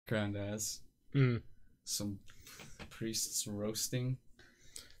background as some priests roasting.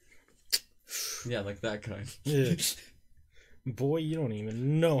 Yeah, like that kind. Yeah. Boy, you don't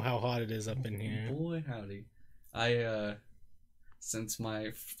even know how hot it is up in here. Boy, howdy. Since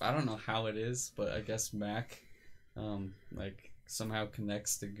I don't know how it is, but I guess Mac, like somehow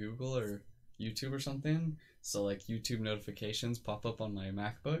connects to Google or YouTube or something. So like YouTube notifications pop up on my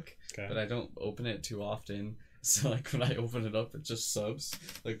MacBook, but I don't open it too often. So like when I open it up, it just subs.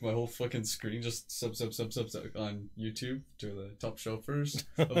 Like my whole fucking screen just sub on YouTube to the top chauffeurs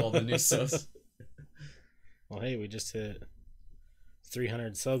of all the new subs. Well, hey, we just hit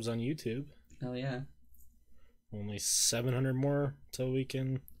 300 subs on YouTube. Hell yeah. Only 700 more till we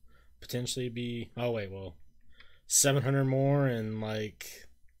can potentially be... Oh, wait, well, 700 more and like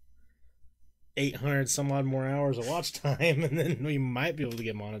 800 some odd more hours of watch time, and then we might be able to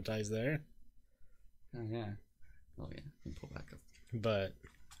get monetized there. Oh, yeah. Oh, yeah. Let me pull back up. But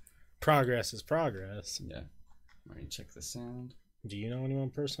progress is progress. Yeah. Alright, check the sound. Do you know any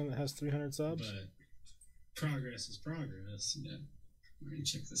one person that has 300 subs? But progress is progress. Yeah. Alright,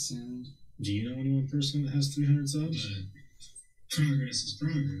 check the sound. Do you know any one person that has 300 subs? But progress is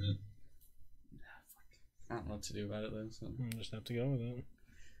progress. I don't know what to do about it though, so I'll just have to go with it.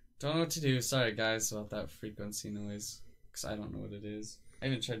 don't know what to do. Sorry guys about that frequency noise, because I don't know what it is. I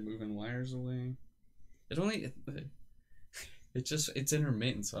even tried moving wires away. It's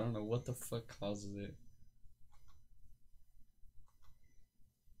intermittent, so I don't know what the fuck causes it.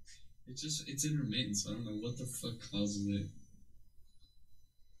 It's intermittent, so I don't know what the fuck causes it.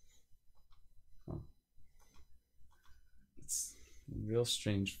 Huh. It's real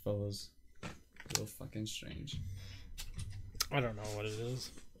strange, fellas. Real fucking strange. I don't know what it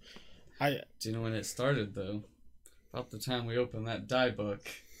is. Do you know when it started though? About the time we opened that die book.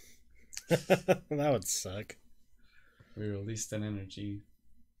 That would suck. We released an energy.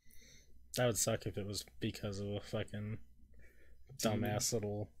 That would suck if it was because of a fucking dumbass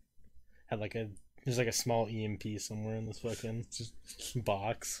little... There's like a small EMP somewhere in this fucking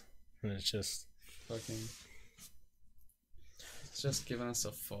box. And it's just... It's just giving us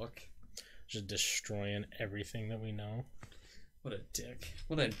a fuck. Just destroying everything that we know. What a dick.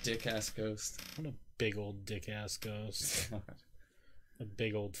 What a dick-ass ghost. What a big old dick-ass ghost. God. A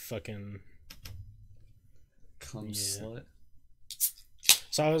big old fucking... Cum slut.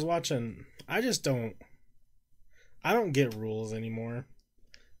 So I was watching... I don't get rules anymore.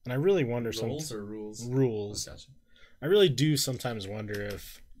 And I really wonder... Rules or rules? Rules. Oh, gotcha. I really do sometimes wonder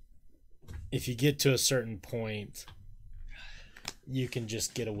if you get to a certain point... you can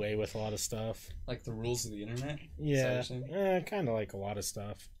just get away with a lot of stuff. Like the rules of the internet? Yeah. Kind of like a lot of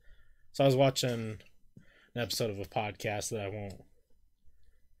stuff. So I was watching an episode of a podcast that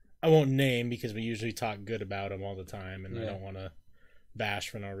I won't name because we usually talk good about them all the time, and I don't want to bash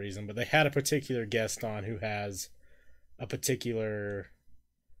for no reason. But they had a particular guest on who has a particular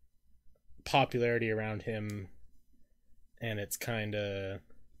popularity around him, and it's kind of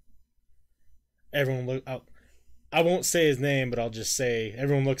everyone look out. I won't say his name, but I'll just say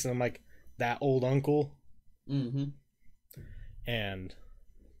everyone looks at him like that old uncle. Mm-hmm. And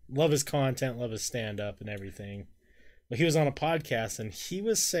love his content, love his stand-up and everything. But he was on a podcast, and he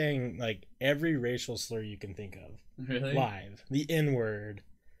was saying, like, every racial slur you can think of. Really? Live. The N-word,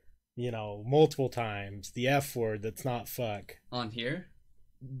 multiple times. The F-word that's not fuck. On here?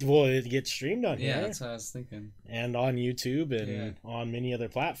 Well, it gets streamed on here. Yeah, that's what I was thinking. And on YouTube and on many other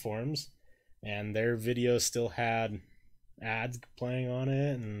platforms. And their videos still had ads playing on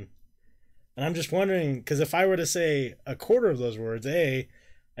it. And I'm just wondering, because if I were to say a quarter of those words, A,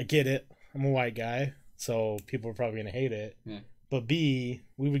 I get it. I'm a white guy, so people are probably going to hate it. Yeah. But B,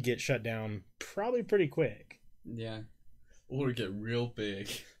 we would get shut down probably pretty quick. Yeah. Or get real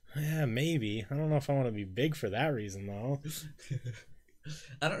big. Yeah, maybe. I don't know if I want to be big for that reason, though.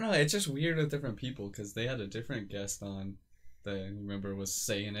 I don't know. It's just weird with different people, because they had a different guest on that I remember was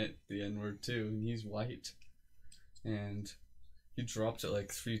saying it, the N-word too, and he's white. And he dropped it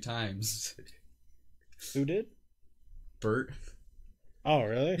like 3 times. Who did? Bert. Oh,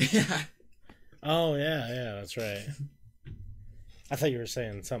 really? Yeah. Oh, yeah, that's right. I thought you were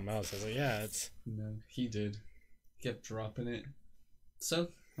saying something else. I was like, yeah, it's... No, he did. He kept dropping it. So,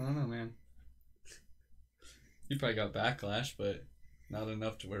 I don't know, man. He probably got backlash, but not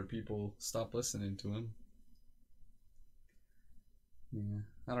enough to where people stop listening to him. Yeah,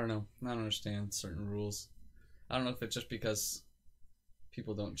 I don't know. I don't understand certain rules. I don't know if it's just because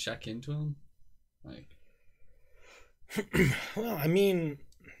people don't check into them. Like, well, I mean,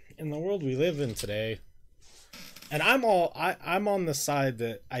 in the world we live in today, and I'm on the side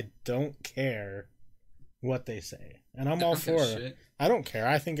that I don't care what they say, and I'm I all don't give a for. shit. I don't care.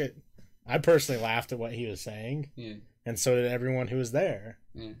 I think it. I personally laughed at what he was saying, Yeah. and so did everyone who was there.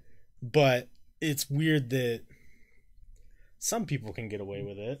 Yeah. But it's weird that some people can get away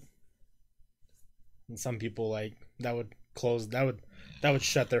with it, and some people like that would close. That would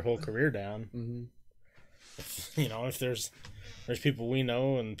shut their whole career down. Mm-hmm. You know, if there's people we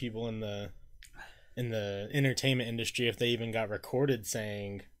know and people in the entertainment industry, if they even got recorded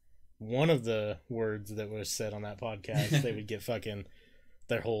saying one of the words that was said on that podcast, they would get fucking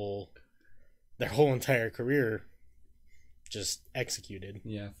their whole entire career just executed.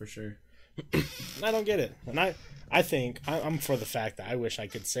 Yeah, for sure. And I don't get it. And I think I'm for the fact that I wish I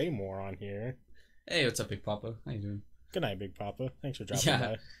could say more on here. Hey, what's up, Big Papa? How you doing? Good night, Big Papa. Thanks for dropping Yeah.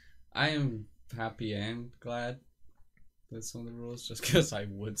 by. I am happy and glad that's one of the rules, just because I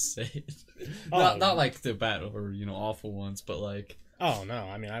would say it. Oh. Not like the bad or awful ones, but like Oh no,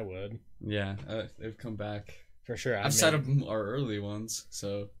 I mean I would yeah, they've come back. for sure. I've set up our early ones,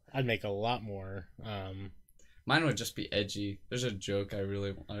 so I'd make a lot more. mine would just be edgy. There's a joke I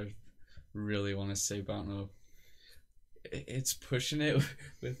really want to say, but I don't know. It's pushing it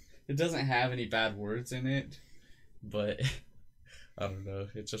with. It doesn't have any bad words in it, but I don't know.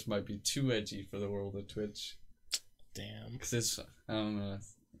 It just might be too edgy for the world of Twitch. Damn. Because it's, I don't know.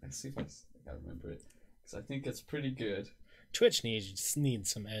 Let's see if I gotta remember it. Because I think it's pretty good. Twitch needs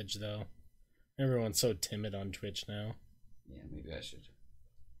some edge though. Everyone's so timid on Twitch now. Yeah, maybe I should.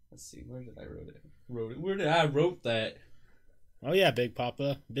 Let's see. Where did I wrote it? Where did I wrote that? Oh yeah, Big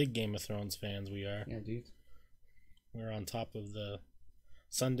Papa, big Game of Thrones fans we are. Yeah, dude. We're on top of the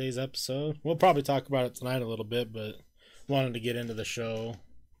Sunday's episode. We'll probably talk about it tonight a little bit, but wanted to get into the show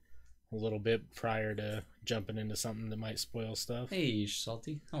a little bit prior to jumping into something that might spoil stuff. Hey,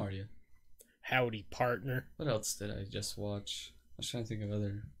 Salty. How are you? Howdy, partner. What else did I just watch? I was trying to think of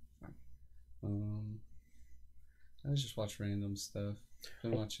other. I just watch random stuff.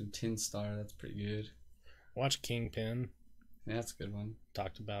 Been watching Tin Star. That's pretty good. Watch Kingpin. Yeah, that's a good one.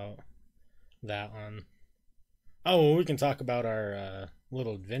 Talked about that on. Oh, well, we can talk about our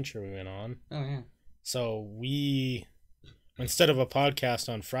little adventure we went on. Oh yeah. So we, instead of a podcast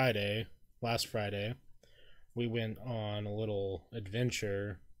on last Friday, we went on a little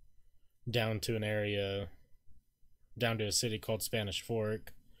adventure down to a city called Spanish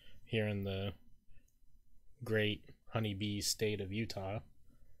Fork here in the great honeybee state of Utah.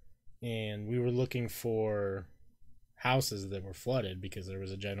 And we were looking for houses that were flooded because there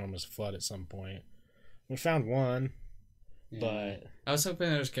was a ginormous flood at some point. We found one, Yeah. but I was hoping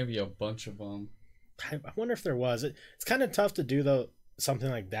there was gonna be a bunch of them. I wonder if there was. It's kind of tough to do something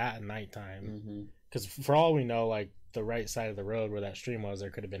like that at nighttime. Mm-hmm. Because for all we know, like the right side of the road where that stream was, there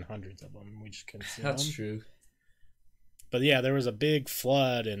could have been hundreds of them. We just couldn't see That's them. true. But yeah, there was a big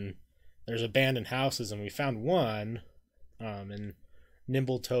flood and there's abandoned houses, and we found one. And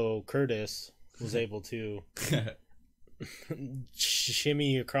Nimbletoe Curtis was able to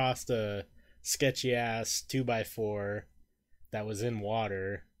shimmy across the sketchy ass 2x4 that was in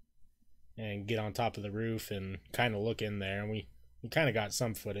water and get on top of the roof and kind of look in there. And we kind of got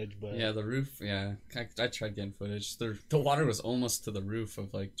some footage, but Yeah, the roof. Yeah, I tried getting footage. The water was almost to the roof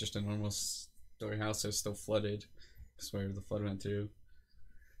of like just a normal story house. It was still flooded. That's where the flood went through.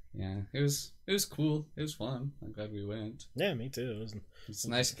 Yeah, it was cool. It was fun. I'm glad we went. yeah, me too. It's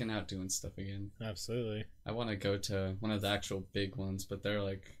nice getting out doing stuff again. Absolutely. I want to go to one of the actual big ones, but they're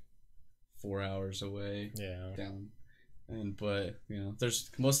like 4 hours away Yeah. down. But there's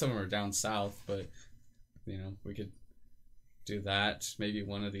most of them are down south. But we could do that. Maybe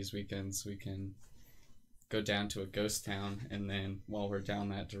one of these weekends we can go down to a ghost town, and then while we're down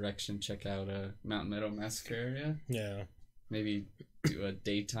that direction, check out a Mountain Meadow Massacre area. Yeah. Maybe do a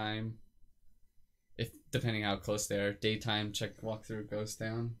daytime, if depending how close they are. Daytime walk through a ghost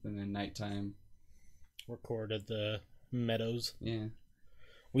town, and then nighttime. Record at the meadows. Yeah.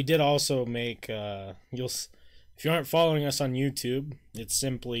 We did also make if you aren't following us on YouTube, it's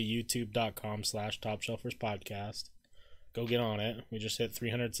simply youtube.com/topshelferspodcast. Go get on it. We just hit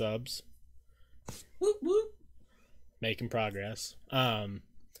 300 subs. Whoop whoop. Making progress.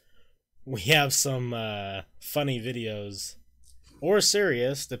 We have some funny videos, or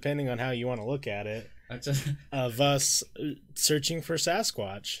serious, depending on how you want to look at it, of us searching for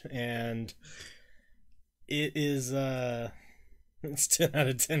Sasquatch, and it is it's 10 out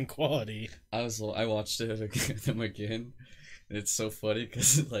of 10 quality. I watched them again. It's so funny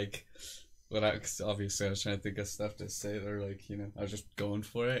because like cause obviously I was trying to think of stuff to say, or like, you know, I was just going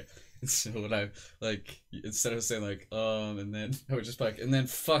for it. And so when I like, instead of saying like and then I would just be like, and then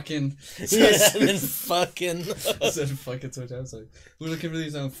fucking, so Yeah, and then fucking. I said fucking so times. Like, we're looking for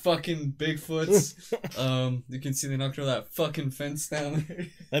these fucking Bigfoots. You can see they knocked over that fucking fence down there.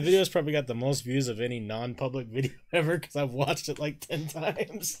 That video's probably got the most views of any non-public video ever because I've watched it like 10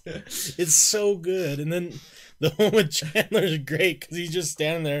 times. It's so good. And then the one with Chandler's great because he's just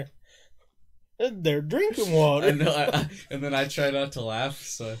standing there. And they're drinking water. I know. And then I try not to laugh.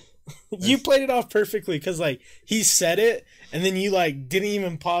 So you played it off perfectly because like he said it and then you like didn't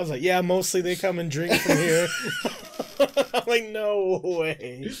even pause. Like, yeah, mostly they come and drink from here. I'm like, no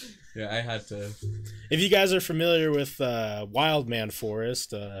way. Yeah, I had to. If you guys are familiar with Wildman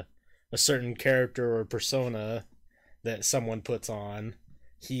Forest, a certain character or persona that someone puts on,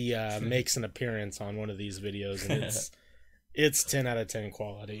 he makes an appearance on one of these videos, and it's 10 out of 10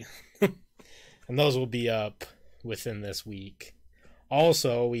 quality. And those will be up within this week.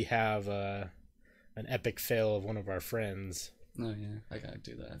 Also, we have an epic fail of one of our friends. Oh yeah, I gotta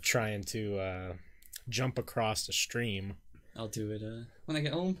do that. Trying to jump across a stream. I'll do it when I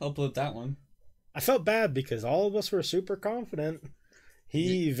get home. I'll upload that one. I felt bad because all of us were super confident.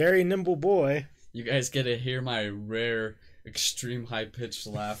 Very nimble boy. You guys get to hear my rare, extreme high pitched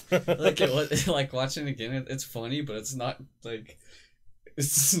laugh. Like watching it again, it's funny, but it's not like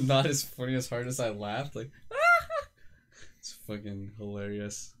it's not as funny as hard as I laughed. Like, it's fucking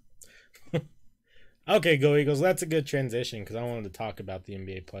hilarious. Okay, go Eagles. That's a good transition because I wanted to talk about the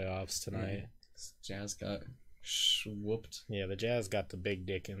NBA playoffs tonight. Jazz got whooped. Yeah, the Jazz got the big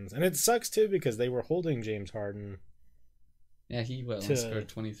dickens. And it sucks, too, because they were holding James Harden. Yeah, he only scored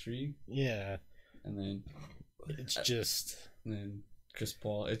 23. Yeah. And then... It's just... And then Chris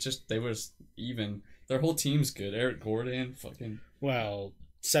Paul. It's just... They were even... Their whole team's good. Eric Gordon, fucking... Well,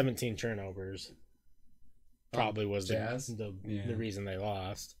 17 turnovers. Probably was the reason they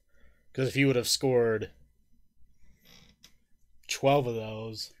lost. Because if you would have scored 12 of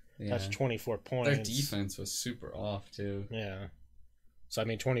those... Yeah. That's 24 points. Their defense was super off, too. Yeah. So, I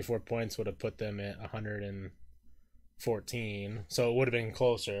mean, 24 points would have put them at 114. So, it would have been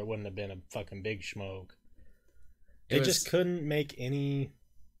closer. It wouldn't have been a fucking big smoke. They just couldn't make any...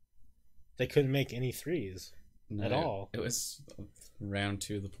 They couldn't make any threes at all. It was round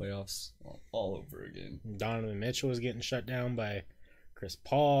 2 of the playoffs all over again. Donovan Mitchell was getting shut down by... Chris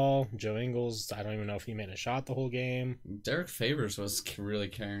Paul, Joe Ingles. I don't even know if he made a shot the whole game. Derek Favors was really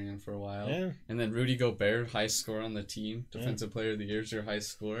carrying him for a while. Yeah. And then Rudy Gobert, high scorer on the team. Defensive Player of the Year is your high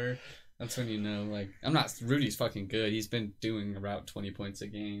scorer. That's when you know, like, Rudy's fucking good. He's been doing about 20 points a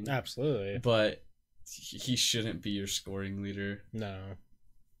game. Absolutely. But he shouldn't be your scoring leader. No.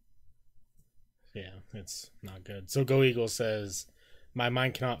 Yeah, it's not good. So Go Eagles says, my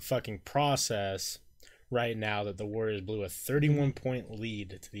mind cannot fucking process right now that the Warriors blew a 31-point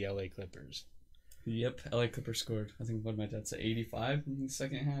lead to the LA Clippers. Yep, LA Clippers scored. I think what my dad said, 85 in the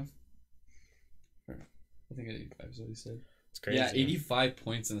second half. I think 85 is what he said. It's crazy. Yeah, 85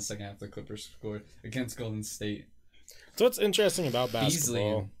 points in the second half the Clippers scored against Golden State. So what's interesting about basketball... Beasley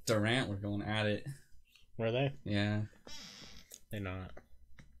and Durant were going at it. Were they? Yeah. They're not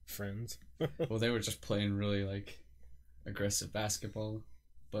friends. Well, they were just playing really, like, aggressive basketball.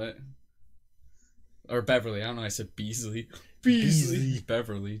 But... Or Beverly. I don't know. I said Beasley. Beasley.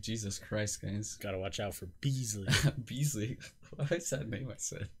 Beverly. Jesus Christ, guys. Gotta watch out for Beasley. Beasley. What is that name I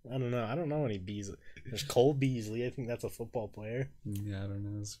said? I don't know. I don't know any Beasley. There's Cole Beasley. I think that's a football player. Yeah, I don't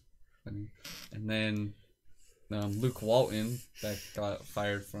know. It's funny. And then Luke Walton, that got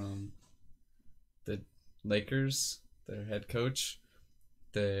fired from the Lakers, their head coach.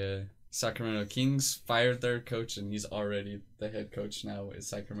 The Sacramento Kings fired their coach, and he's already the head coach now at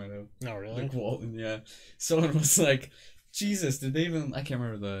Sacramento. Oh, really? Luke Walton, yeah. Someone was like, Jesus, did they even... I can't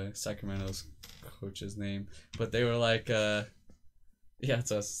remember the Sacramento's coach's name, but they were like, yeah,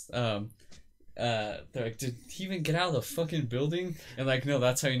 it's us. They're like, did he even get out of the fucking building? And like, no,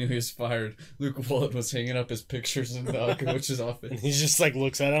 that's how you knew he was fired. Luke Walton was hanging up his pictures in the coach's office. And he just like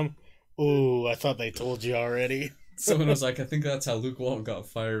looks at him. Ooh, I thought they told you already. Someone was like, I think that's how Luke Walton got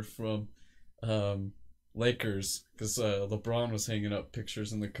fired from Lakers, because LeBron was hanging up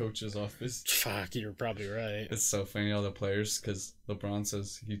pictures in the coach's office. Fuck, you're probably right. It's so funny, all the players, because LeBron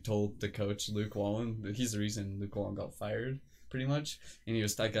says he told the coach, Luke Walton, that he's the reason Luke Walton got fired, pretty much. And he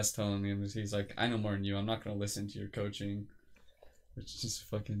was, I guess, telling him, he's like, I know more than you, I'm not going to listen to your coaching. Which is just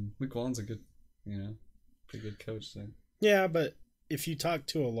fucking... Luke Walton's a good, pretty good coach, so. Yeah, but if you talk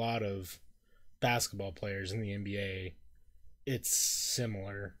to a lot of basketball players in the NBA, it's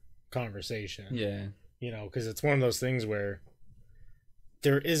similar conversation. Yeah. Because it's one of those things where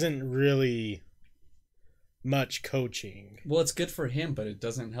there isn't really much coaching. Well, it's good for him, but it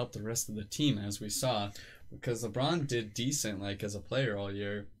doesn't help the rest of the team, as we saw, because LeBron did decent, like, as a player all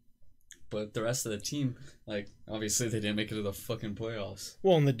year, but the rest of the team, like, obviously they didn't make it to the fucking playoffs.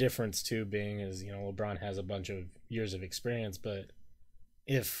 Well, and the difference too being is, LeBron has a bunch of years of experience, but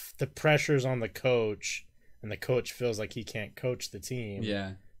if the pressure's on the coach and the coach feels like he can't coach the team,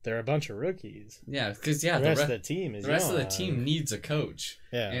 Yeah. they're a bunch of rookies. Yeah, because, the rest of the team is the rest of the young. team needs a coach.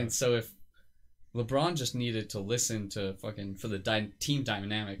 Yeah. And so if LeBron just needed to listen to fucking, for the team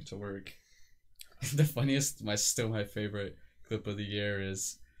dynamic to work. The funniest, my favorite clip of the year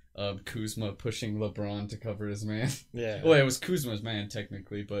is Kuzma pushing LeBron to cover his man. Yeah. Well, it was Kuzma's man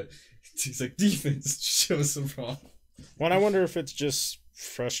technically, but he's like, defense shows LeBron. Well, I wonder if it's just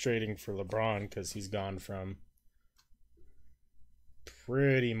frustrating for LeBron because he's gone from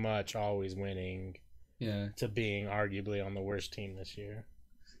pretty much always winning to being arguably on the worst team this year.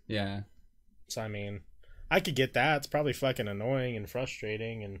 Yeah. So, I mean, I could get that. It's probably fucking annoying and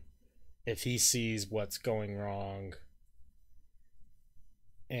frustrating, and if he sees what's going wrong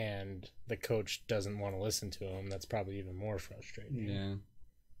and the coach doesn't want to listen to him, that's probably even more frustrating. Yeah.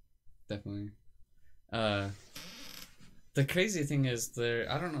 Definitely. The crazy thing is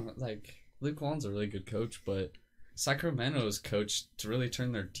I don't know, like, Luke Walton's a really good coach, but Sacramento's coached to really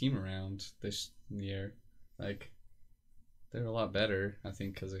turn their team around this year. Like, they're a lot better, I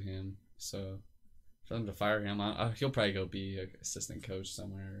think, because of him. So, for them to fire him, he'll probably go be an assistant coach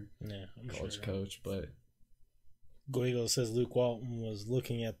somewhere. Yeah, I'm college sure. coach, but... Guigo says Luke Walton was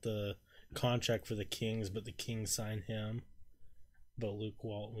looking at the contract for the Kings, but the Kings signed him. But Luke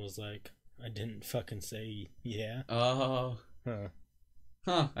Walton was like, I didn't fucking say yeah. Oh.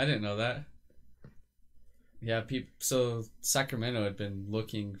 Huh, I didn't know that. Yeah, so Sacramento had been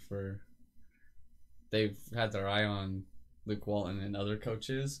looking for... They've had their eye on Luke Walton and other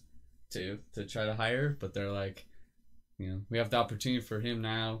coaches to try to hire, but they're like, we have the opportunity for him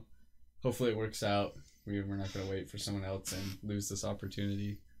now. Hopefully it works out. We're not going to wait for someone else and lose this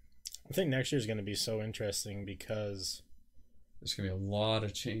opportunity. I think next year's going to be so interesting because there's going to be a lot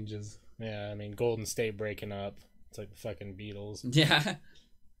of changes. Yeah, I mean, Golden State breaking up. It's like the fucking Beatles. Yeah.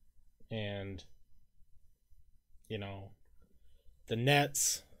 And, the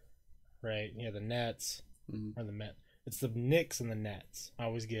Nets, right? Yeah, the Nets or the Met. It's the Knicks and the Nets. I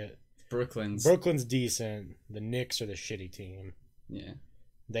always get Brooklyn's decent. The Knicks are the shitty team. Yeah.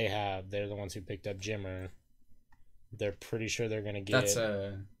 They're the ones who picked up Jimmer. They're pretty sure they're gonna get. That's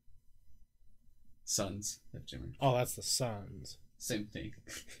Suns have Jimmer. Oh, that's the Suns. Same thing.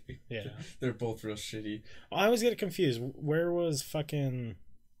 Yeah. They're both real shitty. I always get confused. Where was fucking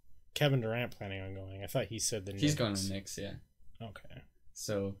Kevin Durant planning on going? I thought he said the Knicks. He's going to the Knicks, yeah. Okay.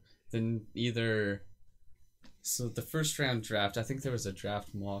 So then So the first round draft, I think there was a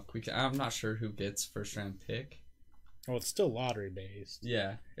draft mock. I'm not sure who gets first round pick. Oh, it's still lottery based.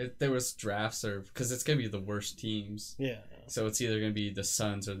 Yeah, there was drafts because it's gonna be the worst teams. Yeah. So it's either gonna be the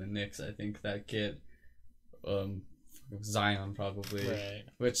Suns or the Knicks. I think that get Zion probably. Right.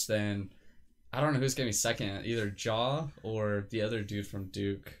 Which then I don't know who's gonna be second, either Ja or the other dude from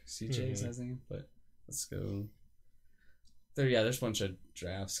Duke. CJ is his name, but let's go. There's a bunch of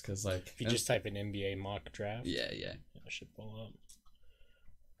drafts because if you just type in NBA mock draft. Yeah. It should pull up.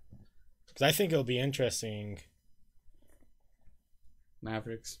 Because I think it'll be interesting.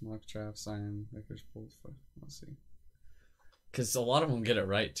 Mavericks, mock draft, Zion, Lakers, Bulls. Let's see. Because a lot of them get it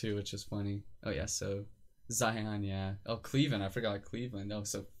right too, which is funny. Oh yeah, so Zion, yeah. Oh, Cleveland, I forgot Cleveland. Oh,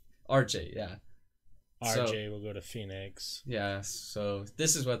 so RJ, yeah. RJ will go to Phoenix. Yeah, so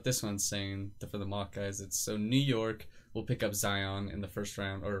this is what this one's saying for the mock guys. It's so New York will pick up Zion in the first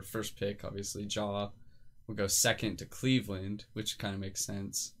round, or first pick, obviously. Ja will go second to Cleveland, which kind of makes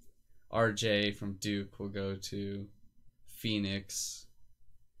sense. RJ from Duke will go to Phoenix,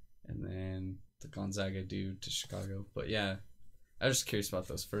 and then the Gonzaga dude to Chicago. But yeah, I was just curious about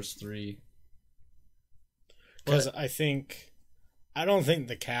those first three. Because I don't think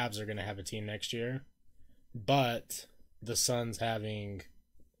the Cavs are going to have a team next year, but the Suns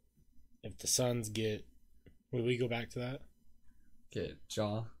if the Suns get, will we go back to that? Get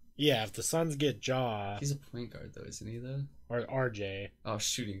Ja? Yeah, if the Suns get Ja. He's a point guard though, isn't he though? Or RJ. Oh,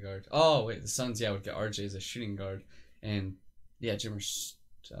 shooting guard. Oh, wait, the Suns, would get RJ as a shooting guard. And, yeah, Jimmer's...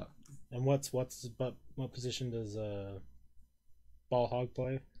 And what position does Ball Hog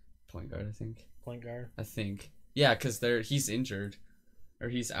play? Point guard, I think. Point guard? I think. Yeah, because he's injured. Or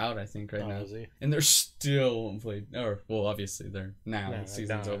he's out, I think, right now. Is he? And they're still playing... Well, obviously, they're now. The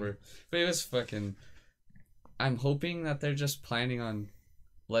season's over. But it was fucking... I'm hoping that they're just planning on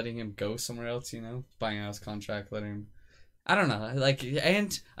letting him go somewhere else, buying out his contract, letting him I don't know. Like,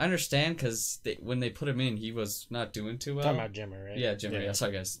 and I understand because when they put him in, he was not doing too well. Talking about Jimmer, right? Yeah, Jimmer. Yeah,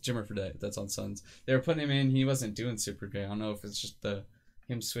 sorry guys, Jimmer for day. That's on Suns. They were putting him in. He wasn't doing super great. I don't know if it's just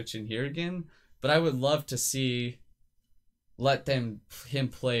him switching here again, but I would love to see him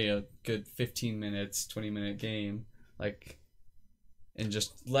play a good 15 minutes, 20-minute game, like, and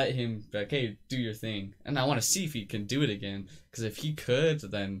just let him be like, hey, do your thing. And I want to see if he can do it again, because if he could,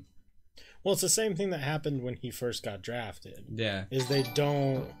 then. Well, it's the same thing that happened when he first got drafted. Yeah. Is they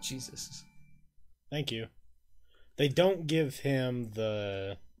don't... Oh, Jesus. Thank you. They don't give him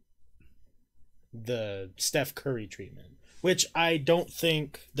the Steph Curry treatment, which I don't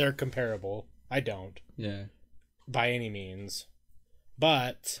think they're comparable. I don't. Yeah. By any means.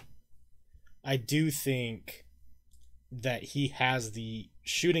 But I do think that he has the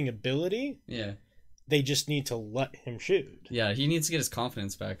shooting ability. Yeah. They just need to let him shoot. Yeah, he needs to get his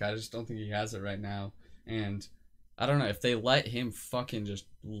confidence back. I just don't think he has it right now. And I don't know, if they let him fucking just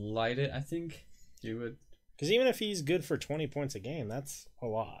light it, I think he would. Because even if he's good for 20 points a game, that's a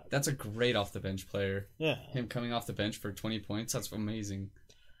lot. That's a great off-the-bench player. Yeah. Him coming off the bench for 20 points, that's amazing.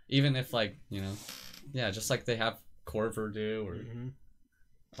 Even if, like, yeah, just like they have Corver do or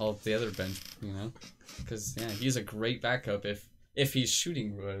all the other bench, Because, yeah, he's a great backup if he's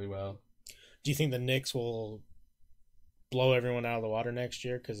shooting really well. Do you think the Knicks will blow everyone out of the water next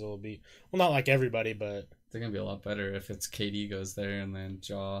year? Because it'll be, well, not like everybody, but they're gonna be a lot better if it's KD goes there and then not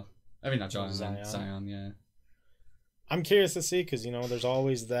Jaw, and then Zion. Yeah. I'm curious to see because there's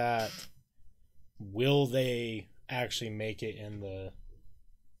always that. Will they actually make it in the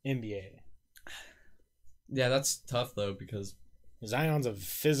NBA? Yeah, that's tough though because Zion's a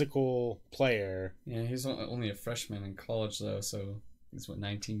physical player. Yeah, he's only a freshman in college though, so. He's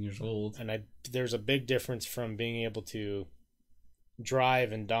 19 years old. And there's a big difference from being able to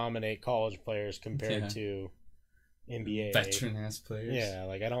drive and dominate college players compared to NBA. Veteran-ass players. Yeah,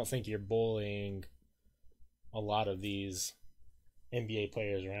 like I don't think you're bullying a lot of these NBA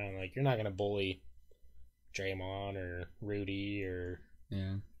players around. Like you're not going to bully Draymond or Rudy or,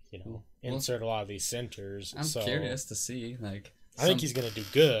 insert a lot of these centers. I'm curious to see. Like, I think he's going to do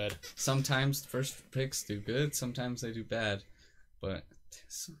good. Sometimes first picks do good. Sometimes they do bad. But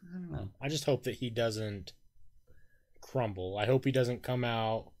I don't know. I just hope that he doesn't crumble. I hope he doesn't come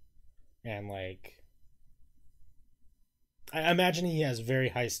out and like. I imagine he has very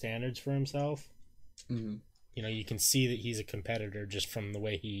high standards for himself. Mm-hmm. You can see that he's a competitor just from the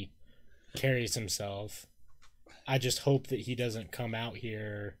way he carries himself. I just hope that he doesn't come out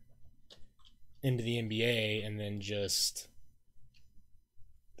here into the NBA and then just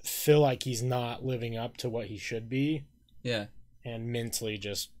feel like he's not living up to what he should be. Yeah. And mentally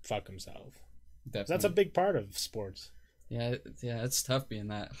just fuck himself. Definitely. That's a big part of sports. Yeah, it's tough being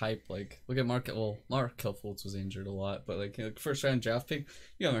that hype. Like, look at Markel Fultz was injured a lot, but like first round draft pick,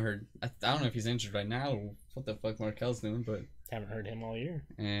 you haven't heard. I don't know if he's injured right now or what the fuck Markel's doing, but haven't heard him all year.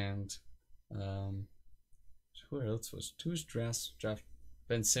 And, who's draft?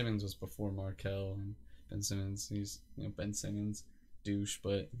 Ben Simmons was before Markel, and Ben Simmons, he's Ben Simmons douche,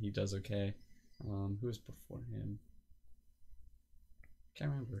 but he does okay. Who was before him? Can't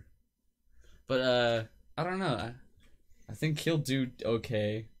remember. But I don't know. I think he'll do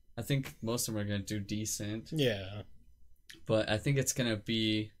okay. I think most of them are gonna do decent. Yeah. But I think it's gonna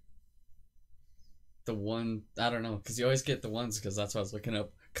be the one. I don't know, because you always get the ones, because that's what I was looking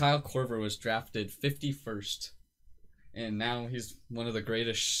up. Kyle Korver was drafted 51st, and now he's one of the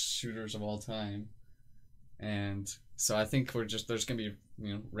greatest shooters of all time. And so I think there's gonna be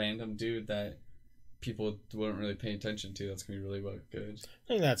random dude that people weren't really paying attention to. That's gonna be really good. I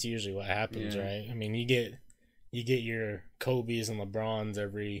think that's usually what happens, right? I mean, you get your Kobe's and LeBrons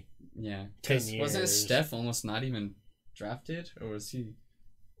every 10 years. Wasn't Steph almost not even drafted, or was he?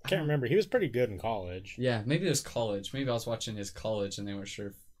 I can't remember. He was pretty good in college. Yeah, maybe it was college. Maybe I was watching his college and they weren't sure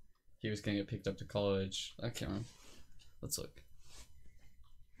if he was gonna get picked up to college. I can't remember. Let's look.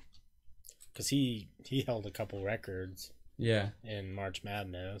 Because he held a couple records. Yeah. In March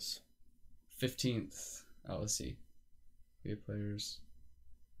Madness. 15th. Oh, let's see. NBA players.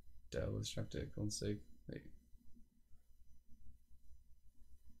 Dell was drafted at Golden State. Wait.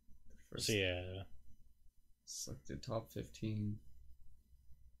 So yeah. Selected top 15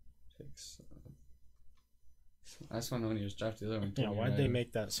 picks. I just want to know when he was drafted. The other one. Yeah, why'd they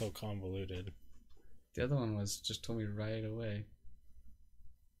make that so convoluted? The other one just told me right away.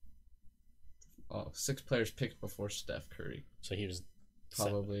 Oh, 6 players picked before Steph Curry. So he was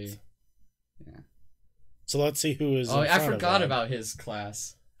probably 7th. Yeah. So let's see who is. Oh, I forgot about his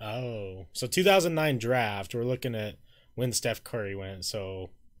class. Oh, so 2009 draft. We're looking at when Steph Curry went.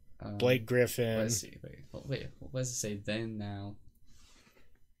 So Blake Griffin. Let's see. Wait. What does it say? Then now.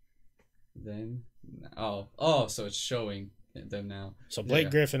 Then. Oh. So it's showing them now. So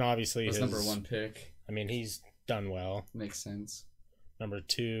Blake Griffin obviously was number 1 pick. I mean, he's done well. Makes sense. Number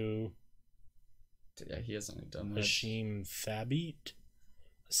 2. Yeah, he hasn't done much. Hasheem Thabeet,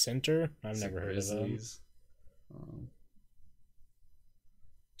 a center. I've never heard of him.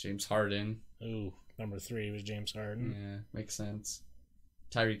 James Harden. Ooh, number 3 was James Harden. Yeah, makes sense.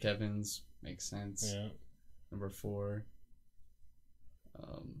 Tyreek Evans makes sense. Yeah. Number 4.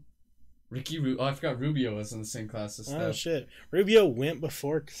 I forgot Rubio was in the same class as Steph. Oh shit, Rubio went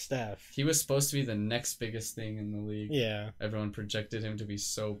before Steph. He was supposed to be the next biggest thing in the league. Yeah. Everyone projected him to be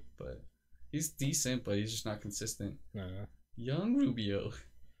but he's decent, but he's just not consistent. No. Young Rubio.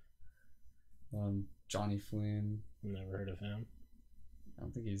 Johnny Flynn. Never heard of him. I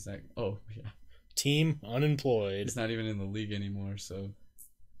don't think he's that. Oh yeah. Team unemployed. He's not even in the league anymore. So.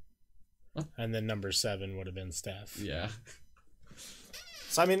 And then number 7 would have been Steph. Yeah.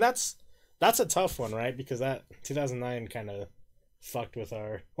 So I mean that's a tough one, right? Because that 2009 kind of fucked with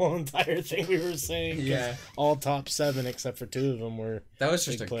our whole entire thing we were saying. Yeah. All top 7 except for 2 of them were. That was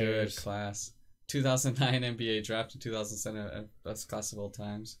just a players. good class. 2009 NBA draft and 2007 best class of all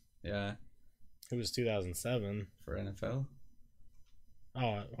times. Yeah. It was 2007 for NFL.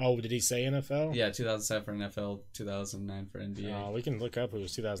 Oh, did he say NFL? Yeah, 2007 for NFL, 2009 for NBA. We can look up who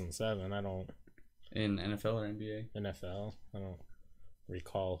was 2007. I don't. In NFL or NBA? NFL. I don't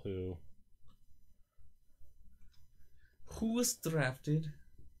recall who. Who was drafted?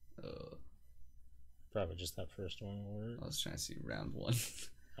 Probably just that first one. I was trying to see round 1.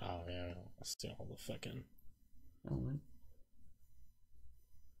 Oh yeah, let's see all the fucking.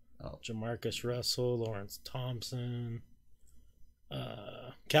 Jamarcus Russell, Lawrence Thompson,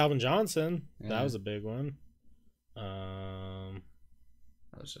 Calvin Johnson. Yeah. That was a big one. I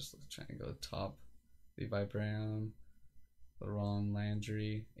was just trying to go top. Levi Brown, LaRon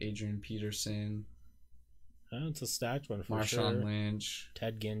Landry, Adrian Peterson. Oh, it's a stacked one for Marshawn Lynch.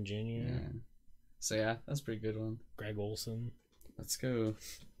 Ted Ginn Jr. Yeah. So yeah, that's a pretty good one. Greg Olson. Let's go.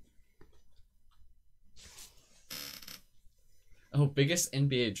 Oh, biggest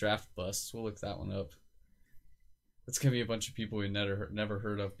NBA draft busts. We'll look that one up. It's gonna be a bunch of people we never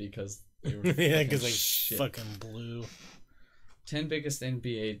heard of because they were because they fucking blew. 10 biggest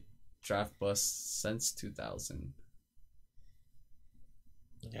NBA draft busts since 2000.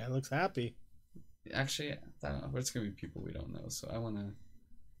 Yeah, it looks happy. Actually, I don't know. But it's gonna be people we don't know. So I wanna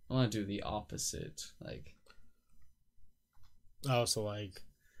do the opposite. Like. Oh, so like.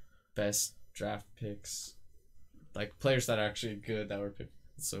 Best draft picks. Like players that are actually good that were picked.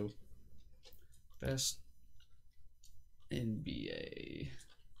 So, best NBA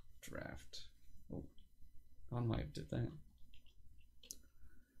draft. Oh, I don't know why I did that.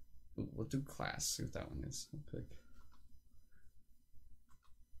 Ooh, we'll do class. See what that one is. I'll pick.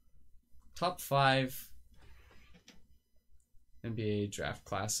 Top 5 NBA draft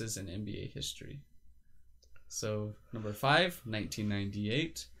classes in NBA history. So, number 5,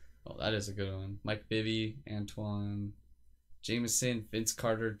 1998. Oh, that is a good one. Mike Bibby, Antoine Jameson, Vince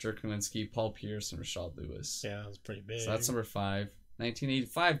Carter, Dirk Nowitzki, Paul Pierce, and Rashad Lewis. Yeah, that was pretty big. So that's number 5.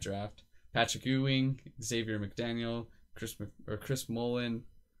 1985 draft. Patrick Ewing, Xavier McDaniel, Chris Mullin,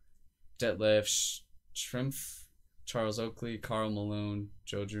 Detlef Schrempf, Charles Oakley, Karl Malone,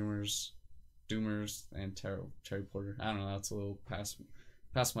 Joe Dumars, and Terry Porter. I don't know. That's a little past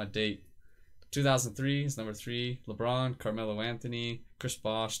my date. 2003 is number 3. LeBron, Carmelo Anthony, Chris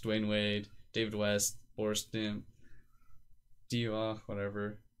Bosh, Dwayne Wade, David West, Boris Diaw,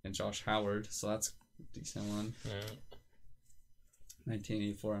 whatever, and Josh Howard. So that's a decent one. Yeah.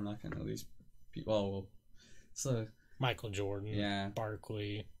 1984. I'm not gonna know these people. Oh, well, so Michael Jordan. Yeah.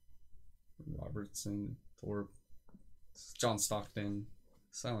 Barkley. Robertson, Thorpe, John Stockton.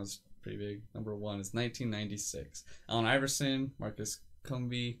 So that was pretty big. Number 1 is 1996. Allen Iverson, Marcus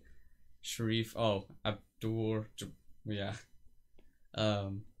Cumbie, Sharif, Abdur, yeah.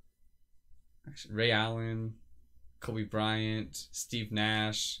 Actually, Ray Allen, Kobe Bryant, Steve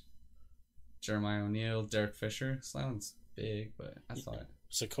Nash, Jeremiah O'Neal, Derek Fisher. So that one's big, but I thought.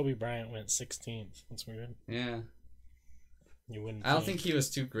 So Kobe Bryant went 16th. That's weird. Yeah. You wouldn't. I don't think he was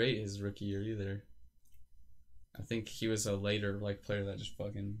too great his rookie year either. I think he was a later player that just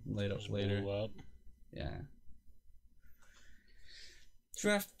fucking laid up later. Blew up. Yeah.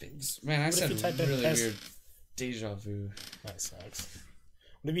 Draft things. Man, I said really weird deja vu. That sucks.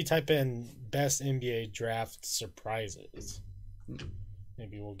 What if you type in best NBA draft surprises?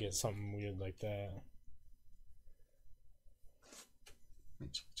 Maybe we'll get something weird like that. Let me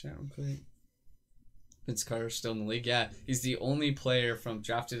check the chat real quick. Vince Carter's still in the league. Yeah, he's the only player from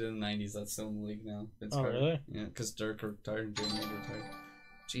drafted in the 90s that's still in the league now. Vince Carter. Really? Yeah, because Dirk retired and Jamie retired.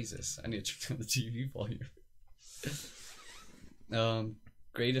 Jesus, I need to turn down the TV volume.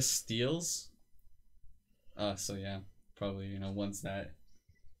 Greatest steals? So yeah, probably, ones that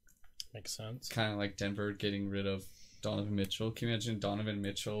Makes sense. kind of like Denver getting rid of Donovan Mitchell. Can you imagine Donovan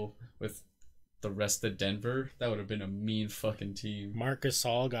Mitchell with the rest of Denver? That would have been a mean fucking team. Marc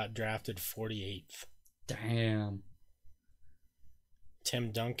Gasol got drafted 48th. Damn.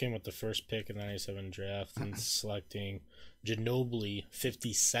 Tim Duncan with the first pick in the 97 draft and selecting Ginobili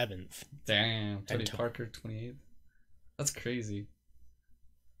 57th. Damn. Tony And Parker 28th. That's crazy.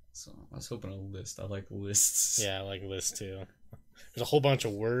 So I was hoping a list. I like lists. Yeah, I like lists too. There's a whole bunch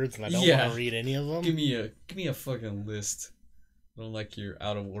of words and I don't Yeah. want to read any of them. Give me a fucking list. I don't like your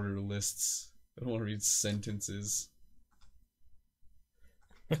out of order lists. I don't want to read sentences.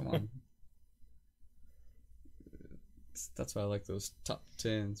 Come on. That's why I like those top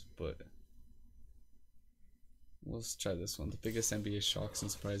 10s, but let's try this one. The biggest NBA shocks and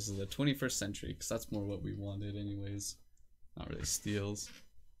surprises of the 21st century, because that's more what we wanted anyways. Not really steals.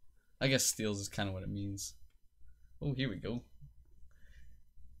 I guess steals is kind of what it means. Oh, here we go.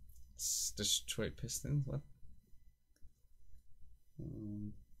 It's Detroit Pistons, what?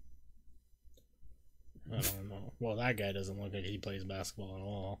 I don't know. Well, that guy doesn't look like he plays basketball at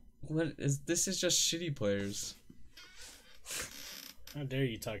all. This is just shitty players. How dare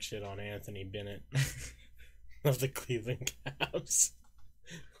you talk shit on Anthony Bennett of the Cleveland Cavs?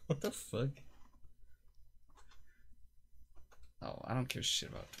 What the fuck? Oh, I don't give a shit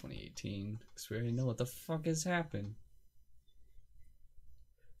about 2018 because we already know what the fuck has happened.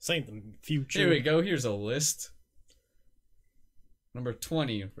 This ain't the future. Here we go. Here's a list. Number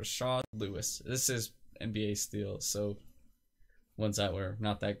 20, Rashad Lewis. This is NBA steal, so ones that were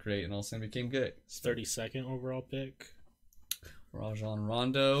not that great and all of a sudden became good. 32nd overall pick. Rajon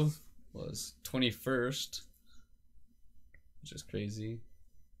Rondo was 21st, which is crazy.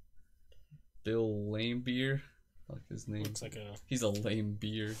 Bill Laimbeer, fuck his name. He's a lame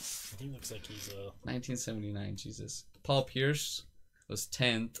beard. He looks like he's a 1979. Jesus. Paul Pierce was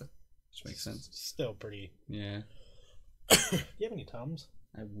 10th, which makes sense. Still pretty. Yeah. Do you have any Tums?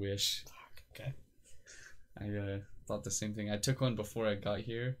 I wish. Okay. I thought the same thing. I took one before I got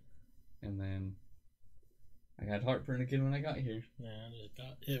here, and then I had heartburn again when I got here. Yeah, I just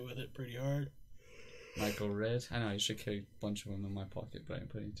got hit with it pretty hard. Michael Redd. I know I should carry a bunch of them in my pocket, but I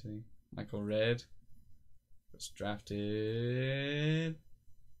didn't put any today. Michael Redd was drafted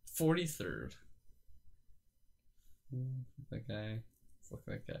 43rd. That guy. Fuck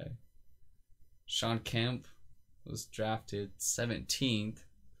that guy. Sean Kemp was drafted 17th.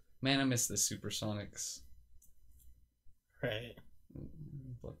 Man, I miss the Supersonics. Right.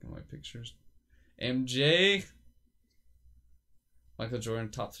 Black and white pictures. MJ. Michael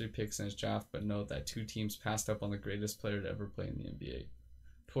Jordan, top 3 picks in his draft, but note that 2 teams passed up on the greatest player to ever play in the NBA.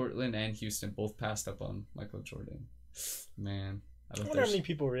 Portland and Houston both passed up on Michael Jordan. Man. I wonder how many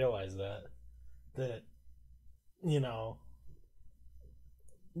people realize that. That, you know.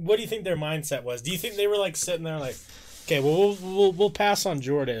 What do you think their mindset was? Do you think they were like sitting there like, okay, well, we'll pass on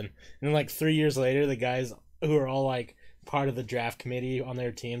Jordan. And then like 3 years later, the guys who are all like part of the draft committee on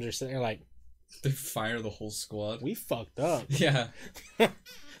their teams are sitting there like, they fire the whole squad. we fucked up. Yeah.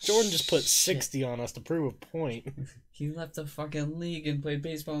 Jordan just put 60 on us to prove a point. He left the fucking league and played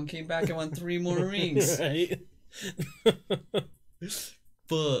baseball and came back and won 3 more rings. Right?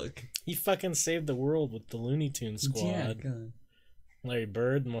 Fuck. He fucking saved the world with the Looney Tunes squad. Yeah, God. Larry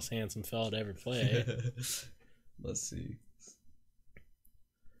Bird, the most handsome fella to ever play. Let's see.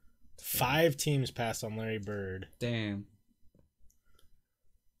 5 teams passed on Larry Bird. Damn.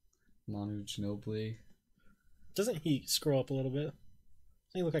 Manu Ginobili. Doesn't he scroll up a little bit?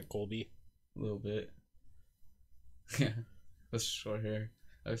 Doesn't he look like Colby? A little bit. Yeah. With short hair.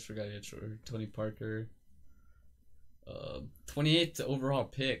 I always forgot he had short hair. Tony Parker. 28th overall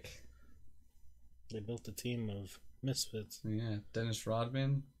pick. They built a team of misfits. Yeah. Dennis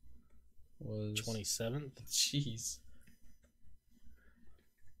Rodman was 27th. Jeez.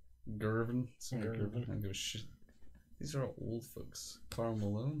 Gervin. Gervin. I don't give a shit. These are all old folks. Karl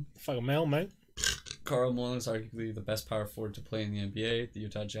Malone. Fucking Mel, mate. Karl Malone is arguably the best power forward to play in the NBA. The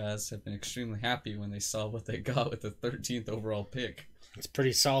Utah Jazz have been extremely happy when they saw what they got with the 13th overall pick. It's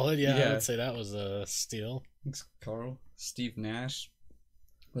pretty solid. Yeah, Yeah. I would say that was a steal. Thanks, Carl. Steve Nash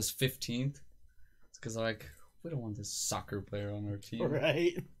was 15th. It's because like, we don't want this soccer player on our team.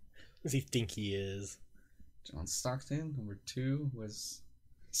 Right? Who does he think he is? John Stockton, number 2, was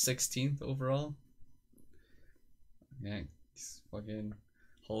 16th overall. Yeah, he's fucking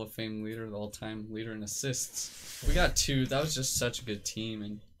Hall of Fame leader, the all-time leader in assists. We got 2. That was just such a good team.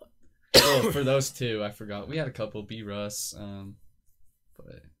 And for those 2, I forgot. We had a couple. B. Russ.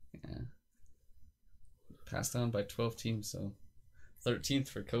 But, yeah. Passed down by 12 teams, so 13th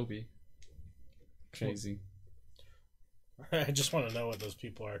for Kobe. Crazy. I just want to know what those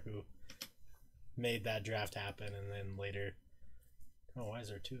people are who made that draft happen, and then later... Oh, why is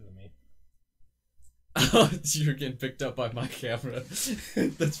there 2 of me? Oh, you're getting picked up by my camera. That's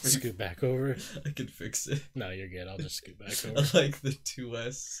pretty... Scoot back over. I can fix it. No, you're good. I'll just scoot back over. I like the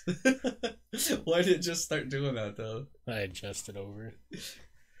 2S. Why did it just start doing that, though? I adjusted over.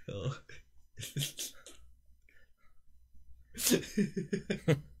 Oh.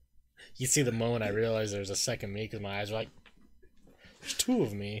 You see the moment I realized there was a second me because my eyes were like, there's 2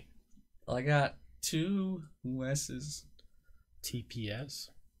 of me. I got 2 S's. TPS?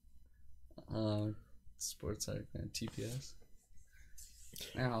 Sports TPS.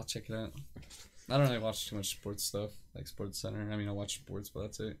 Yeah, I'll check it out. I don't really watch too much sports stuff, like Sports Center. I mean, I watch sports, but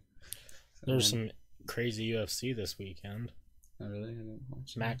that's it. There's some crazy UFC this weekend. Oh, really? I didn't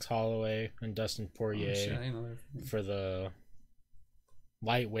watch Max Holloway and Dustin Poirier for the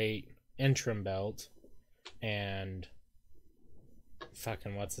lightweight interim belt, and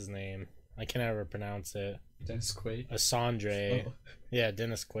fucking what's his name? I can never pronounce it. Dennis Quaid. Asandre. Oh. Yeah,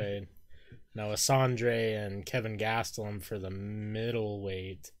 Dennis Quaid. No, Asandre and Kevin Gastelum for the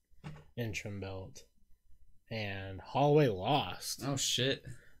middleweight interim belt. And Holloway lost. Oh, shit.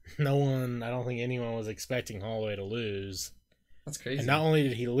 I don't think anyone was expecting Holloway to lose. That's crazy. And not only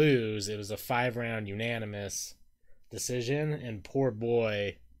did he lose, it was a 5-round unanimous decision. And poor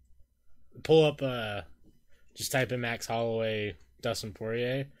boy, pull up, just type in Max Holloway, Dustin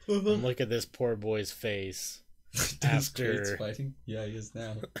Poirier, and look at this poor boy's face. After fighting? Yeah, he is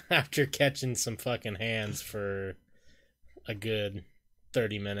now. After catching some fucking hands for a good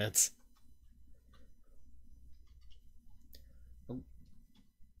 30 minutes.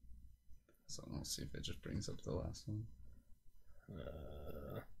 So I'll see if it just brings up the last one.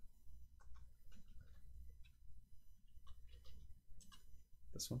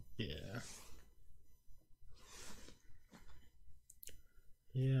 This one? Yeah.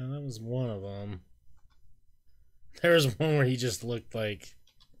 Yeah, that was one of them. There was one where he just looked like...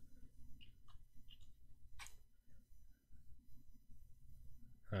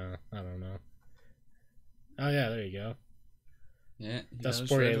 I don't know. Oh, yeah, there you go. Yeah, Dustin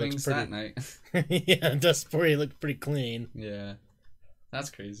Poirier looks pretty... that night. Yeah, Dustin Poirier looked pretty clean. Yeah. That's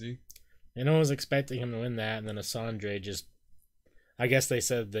crazy. And no one was expecting him to win that, and then Asandre just... I guess they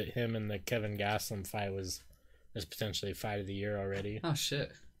said that him and the Kevin Gastelum fight was potentially fight of the year already. Oh,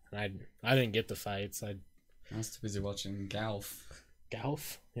 shit. And I didn't get the fights. I was too busy watching golf.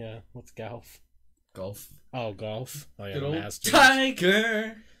 Golf? Yeah, what's golf? Golf. Oh, golf. Oh, yeah, good the old Masters.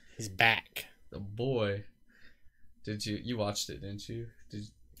 Tiger! He's back. The boy. You watched it, didn't you?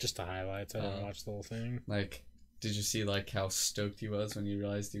 Just the highlights. I didn't watch the whole thing. Like, did you see, like, how stoked he was when he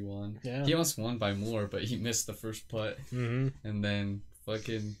realized he won? Yeah. He almost won by more, but he missed the first putt. Mm-hmm. And then,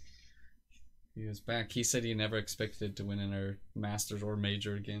 fucking... He was back. He said he never expected to win in our Masters or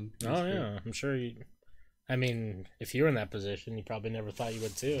Major again. Oh, yeah. I'm sure I mean, if you were in that position, you probably never thought you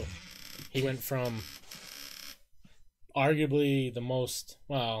would, too. He went from arguably the most,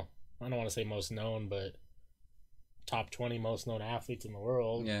 well, I don't want to say most known, but top 20 most known athletes in the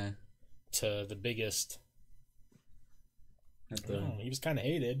world. Yeah. To the biggest. He was kind of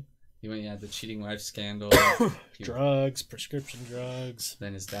hated. He had the cheating wife scandal. Drugs, prescription drugs.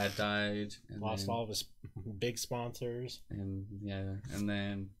 Then his dad died. And lost all of his big sponsors. And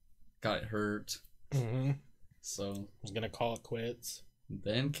then got hurt. Mm-hmm. So was gonna call it quits.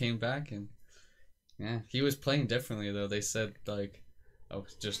 Then came back and he was playing differently though. They said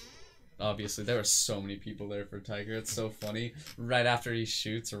just obviously there were so many people there for Tiger. It's so funny. Right after he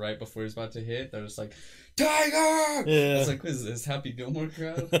shoots or right before he's about to hit, they're just like, Tiger! Yeah. I was like, what is this, Happy Gilmore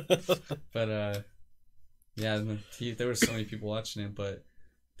crowd? But there were so many people watching it, but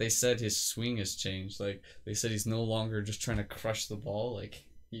they said his swing has changed. Like, they said he's no longer just trying to crush the ball like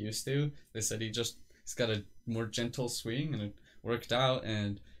he used to. They said he's got a more gentle swing, and it worked out.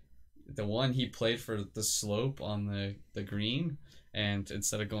 And the one he played for the slope on the green, and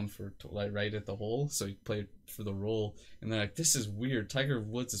instead of going for right at the hole, so he played for the roll. And they're like, this is weird. Tiger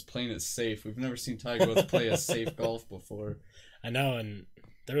Woods is playing it safe. We've never seen Tiger Woods play a safe golf before. I know, and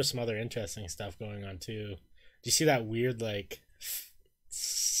there was some other interesting stuff going on too. Do you see that weird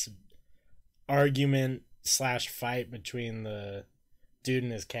argument / fight between the dude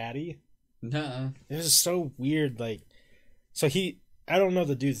and his caddy? Nah. It was so weird. I don't know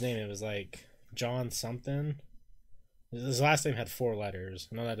the dude's name. It was John something. His last name had 4 letters.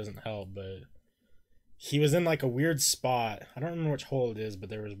 I know that doesn't help, but he was in like a weird spot. I don't remember which hole it is, but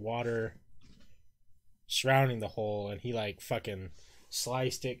there was water surrounding the hole, and he like fucking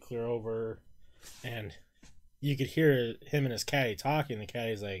sliced it clear over, and you could hear him and his caddy talking. The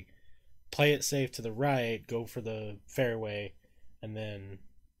caddy's like, play it safe to the right, go for the fairway, and then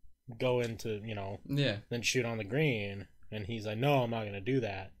go into, then shoot on the green. And he's like, no, I'm not going to do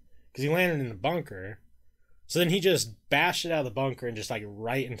that. Because he landed in the bunker. So then he just bashed it out of the bunker and just like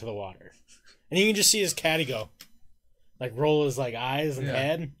right into the water. And you can just see his caddy go, like roll his like eyes and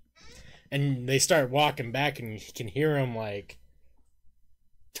head. And they start walking back, and you can hear them like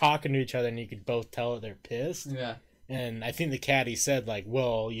talking to each other, and you could both tell that they're pissed. Yeah. And I think the caddy said like,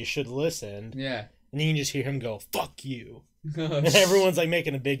 well, you should listen. Yeah. And you can just hear him go, fuck you. And everyone's like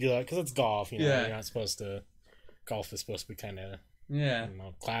making a big deal because it's golf, You're not supposed to. Golf is supposed to be kind of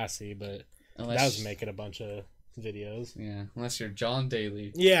classy, but that was making a bunch of videos. Yeah, unless you're John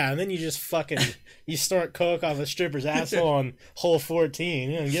Daly. Yeah, and then you just fucking you snort coke off a stripper's asshole on hole 14.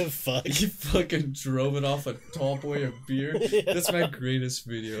 You don't give a fuck. You fucking drove it off a tall boy of beer. That's my greatest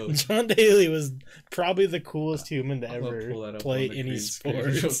video. John Daly was probably the coolest human to ever play any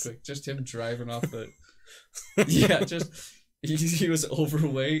sports. Real quick. Just him driving off the. Yeah, just he was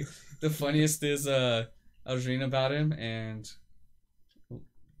overweight. The funniest is I was reading about him, and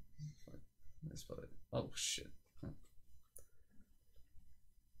oh shit!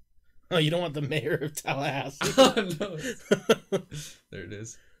 Oh, you don't want the mayor of Tallahassee? Oh no! There it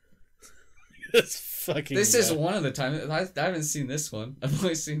is. This fucking. This is one of the times I haven't seen this one. I've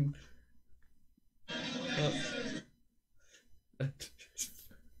only seen.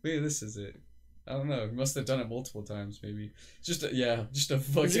 Maybe this is it. I don't know. He must have done it multiple times, maybe. Just a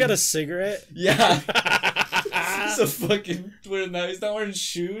fucking. He's got a cigarette? Yeah. He's a fucking wearing that. He's not wearing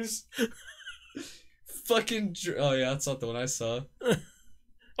shoes. Fucking. Oh yeah, that's not the one I saw.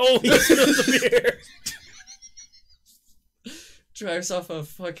 Oh, he spilled the beer. Drives off a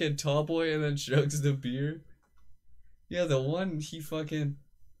fucking tall boy and then chugs the beer. Yeah, the one he fucking.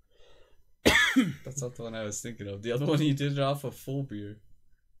 That's not the one I was thinking of. The other one he did it off a full beer.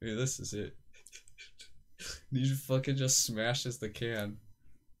 Maybe this is it. He fucking just smashes the can.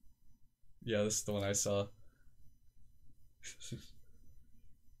 Yeah, this is the one I saw.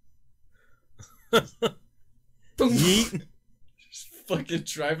 Boom! Yeet. Just fucking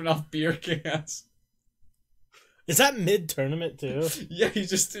driving off beer cans. Is that mid-tournament too? Yeah, he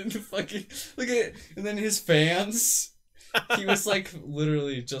just didn't fucking... Look at it. And then his fans... He was like,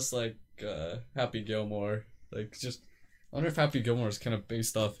 literally just like Happy Gilmore. Like, just... I wonder if Happy Gilmore is kind of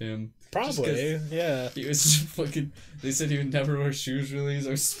based off him. Probably, yeah. He was just fucking... They said he would never wear shoes, really,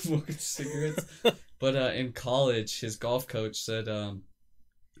 or smoking cigarettes. But in college, his golf coach said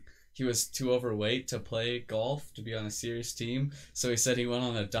he was too overweight to play golf, to be on a serious team. So he said he went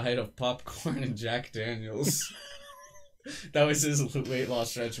on a diet of popcorn and Jack Daniels. That was his weight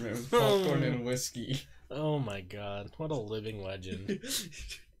loss regimen, with popcorn and whiskey. Oh my god, what a living legend.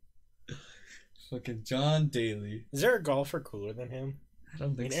 Fucking John Daly. Is there a golfer cooler than him? I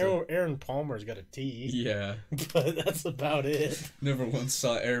don't think so. Aaron Palmer's got a tee. Yeah. But that's about it. Never once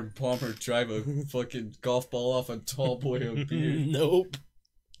saw Aaron Palmer drive a fucking golf ball off a tall boy of beer. Nope.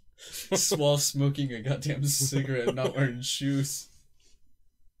 While smoking a goddamn cigarette and not wearing shoes.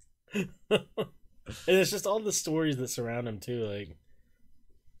 And it's just all the stories that surround him too, like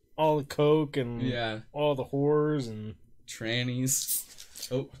all the coke and all the whores and trannies.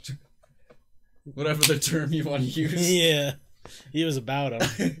 Oh, whatever the term you want to use. Yeah, he was about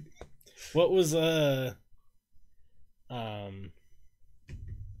him. What was there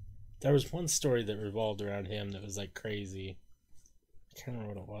was one story that revolved around him that was like crazy. I can't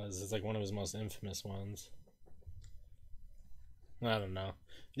remember what it was. It's like one of his most infamous ones. I don't know.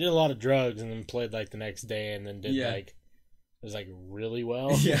 He did a lot of drugs and then played like the next day and then did like it was like really well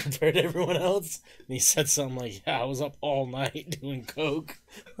compared to everyone else. And he said something like, "Yeah, I was up all night doing coke."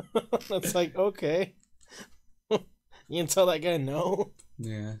 That's like, okay. You can tell that guy no.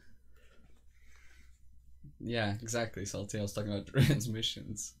 Yeah. Yeah, exactly, Salty. I was talking about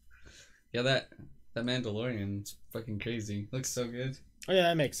transmissions. Yeah, that Mandalorian's fucking crazy. Looks so good. Oh yeah,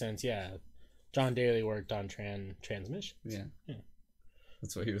 that makes sense. Yeah, John Daly worked on transmission. Yeah.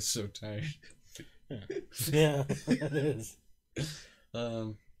 That's why he was so tired. Yeah, it is.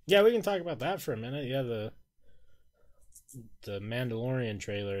 Yeah, we can talk about that for a minute. Yeah, the Mandalorian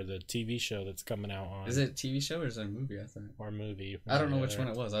trailer, the TV show that's coming out on. Is it a TV show or is it a movie? I think. Or a movie. I don't know which one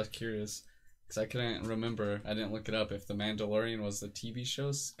it was. I was curious because I couldn't remember. I didn't look it up if the Mandalorian was the TV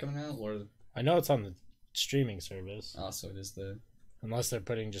show's coming out or. I know it's on the streaming service. Oh, so it is the. Unless they're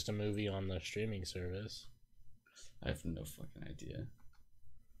putting just a movie on the streaming service. I have no fucking idea.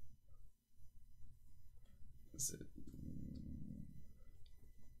 Is it?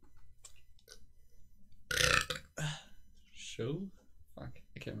 Show? Fuck,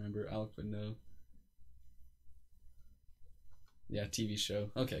 I can't remember. Alec would know. Yeah, TV show.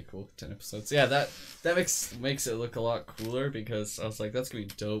 Okay, cool. 10 episodes. Yeah, that makes it look a lot cooler because I was like, that's gonna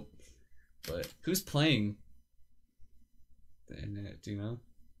be dope. But who's playing in it? Do you know?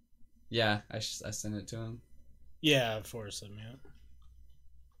 Yeah, I sent it to him. Yeah, Forrest him, yeah.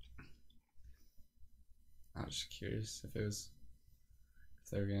 I was just curious if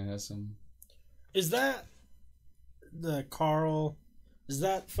they were gonna have some. Is that the Carl? Is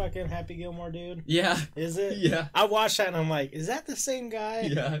that fucking Happy Gilmore dude? Yeah. Is it? Yeah. I watched that and I'm like, is that the same guy?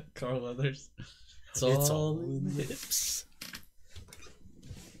 Yeah, Carl Weathers. It's all in the hips.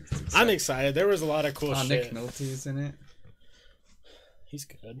 I'm excited. There was a lot of cool shit. Nick Nolte's in it. He's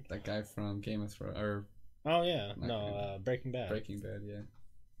good. That guy from Game of Thrones, or oh yeah, Breaking Bad. Breaking Bad, yeah.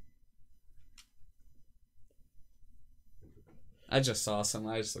 I just saw some.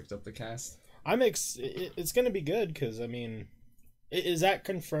 I just looked up the cast. It's gonna be good because I mean, is that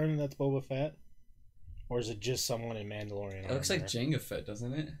confirmed that's Boba Fett, or is it just someone in Mandalorian? It looks like Jango Fett,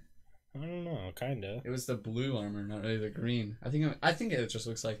 doesn't it? I don't know, kinda. It was the blue armor, not really the green. I think it just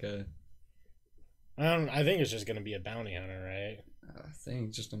looks like a. I think it's just gonna be a bounty hunter, right? I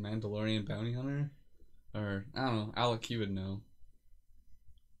think just a Mandalorian bounty hunter, or I don't know. Alec, you would know.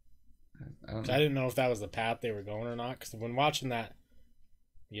 I don't know. I didn't know if that was the path they were going or not. Because when watching that,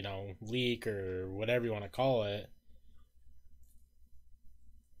 leak or whatever you want to call it,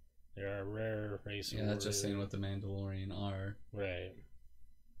 they're a rare race. Yeah, that's just saying what the Mandalorian are. Right.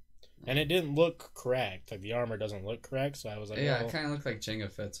 And it didn't look correct. Like the armor doesn't look correct. So I was like, yeah, it kind of looked like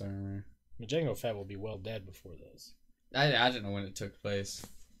Jango Fett's armor. Jango Fett will be well dead before this. I didn't know when it took place.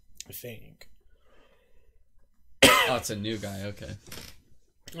 I think. Oh, it's a new guy. Okay.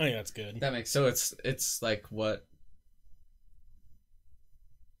 I think that's good. That makes so it's like what?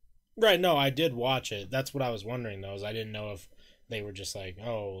 Right. No, I did watch it. That's what I was wondering though. Is I didn't know if they were just like,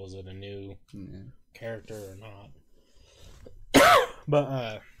 oh, is it a new character or not? But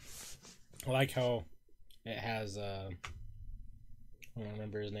I like how it has. I don't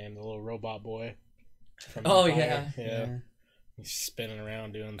remember his name. The little robot boy. From yeah. He's spinning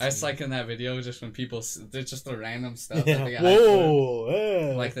around doing. I just like in that video just when people there's just the random stuff. Yeah. That they Whoa!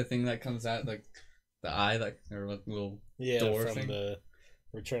 Yeah. Like the thing that comes out, like the eye, like or like little door from thing. the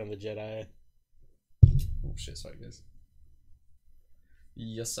Return of the Jedi. Oh shit! Sorry, guys.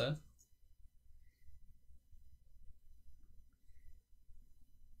 Yes, sir.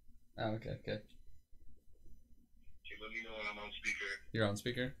 Oh, okay. Okay, let me know when I'm on speaker. You're on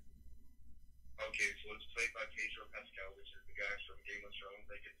speaker. Okay, so it's played by Pedro Pascal, which is the guy from Game of Thrones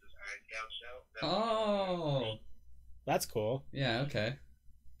that gets his eyes gouged out. That's cool. Yeah, okay.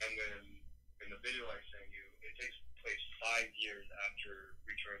 And then in the video I sent you, it takes place 5 years after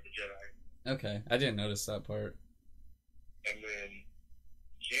Return of the Jedi. Okay, I didn't notice that part. And then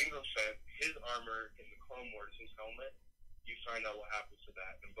Jango Fett, his armor in the Clone Wars, his helmet, you find out what happens to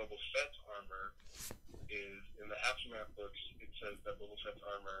that. And Boba Fett's armor is, in the Aftermath books, it says that Boba Fett's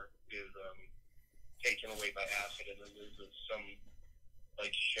armor is taken away by acid, and then there's some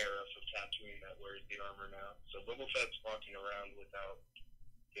sheriff of Tatooine that wears the armor now. So Boba Fett's walking around without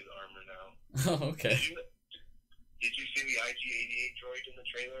his armor now. Oh, okay. Did you see the IG-88 droid in the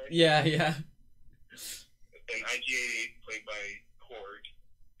trailer? Yeah, yeah. And IG-88 played by Korg,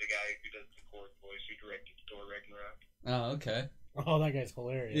 the guy who does the Korg voice, who directed Thor Ragnarok. Oh, okay. Oh, that guy's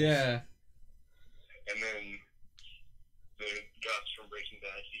hilarious. Yeah. And then the Gus from Breaking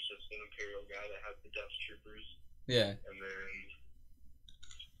Bad, he's just an Imperial guy that has the Death Troopers. Yeah. And then,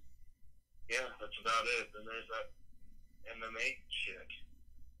 yeah, that's about it. Then there's that MMA chick.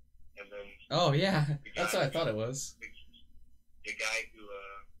 And then... Oh, yeah. That's what I thought it was. The guy who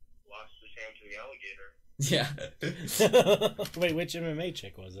lost his hand to the alligator. Yeah. Wait, which MMA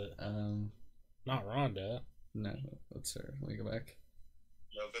chick was it? Not Rhonda. No, that's her. Let me go back.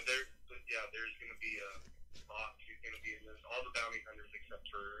 No, but there's going to be a boss who's going to be in this. All the bounty hunters except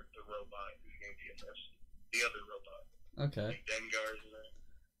for the robot who's going to be in this. The other robot. Okay. Like Dengar's in it.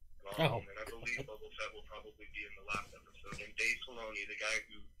 Oh. And I believe Boba Fett will probably be in the last episode. And Dave Filoni, the guy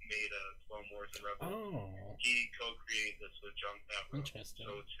who made Clone Wars and Rebels, he co-created this with Jon Favreau.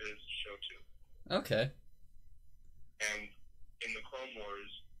 Interesting. So it's his show too. Okay. And in the Clone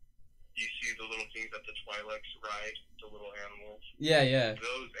Wars, you see the little things that the Twi'leks ride, the little animals. Yeah, yeah.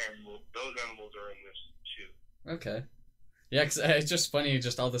 Those animals are in this too. Okay. Yeah, 'cause it's just funny,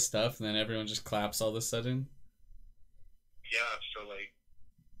 just all the stuff, and then everyone just claps all of a sudden. Yeah, so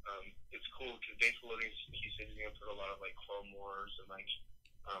it's cool because Dave Filoni, he said he's gonna put a lot of like Clone Wars and like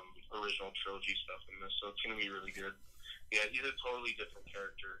original trilogy stuff in this, so it's gonna be really good. Yeah, he's a totally different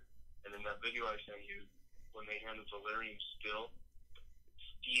character. And in that video I sent you, when they hand the Valyrian steel,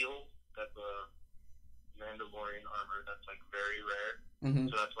 that the Mandalorian armor, that's like very rare. Mm-hmm.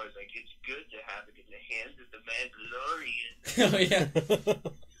 So that's why it's like it's good to have it in the hands of the Mandalorian. Oh yeah.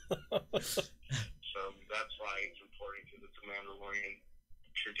 So that's why it's important because it's a Mandalorian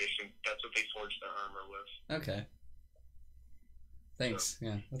tradition. That's what they forged their armor with. Okay. Thanks.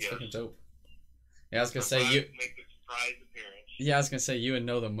 Yeah, that's Yes. fucking dope. Yeah, I was gonna say Surprise- you. make the surprise appearance. Yeah, I was gonna say you would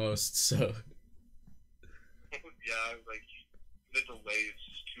know the most. So. Yeah, I was like, the delay is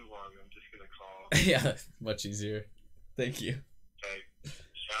just too long. I'm just gonna call. Yeah, much easier. Thank you. Okay.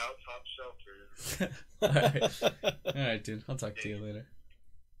 Shout out Top Shelter. All right, dude. I'll talk to you later.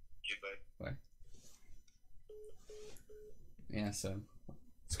 Goodbye. Yeah, so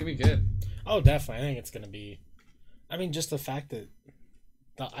it's gonna be good. Oh, definitely. I think it's gonna be. I mean, just the fact that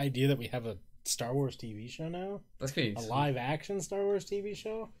the idea that we have a Star Wars TV show now, That's gonna be a live action Star Wars TV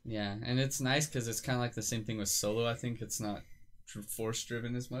show. Yeah, and it's nice because it's kind of like the same thing with Solo. I think it's not force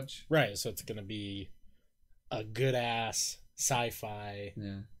driven as much. Right. So it's gonna be a good ass sci-fi,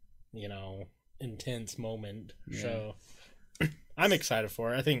 Yeah. intense moment Yeah. show. I'm excited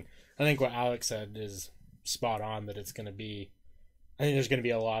for it. I think what Alex said is spot on. That it's gonna be. I think there's gonna be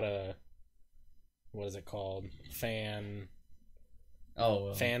a lot of. What is it called? Fan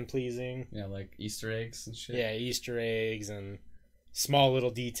pleasing. Yeah, like Easter eggs and shit. Yeah, Easter eggs and small little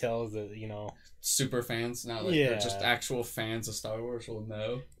details that Super fans, not like they're just actual fans of Star Wars will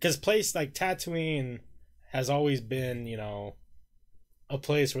know. because place like Tatooine has always been a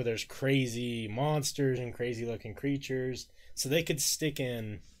place where there's crazy monsters and crazy looking creatures, so they could stick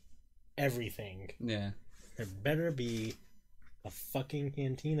in everything. Yeah. There better be a fucking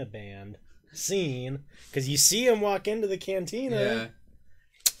cantina band scene because you see them walk into the cantina. Yeah.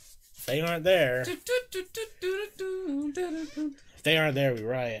 If they aren't there, we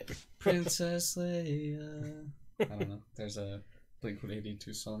riot. Princess Leia. I don't know. There's a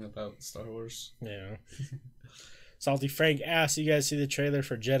Blink-182 song about Star Wars. Yeah. Salty Frank asks, you guys see the trailer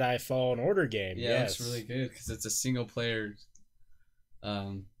for Jedi Fallen Order game? Yeah, Yes. it's really good because it's a single player.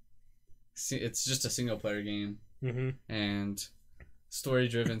 It's just a single player game Mm-hmm. and story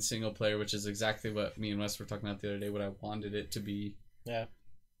driven single player, which is exactly what me and Wes were talking about the other day. What I wanted it to be. Yeah.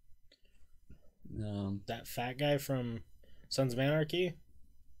 That fat guy from Sons of Anarchy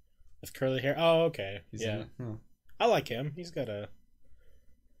with curly hair. Oh, okay. He's Yeah. in it. Huh. I like him. He's got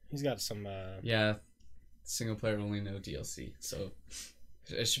some. Yeah, single player only, no DLC. So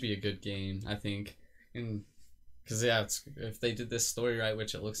it should be a good game, I think. And because if they did this story right,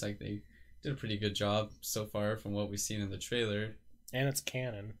 which it looks like they did a pretty good job so far from what we've seen in the trailer. And it's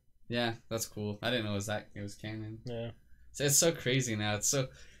canon. Yeah, that's cool. I didn't know it was canon. Yeah. So it's so crazy now.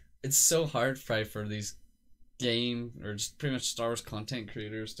 It's so hard probably for these game or just pretty much Star Wars content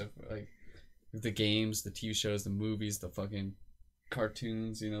creators to like the games, the TV shows, the movies, the fucking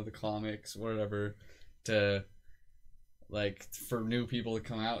cartoons, the comics, whatever, to like for new people to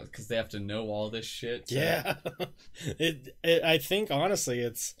come out because they have to know all this shit. Yeah. I think honestly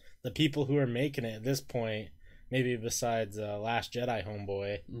it's the people who are making it at this point, maybe besides Last Jedi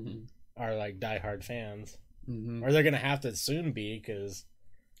homeboy, are like diehard fans. Mm-hmm. Or they're gonna have to soon be because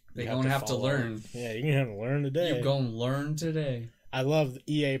they're gonna have to learn. Yeah, you're gonna have to learn today. You're gonna learn today. I love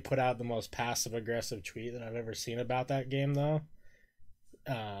EA put out the most passive aggressive tweet that I've ever seen about that game though.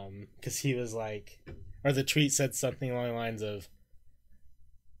 Because he was like, or the tweet said something along the lines of,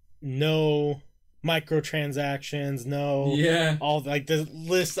 no microtransactions, all like the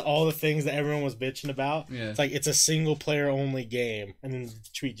list all the things that everyone was bitching about. Yeah. It's like it's a single player only game, and then the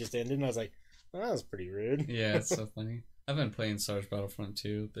tweet just ended, and I was like, well, that was pretty rude. Yeah, it's so funny. I've been playing Star Wars Battlefront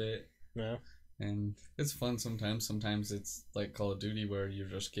 2 a bit. No. And it's fun sometimes. Sometimes it's like Call of Duty where you're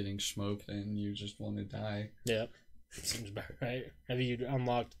just getting smoked and you just want to die. Yep. Seems about right. Have you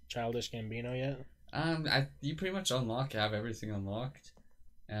unlocked Childish Gambino yet? You pretty much have everything unlocked.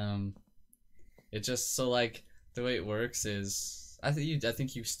 It just so like the way it works is I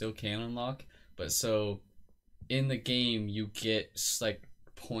think you still can unlock, but so in the game you get like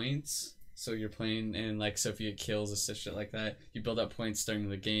points. So you're playing and like so if you get kills or shit like that, you build up points during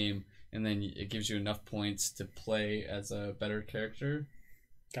the game, and then it gives you enough points to play as a better character.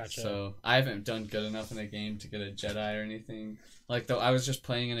 Gotcha. So I haven't done good enough in a game to get a Jedi or anything. Like though I was just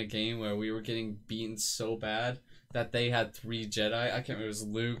playing in a game where we were getting beaten so bad that they had 3 Jedi. I can't remember. It was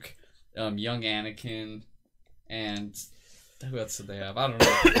Luke, young Anakin, and Who else did they have? I don't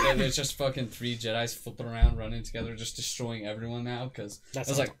know. There's just fucking 3 Jedis flipping around, running together, just destroying everyone now. Because I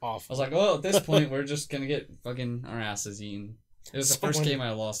was like, awful. I was like, oh, at this point, we're just gonna get fucking our asses eaten. It was the first game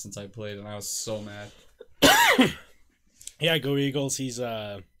I lost since I played, and I was so mad. Yeah, go Eagles. He's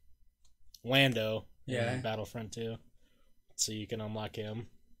Lando. Yeah. In Battlefront 2. So you can unlock him.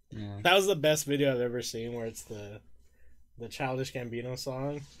 Yeah. That was the best video I've ever seen, where it's the Childish Gambino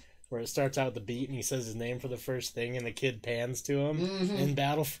song, where it starts out with the beat and he says his name for the first thing, and the kid pans to him in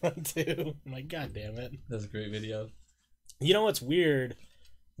Battlefront 2. I'm like, God damn it. That's a great video. You know what's weird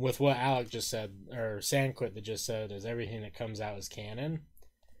with what Alec just said, or Sandquit that just said, is everything that comes out is canon.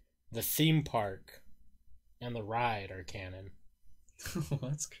 The theme park and the ride are canon.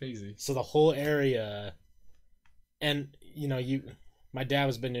 That's crazy. So the whole area, and my dad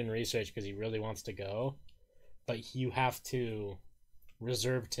has been doing research because he really wants to go, but you have to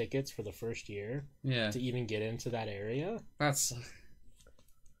reserve tickets for the first year to even get into that area. That's...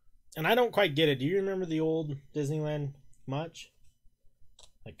 And I don't quite get it. Do you remember the old Disneyland much?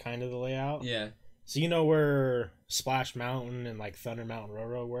 Like, kind of the layout? Yeah. So you know where Splash Mountain and, like, Thunder Mountain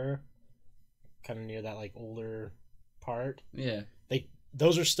Railroad were? Kind of near that, like, older part? Yeah.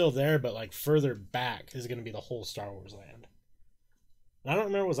 Those are still there, but, like, further back is going to be the whole Star Wars land. And I don't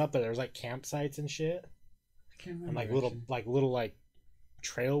remember what was up there. There was, like, campsites and shit. I can't remember. And, like, little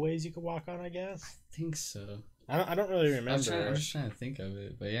trailways you could walk on, I guess. I think so. I don't really remember. I'm just trying to think of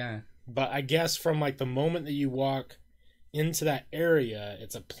it, but yeah. But I guess from, like, the moment that you walk into that area,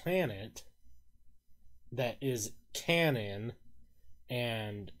 it's a planet that is canon,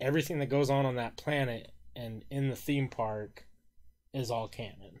 and everything that goes on that planet and in the theme park is all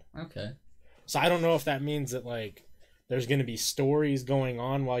canon. Okay. So I don't know if that means that, like, there's going to be stories going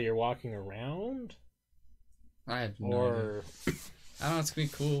on while you're walking around. I have no idea. I don't know, it's going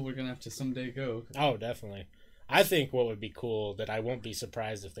to be cool. We're going to have to someday go. Oh, definitely. I think what would be cool, that I won't be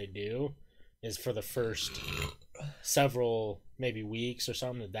surprised if they do, is for the first several, maybe weeks or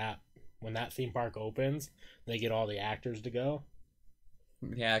something, that when that theme park opens, they get all the actors to go.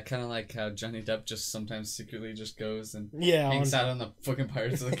 Yeah, kind of like how Johnny Depp just sometimes secretly just goes and Yeah, hangs out on the fucking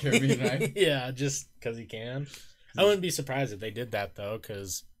Pirates of the Caribbean ride. Yeah, just because he can. I wouldn't be surprised if they did that, though,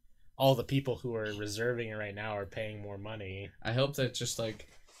 because all the people who are reserving it right now are paying more money. I hope that just, like,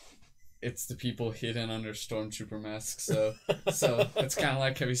 it's the people hidden under stormtrooper masks. So it's kind of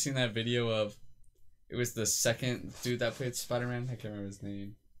like, have you seen that video of, it was the second dude that played Spider-Man? I can't remember his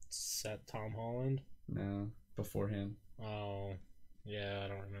name. Is that Tom Holland? No, before him. Oh, yeah, I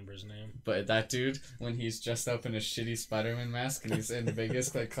don't remember his name. But that dude, when he's dressed up in a shitty Spider-Man mask and he's in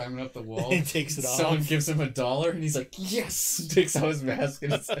Vegas, like, climbing up the wall, He takes it someone off. gives him $1 and he's like, yes! Takes out his mask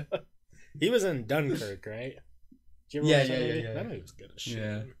and it's He was in Dunkirk, right? Did you ever Yeah, watch that yeah, movie? yeah. I know he was good as shit.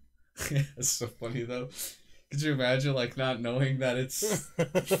 Yeah. It's so funny though. Could you imagine, like, not knowing that it's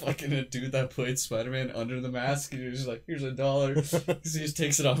fucking a dude that played Spider-Man under the mask, and you're just like, here's $1. Because he just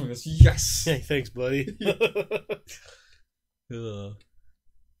takes it off and goes, yes! Hey, thanks, buddy. Ugh.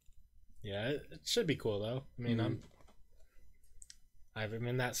 Yeah, it should be cool though. I mean, Mhm. I'm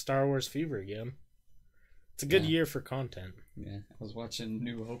in that Star Wars fever again. It's a good year for content. Yeah, I was watching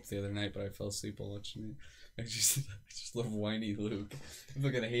New Hope the other night, but I fell asleep while watching it. I just love whiny Luke. People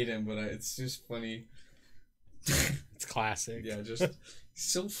are gonna hate him, but it's just funny. It's classic. Yeah, just he's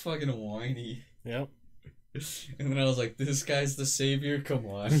so fucking whiny. Yep. And then I was like, this guy's the savior? Come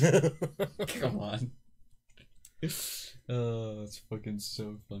on. Come on. Oh, that's fucking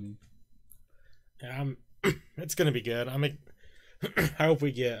so funny. Yeah, it's gonna be good. I hope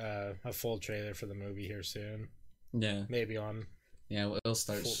we get a full trailer for the movie here soon. Yeah. Maybe on. Yeah, we'll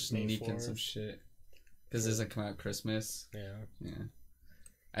start May sneaking 4th. some shit. Because it doesn't come out Christmas. Yeah. Yeah.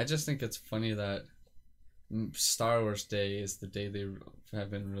 I just think it's funny that Star Wars Day is the day they have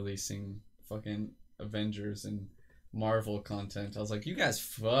been releasing fucking Avengers and Marvel content. I was like, you guys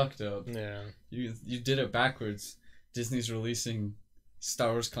fucked up. Yeah. You did it backwards. Disney's releasing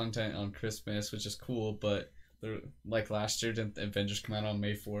Star Wars content on Christmas, which is cool, but they're like last year, didn't the Avengers come out on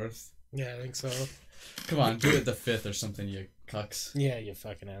May 4th? Yeah, I think so. Come on, do it the 5th or something, you cucks. Yeah, you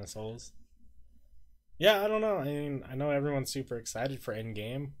fucking assholes. Yeah, I don't know. I mean, I know everyone's super excited for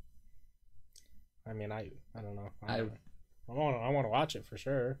Endgame. I mean, I don't know. I want to watch it for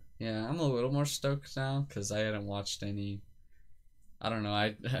sure. Yeah, I'm a little more stoked now because I hadn't watched any. I don't know.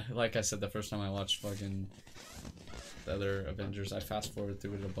 I like I said the first time I watched fucking the other Avengers, I fast forwarded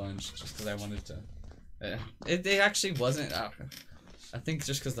through it a bunch just because I wanted to. It actually wasn't. I think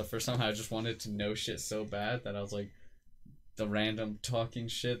just because the first time I just wanted to know shit so bad that I was like, the random talking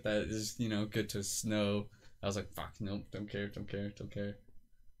shit that is good to know. I was like, fuck, nope, don't care.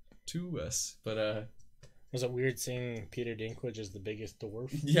 To us, but Was it weird seeing Peter Dinklage as the biggest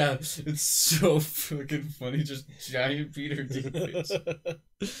dwarf? Yeah, it's so fucking funny. Just giant Peter Dinklage.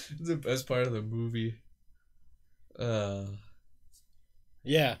 It's the best part of the movie.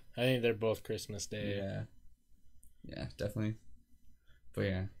 Yeah, I think they're both Christmas Day. Yeah, definitely. But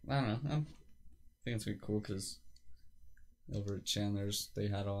yeah, I don't know. I think it's gonna be cool because over at Chandler's they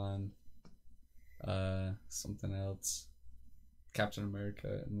had on something else, Captain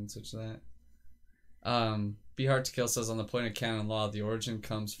America, and then such that. Be Hard to Kill says on the point of canon law, the origin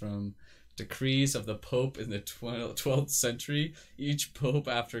comes from decrees of the Pope in the 12th century. Each Pope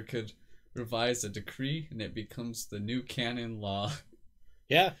after could revise a decree, and it becomes the new canon law.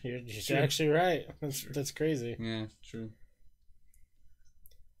 Yeah, you're actually right. That's crazy. Yeah, true.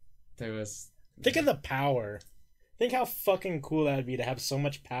 There was. Think of the power. Think how fucking cool that would be to have so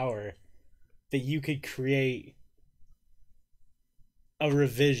much power that you could create a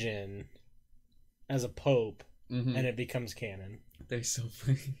revision as a pope, Mm-hmm. and it becomes canon They're so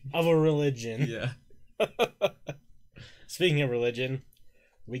funny. of a religion. Yeah. Speaking of religion,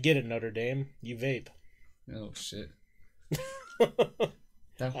 we get it, Notre Dame. You vape. Oh shit.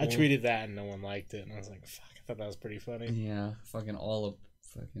 I tweeted that and no one liked it, and I was like, fuck, I thought that was pretty funny. Yeah, fucking all of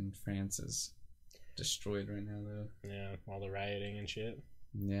fucking France is destroyed right now, though. Yeah, all the rioting and shit.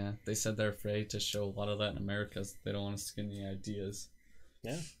 Yeah, they said they're afraid to show a lot of that in America. So they don't want us to get any ideas.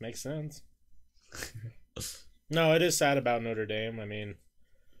 Yeah, makes sense. No, it is sad about Notre Dame. I mean,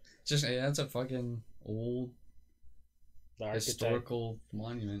 Just yeah, it's a fucking old the architect. historical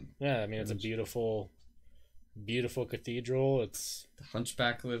monument. Yeah, I mean, it's a beautiful cathedral. It's The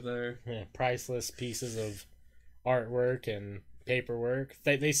Hunchback lived there. priceless pieces of artwork and paperwork.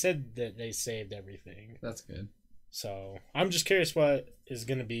 They said that they saved everything. That's good. So I'm just curious what is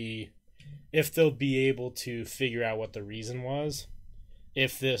going to be, if they'll be able to figure out what the reason was,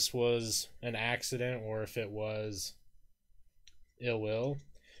 if this was an accident or if it was ill will.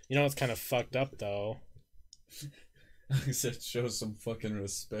 You know, it's kind of fucked up though. He said, show some fucking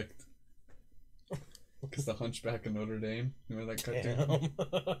respect. Because the Hunchback of Notre Dame. Remember that cartoon?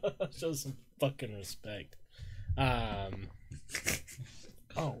 Damn. Show some fucking respect. Oh,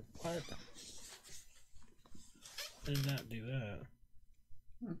 what? I did not do that.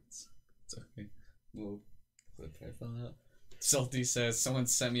 It's okay. We'll clip that. Salty says, someone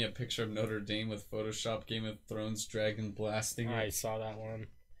sent me a picture of Notre Dame with Photoshop Game of Thrones dragon blasting it. I saw that one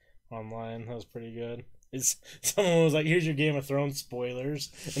online. That was pretty good. Someone was like, here's your Game of Thrones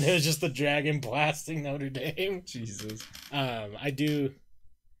spoilers. And it was just the dragon blasting Notre Dame. Jesus. I do...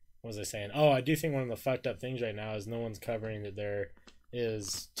 What was I saying? Oh, I do think one of the fucked up things right now is no one's covering that there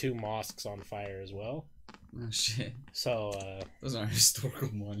is 2 mosques on fire as well. Oh, shit. So, Those aren't historical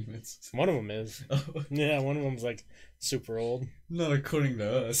monuments. one of them is. Oh, Yeah, one of them's like super old. not according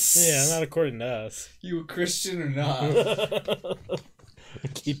to us. Yeah, not according to us. You a Christian or not?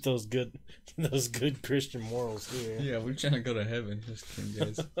 Keep those good Christian morals here. Yeah, we're trying to go to heaven. Just kidding,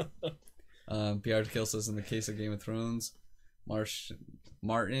 guys. PR Kill says, in the case of Game of Thrones,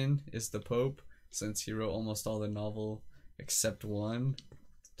 Martin is the Pope, since he wrote almost all the novel except one,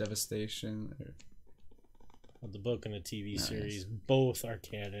 Devastation. The book and the TV Nice. series both are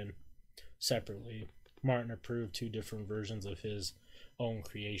canon separately. Martin approved 2 different versions of his own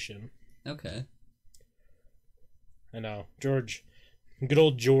creation. Okay. I know. Good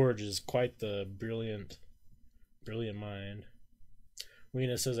old George is quite the brilliant mind.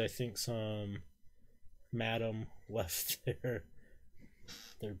 Rena says, I think some madam left their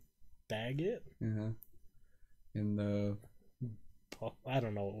baguette. Yeah. In the... I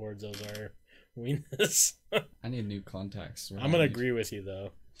don't know what words those are. Weenus. I need new contacts. I'm gonna agree with you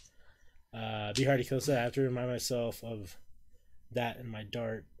though. Be Hardy Kosa, I have to remind myself of that in my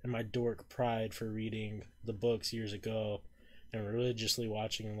dork pride for reading the books years ago and religiously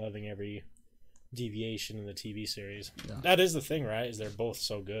watching and loving every deviation in the TV series. Yeah. That is the thing, right? Is they're both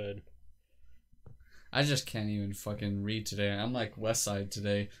so good. I just can't even fucking read today. I'm like Westside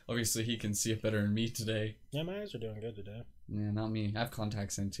today. Obviously, he can see it better than me today. Yeah, my eyes are doing good today. Yeah, not me. I have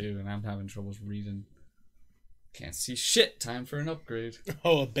contacts in too, and I'm having troubles reading. Can't see shit. Time for an upgrade.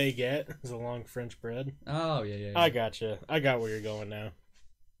 Oh, a baguette is a long French bread. Oh, yeah. I gotcha. I got where you're going now.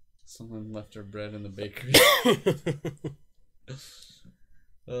 Someone left their bread in the bakery.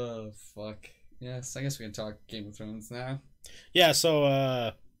 Oh, fuck. Yes, I guess we can talk Game of Thrones now. Yeah, so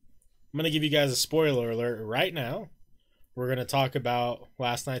I'm going to give you guys a spoiler alert right now. We're going to talk about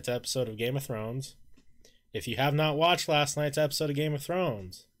last night's episode of Game of Thrones. If you have not watched last night's episode of Game of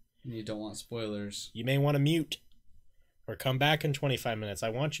Thrones, You don't want spoilers. you may want to mute or come back in 25 minutes. I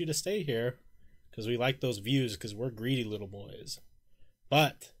want you to stay here because we like those views because we're greedy little boys.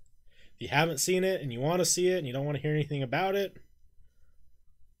 But If you haven't seen it and you want to see it and you don't want to hear anything about it,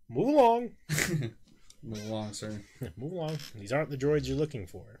 move along. Move along, sir. Move along. These aren't the droids you're looking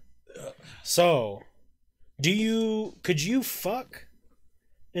for. So, could you fuck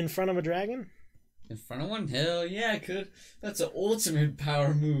in front of a dragon? In front of one? Hell yeah, I could. That's an ultimate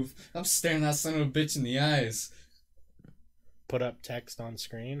power move. I'm staring that son of a bitch in the eyes. Put up text on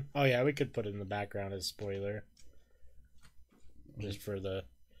screen. Oh yeah, we could put it in the background as spoiler. Just for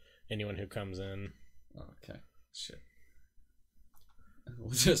anyone who comes in. Okay. Shit. We'll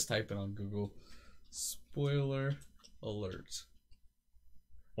just type it on Google. Spoiler alert.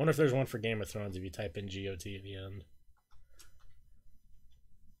 Wonder if there's one for Game of Thrones if you type in GOT at the end.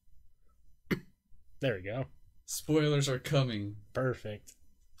 There we go. Spoilers are coming. Perfect.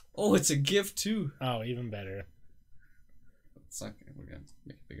 Oh, it's a GIF too. Oh, even better. It's not. We're gonna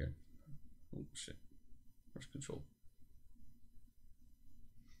make it bigger. Oh shit. Where's control?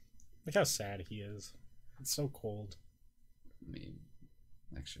 Look how sad he is. It's so cold.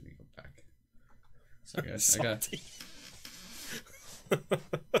 Actually, let me go back. So guys, I got.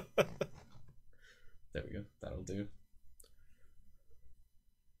 There we go. That'll do.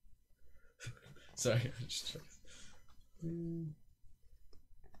 Sorry, I just. You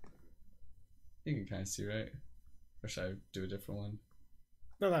can kind of see, right? Or should I do a different one?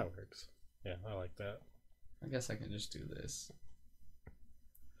 No, that works. Yeah, I like that. I guess I can just do this.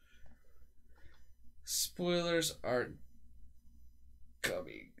 Spoilers are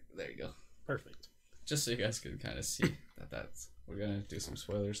coming. There you go. Perfect. Just so you guys can kind of see that's. We're gonna do some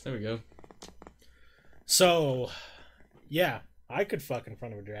spoilers. There we go. So, yeah, I could fuck in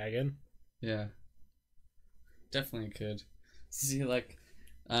front of a dragon. Yeah. Definitely could. See, like,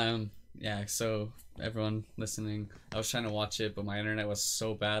 yeah, so everyone listening, I was trying to watch it, but my internet was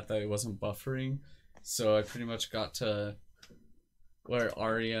so bad that it wasn't buffering. So I pretty much got to where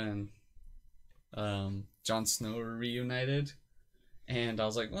Arya and Jon Snow were reunited. And I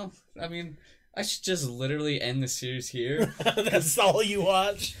was like, well, I mean, I should just literally end the series here. That's all you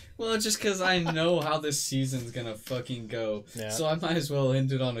watch? Well, just because I know how this season's gonna fucking go. Yeah. So I might as well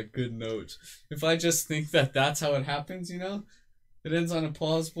end it on a good note. If I just think that that's how it happens, you know? It ends on a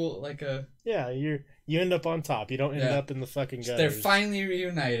plausible, like a... Yeah, you end up on top. You don't end up in the fucking gutters. They're finally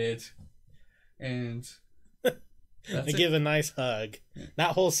reunited. And... They give a nice hug. Yeah.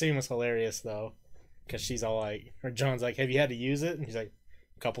 That whole scene was hilarious, though. Because she's all like... Or John's like, have you had to use it? And he's like,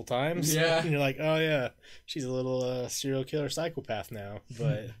 a couple times? Yeah. And you're like, oh, yeah. She's a little serial killer psychopath now.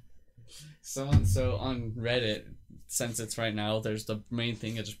 But... So on Reddit, since it's right now, there's the main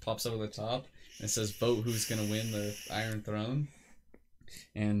thing. It just pops up at the top. And it says, vote who's going to win the Iron Throne.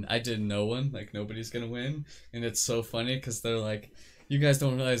 And I did no one. Like, nobody's going to win. And it's so funny because they're like... You guys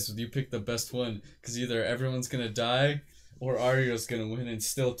don't realize you picked the best one because either everyone's gonna die or Arya's gonna win, and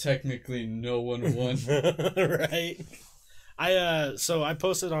still technically no one won. Right. So I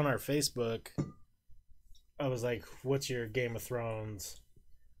posted on our Facebook. I was like, "What's your Game of Thrones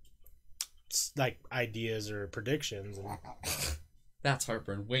like ideas or predictions?" And That's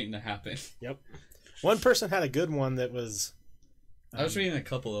heartburn waiting to happen. Yep. One person had a good one that was. I was reading a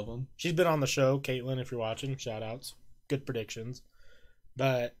couple of them. She's been on the show, Caitlin. If you're watching, shout outs. Good predictions.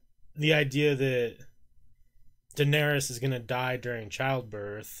 But the idea that Daenerys is going to die during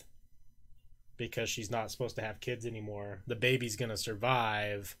childbirth because she's not supposed to have kids anymore. The baby's going to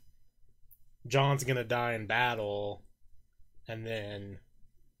survive. Jon's going to die in battle. And then,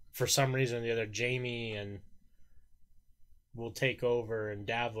 for some reason or the other, Jaime will take over and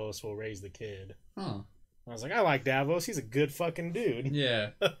Davos will raise the kid. Huh. I was like, I like Davos. He's a good fucking dude. Yeah.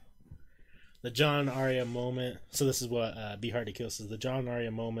 The Jon Arya moment. So this is what Be Hard to Kill says. The Jon Arya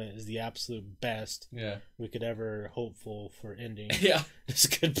moment is the absolute best we could ever hopeful for ending. Yeah. It's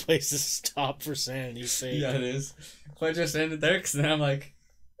a good place to stop for sanity's sake. Yeah, it is. If I just ended there, because then I'm like,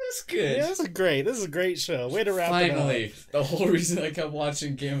 that's good. Yeah, this is a great show. Way to wrap Finally, it up. the whole reason I kept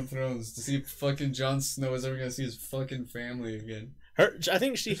watching Game of Thrones to see if fucking Jon Snow is ever gonna see his fucking family again. I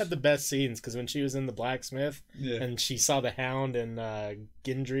think she had the best scenes because when she was in the blacksmith and she saw the Hound and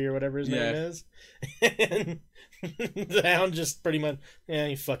Gendry or whatever his name is, and the Hound just pretty much,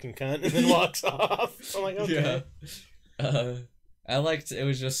 you fucking cunt, and then walks off. I'm like, okay. Yeah. I liked it.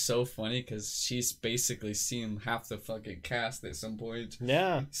 Was just so funny because she's basically seen half the fucking cast at some point.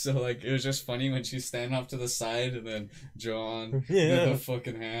 Yeah. So like it was just funny when she's standing off to the side and then Jon, and then the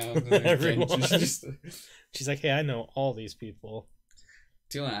fucking Hound, and then Everyone. She's like, hey, I know all these people.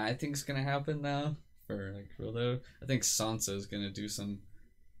 Do you know what I think's gonna happen now? For like real though, I think Sansa's gonna do some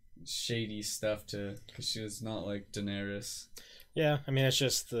shady stuff because she was not like Daenerys. Yeah, I mean it's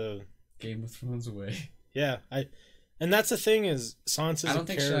just the Game of Thrones way. Yeah, And that's the thing is, Sansa's I don't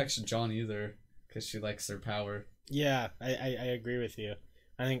think she likes Jon either, because she likes their power. Yeah, I agree with you.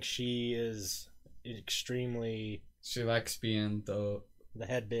 I think she is extremely... She likes being the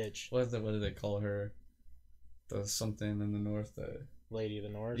head bitch. What do they call her? The something in the north. The Lady of the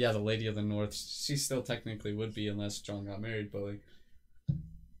North? Yeah, the Lady of the North. She still technically would be unless Jon got married, but like...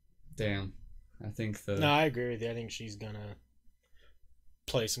 Damn. I think the... No, I agree with you. I think she's gonna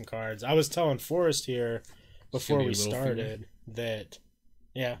play some cards. I was telling Forrest here before we started that...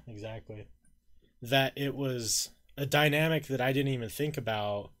 Yeah, exactly. That it was a dynamic that I didn't even think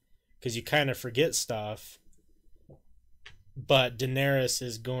about, because you kind of forget stuff, but Daenerys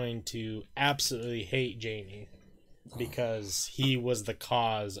is going to absolutely hate Jaime because he was the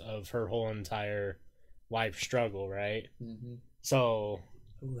cause of her whole entire life struggle, right? Mm-hmm. So...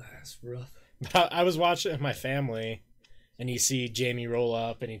 Ooh, that's rough. I was watching it with my family, and you see Jaime roll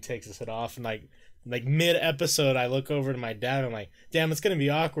up, and he takes his hood off, and like mid-episode, I look over to my dad, and I'm like, damn, it's going to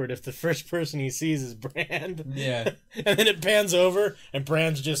be awkward if the first person he sees is Bran. Yeah. And then it pans over, and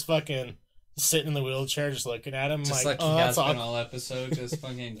Bran's just fucking sitting in the wheelchair, just looking at him. Just like he has been all episode, just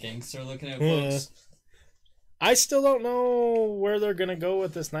fucking gangster looking at folks. I still don't know where they're going to go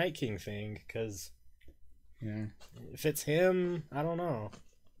with this Night King thing, because if it's him, I don't know.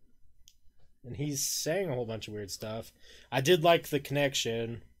 And he's saying a whole bunch of weird stuff. I did like the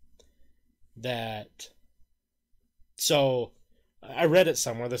connection that... So, I read it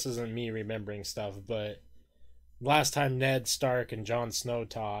somewhere. This isn't me remembering stuff, but last time Ned Stark and Jon Snow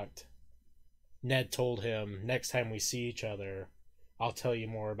talked, Ned told him, next time we see each other, I'll tell you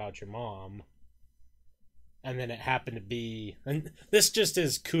more about your mom. And then it happened to be... And this just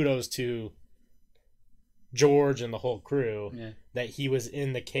is kudos to George and the whole crew, that he was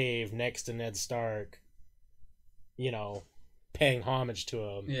in the cave next to Ned Stark, paying homage to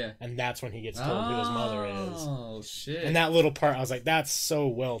him. Yeah. And that's when he gets told who his mother is. Oh, shit. And that little part, I was like, that's so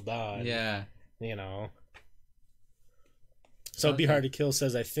well done. Yeah. So Be Hard to Kill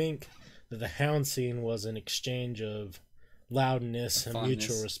says, I think that the hound scene was an exchange of loudness and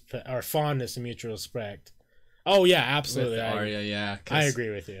mutual respect, or fondness and mutual respect. Oh yeah, absolutely. With Arya, yeah. I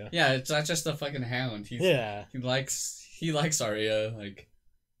agree with you. Yeah, it's not just a fucking hound. He likes Arya. Like,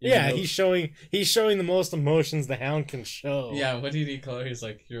 yeah, he's showing the most emotions the hound can show. Yeah, what did he call her? He's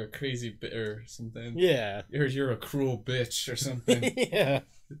like, you're a crazy or something. Yeah, you're a cruel bitch or something. Yeah.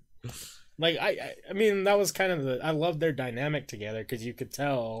 Like I mean, that was kind of I loved their dynamic together because you could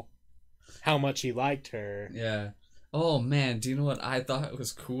tell how much he liked her. Yeah. Oh man, do you know what I thought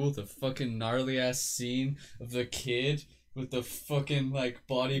was cool? The fucking gnarly ass scene of the kid with the fucking like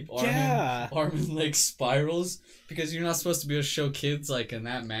body arm and leg spirals, because you're not supposed to be able to show kids like in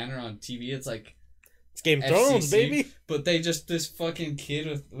that manner on TV. It's like it's Game of Thrones, baby. But this fucking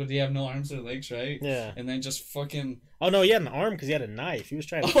kid would he have no arms or legs, right? Yeah. And then just fucking. Oh no, he had an arm because he had a knife. He was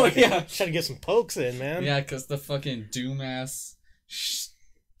trying to trying to get some pokes in, man. Yeah, because the fucking doom ass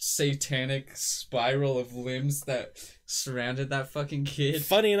satanic spiral of limbs that surrounded that fucking kid.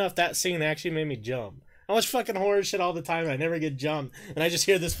 Funny enough, that scene actually made me jump. I watch fucking horror shit all the time and I never get jumped, and I just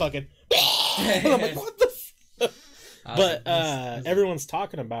hear this fucking and I'm like, what the fuck? But everyone's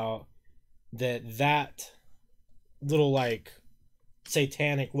talking about that little like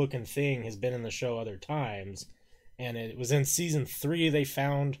satanic looking thing has been in the show other times, and it was in season 3 they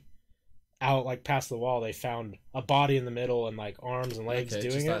found out, like, past the wall, they found a body in the middle and, like, arms and legs doing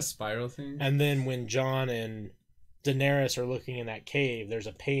just it. That spiral thing? And then when Jon and Daenerys are looking in that cave, there's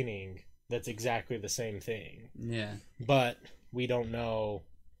a painting that's exactly the same thing. Yeah. But we don't know.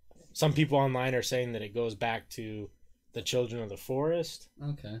 Some people online are saying that it goes back to the Children of the Forest.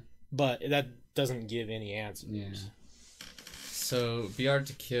 Okay. But that doesn't give any answers. Yeah. So, Be Hard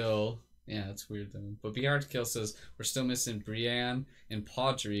to Kill... Yeah, that's weird though. But Be Hard to Kill says, we're still missing Brienne and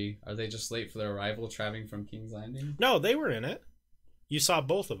Podri. Are they just late for their arrival traveling from King's Landing? No, they were in it. You saw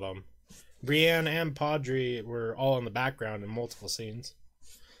both of them. Brienne and Podri were all in the background in multiple scenes.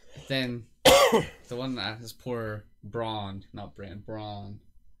 Then, the one that has poor Bronn, not Bran, Bronn.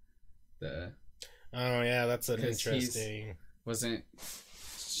 Oh yeah, that's an interesting...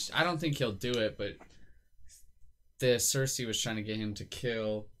 I don't think he'll do it, but the Cersei was trying to get him to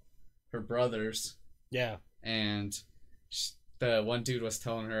kill her brothers. Yeah. And the one dude was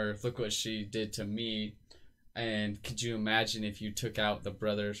telling her, look what she did to me, and could you imagine if you took out the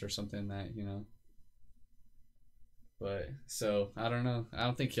brothers or something that, But, so, I don't know. I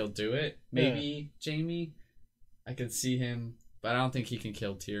don't think he'll do it. Maybe Jaime. I could see him, but I don't think he can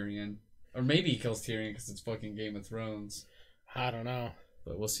kill Tyrion. Or maybe he kills Tyrion because it's fucking Game of Thrones. I don't know.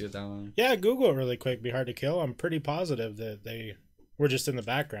 But we'll see with that one. Yeah, Google it really quick. Be Hard to Kill. I'm pretty positive that they were just in the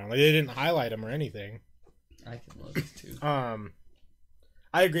background. Like, they didn't highlight them or anything. I can love it too.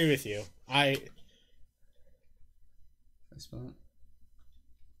 I agree with you. I spell it.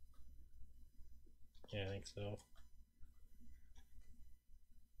 Yeah, I think so.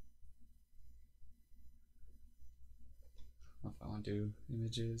 If I want to do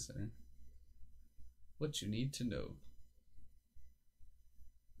images or what you need to know.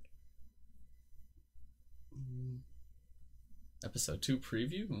 Episode 2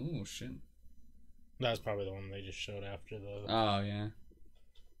 preview? Oh, shit. That was probably the one they just showed after the... Oh, yeah.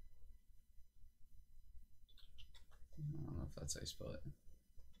 I don't know if that's how you spell it.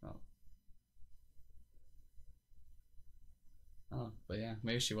 Oh. Oh, but yeah,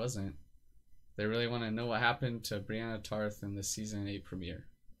 maybe she wasn't. They really want to know what happened to Brianna Tarth in the season 8 premiere.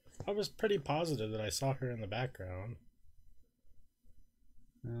 I was pretty positive that I saw her in the background.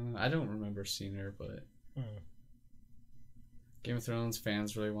 I don't remember seeing her, but Game of Thrones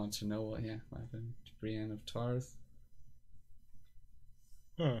fans really want to know what happened to Brienne of Tarth.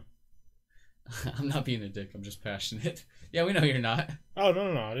 I'm not being a dick. I'm just passionate. Yeah, we know you're not. Oh,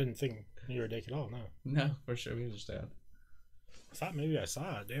 no. I didn't think you were a dick at all, no. No, for sure. We understand. I thought maybe I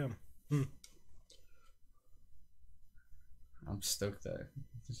saw it. Damn. I'm stoked that.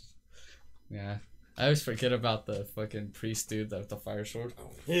 Yeah. I always forget about the fucking priest dude with the fire sword.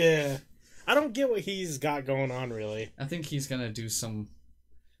 Yeah. I don't get what he's got going on, really. I think he's gonna do some...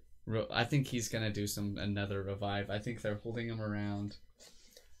 another revive. I think they're holding him around.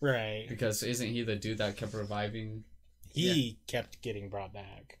 Right. Because isn't he the dude that kept reviving? He kept getting brought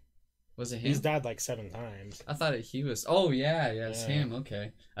back. Was it him? He's died like 7 times. I thought he was... Oh, yeah, it's him.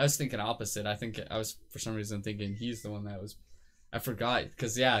 Okay. I was thinking opposite. I think I was, for some reason, thinking he's the one that was... I forgot.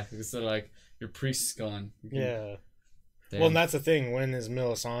 Because, it's sort of like, your priest's gone. Yeah. Damn. Well, and that's the thing. When is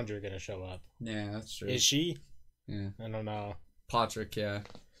Melisandre going to show up? Yeah, that's true. Is she? Yeah. I don't know. Patrick, yeah.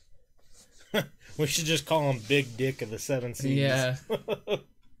 We should just call him Big Dick of the 7 Seas. Yeah.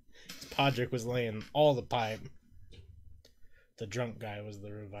 Patrick was laying all the pipe. The drunk guy was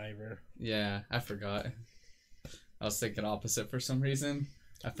the reviver. Yeah, I forgot. I was thinking opposite for some reason.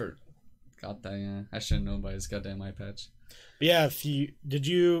 I forgot that, yeah. I should have known by his goddamn eye patch. But yeah, did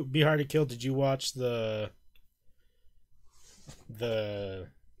you Be Hard to Kill? Did you watch the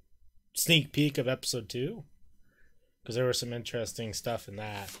sneak peek of episode 2? Because there was some interesting stuff in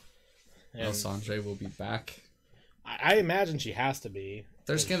that. And Melisandre will be back. I imagine she has to be.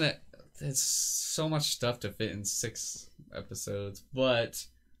 It's so much stuff to fit in 6 episodes, but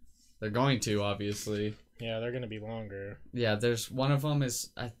they're going to, obviously. Yeah, they're going to be longer. Yeah, there's one of them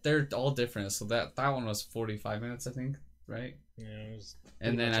is they're all different. So that one was 45 minutes, I think, right? Yeah, it was.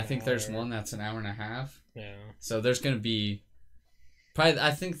 And then I think there's one that's an hour and a half. Yeah. So there's going to be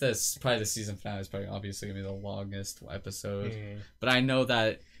I think the season finale is probably obviously going to be the longest episode. Mm. But I know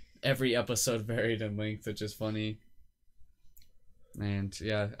that every episode varied in length, which is funny. And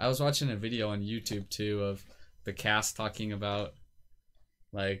yeah, I was watching a video on YouTube too of the cast talking about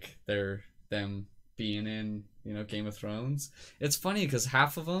like them being in Game of Thrones. It's funny because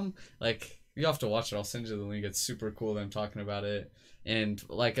half of them, like, you have to watch it. I'll send you the link. It's super cool them talking about it. And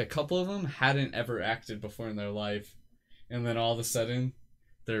like a couple of them hadn't ever acted before in their life, and then all of a sudden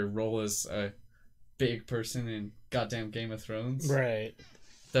their role is a big person in goddamn Game of Thrones. Right.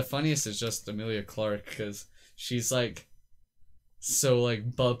 The funniest is just Emilia Clarke, because she's like so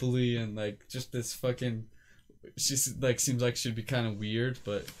like bubbly and like just this fucking, she's like seems like she'd be kind of weird,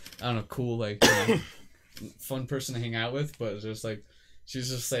 but I don't know, cool, like fun person to hang out with, but it's just like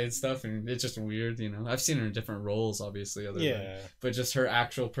she's just saying stuff and it's just weird, I've seen her in different roles, obviously, but just her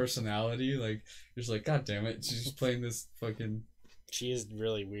actual personality, like, you're just like, god damn it, she's just playing this fucking... She is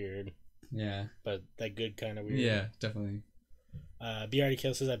really weird. Yeah. But that good kind of weird. Yeah, definitely. BRD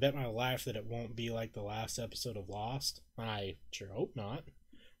Kill says, I bet my life that it won't be like the last episode of Lost. I sure hope not.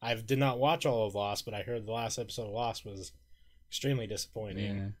 I did not watch all of Lost, but I heard the last episode of Lost was extremely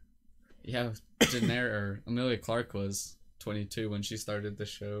disappointing. Yeah, Emilia Clarke was 22 when she started the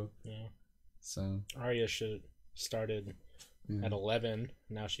show. Yeah. So Arya started at 11.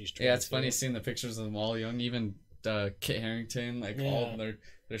 Now she's 22. Yeah, it's funny seeing the pictures of them all young. Even Kit Harington, like all of them,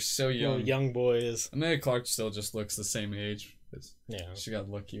 they're so young. Little young boys. Emilia Clarke still just looks the same age. Yeah. She got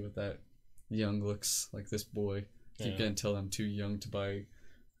lucky with that. Young looks like this boy. Keep getting tell I'm too young to buy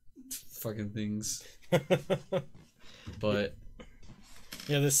fucking things. But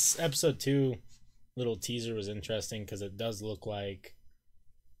yeah, this episode 2 little teaser was interesting because it does look like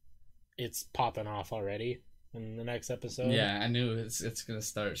it's popping off already in the next episode. Yeah, I knew it's gonna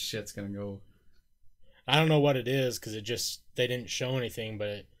start. Shit's gonna go. I don't know what it is because they didn't show anything,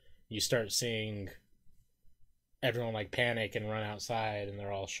 but you start seeing everyone like panic and run outside and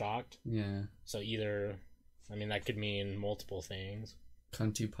they're all shocked. Yeah. So either I mean, that could mean multiple things.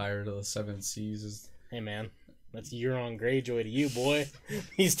 Cunty Pirate of the Seven Seas is Hey, man. That's Euron Greyjoy to you, boy.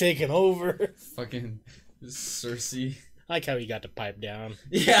 He's taking over. fucking Cersei. I like how he got to pipe down.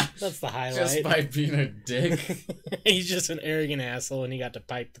 Yeah, That's the highlight. just by being a dick. He's just an arrogant asshole, and he got to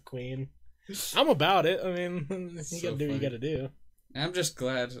pipe the queen. I'm about it. I mean, you So gotta do what you funny. gotta do. I'm just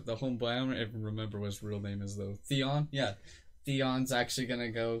glad the homeboy, I don't even remember what his real name is though. Theon? Yeah. Theon's actually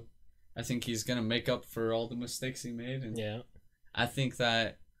gonna go. I think he's gonna make up for all the mistakes he made. And Yeah. I think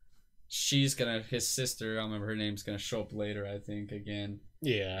that his sister, I don't remember her name's gonna show up later, I think, again.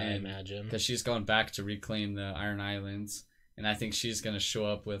 Yeah, I And- imagine. Because she's going back to reclaim the Iron Islands. And I think she's gonna show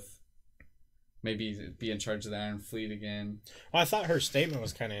up with maybe be in charge of the Iron Fleet again. Well, I thought her statement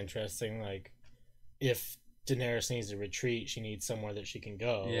was kind of interesting. Like, if Daenerys needs to retreat, she needs somewhere that she can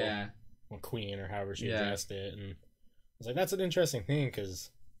go. Yeah. Or queen, or however she Yeah. addressed it. And I was like, that's an interesting thing,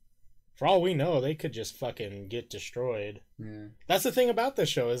 because for all we know, they could just fucking get destroyed. Yeah. That's the thing about this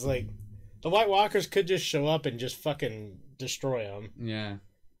show, is like, the White Walkers could just show up and just fucking destroy them. Yeah.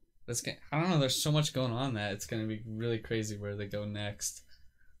 I don't know, there's so much going on that it's gonna be really crazy where they go next.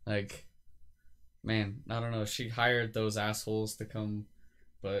 Like, man, I don't know. She hired those assholes to come,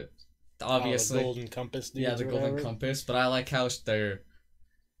 but obviously, the Golden Compass dudes. yeah, the or Golden whatever. Compass. But I like how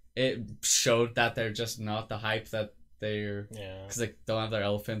it showed that they're just not the hype that they're, Yeah. because they don't have their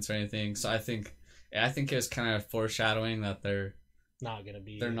elephants or anything. So I think it was kind of foreshadowing that they're Not gonna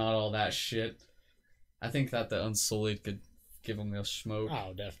be. not all that shit. I think that the Unsullied could give them the smoke.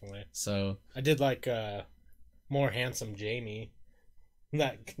 Oh, definitely. So I did like more handsome Jamie.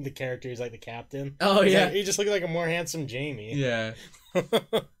 That the character is like the captain. oh He's yeah, like- he just looked like a more handsome Jamie. yeah.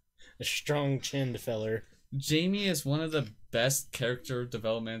 A strong chinned feller. Jamie is one of the best character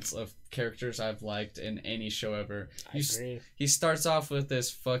developments of characters I've liked in any show ever. I agree. He starts off with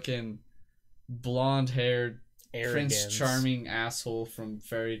this fucking blonde-haired Arrogance. Prince Charming asshole from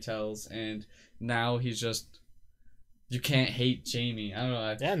fairy tales, and now he's just, you can't hate Jamie. I don't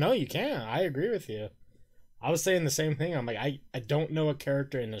know. Yeah, no, you can't. I agree with you. I was saying the same thing. I'm like, I don't know a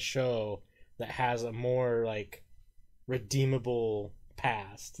character in the show that has a more like redeemable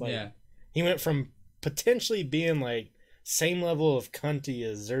past. Like, yeah, he went from potentially being like same level of cunty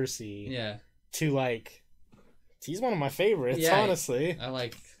as Cersei yeah. to like, he's one of my favorites, Yeah. honestly. I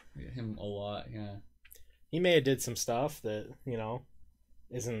like him a lot. Yeah, He may have did some stuff that, you know,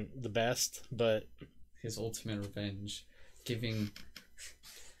 isn't the best, but his ultimate revenge, giving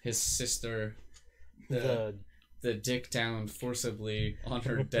his sister the the dick down forcibly on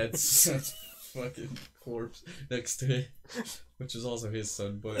her dead son's fucking corpse next to it, which is also his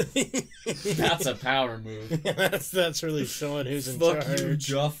son, but that's a power move. that's really showing who's in Fuck charge. you,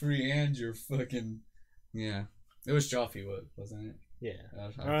 Joffrey, and your fucking, yeah. It was Joffrey, wasn't it? Yeah. I,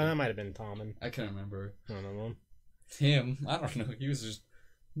 Or that might have been Tommen. I can't remember One of them. him. I don't know. He was just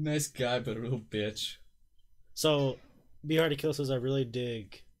a nice guy, but a real bitch. So, Be Hard to Kill says I really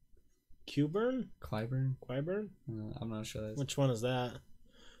dig Qyburn? Clyburn? Qyburn? I'm not sure that's. Which one is that?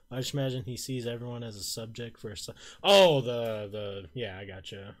 I just imagine he sees everyone as a subject for Oh, the yeah, I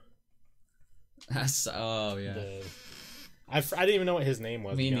gotcha. Oh yeah. I didn't even know what his name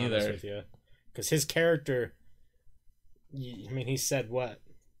was. Me to be honest neither. with you, because his character. I mean, he said what,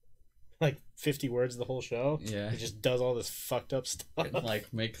 like 50 words the whole show. Yeah. He just does all this fucked up stuff. And,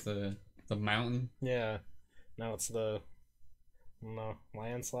 like make the mountain. Yeah. Now it's the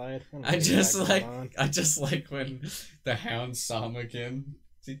landslide. don't know I what just the heck's like going on. I just like when the Hound saw him again.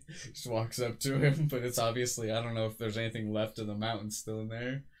 He just walks up to him, but it's obviously, I don't know if there's anything left of the mountain still in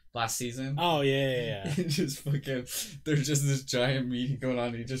there. Last season. Oh yeah. And just fucking, there's just this giant meeting going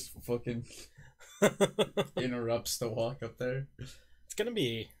on. He just fucking interrupts the walk up there. It's gonna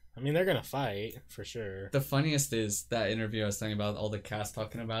be. I mean, they're gonna fight for sure. The funniest is that interview I was talking about, all the cast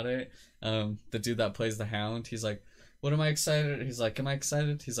talking about it. The dude that plays the Hound, he's like, "What am I excited?" He's like, "Am I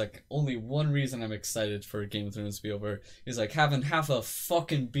excited?" He's like, "Only one reason I'm excited for Game of Thrones to be over." He's like, "Having half a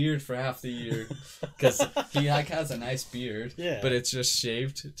fucking beard for half the year," because he like has a nice beard, Yeah. but it's just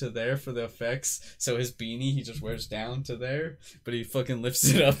shaved to there for the effects. So his beanie he just wears down to there, but he fucking lifts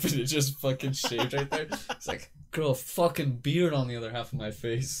it up and it's just fucking shaved right there. It's like, grow a fucking beard on the other half of my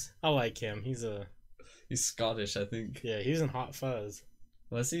face. I like him. He's Scottish, I think. he was in Hot Fuzz.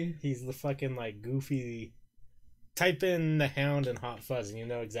 Was he? He's the fucking like goofy. Type in the Hound and Hot Fuzz and you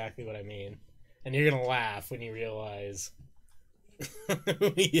know exactly what I mean. And you're gonna laugh when you realize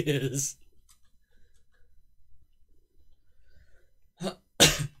who he is.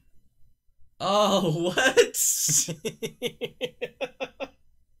 Oh, what?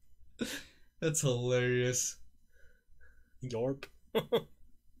 That's hilarious. Yorp.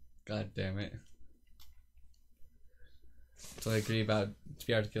 God damn it. Totally agree about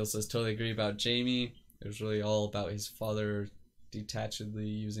Kill says totally agree about Jamie. It was really all about his father detachedly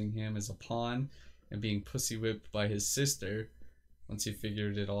using him as a pawn and being pussy whipped by his sister. Once he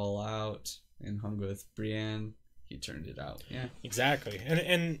figured it all out and hung with Brienne, he turned it out. Yeah, exactly.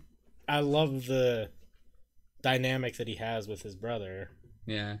 And I love the dynamic that he has with his brother.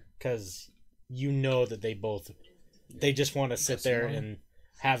 Yeah, because you know that they just want to sit there and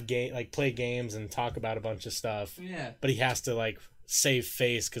have play games and talk about a bunch of stuff. Yeah, but he has to like save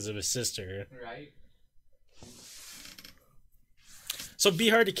face because of his sister. Right. So Be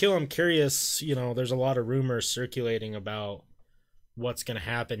Hard to Kill, I'm curious, there's a lot of rumors circulating about what's going to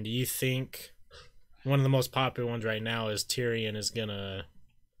happen. Do you think one of the most popular ones right now is Tyrion is going to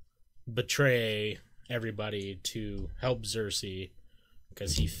betray everybody to help Cersei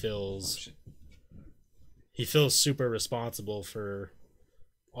because he feels super responsible for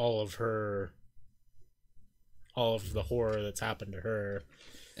all of the horror that's happened to her.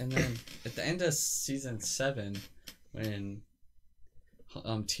 And then at the end of season 7, when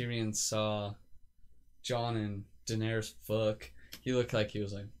Tyrion saw Jon and Daenerys fuck, he looked like he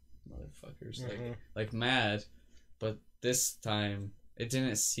was like, motherfuckers, like mad. But this time, it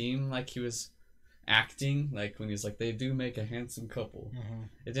didn't seem like he was acting, like when he's like, they do make a handsome couple.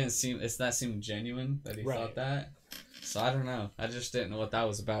 It didn't seem, that seemed genuine that he thought that. So I don't know. I just didn't know what that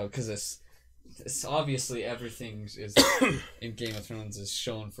was about, because it's obviously everything is in Game of Thrones is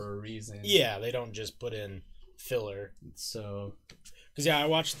shown for a reason. Yeah, they don't just put in filler. So, because I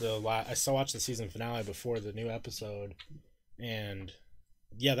watched the season finale before the new episode, and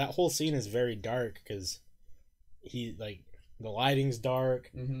yeah, that whole scene is very dark because the lighting's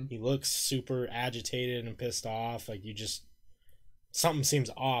dark. He looks super agitated and pissed off. Like something seems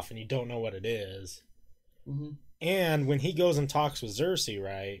off, and you don't know what it is. And when he goes and talks with Cersei,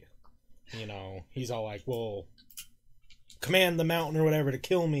 right? He's all like, "Well, command the mountain or whatever to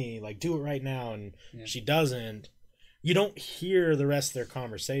kill me. Like, do it right now." And she doesn't. You don't hear the rest of their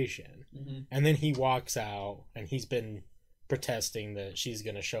conversation. And then he walks out, and he's been protesting that she's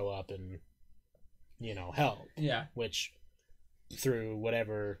going to show up and, help. Yeah. Which, through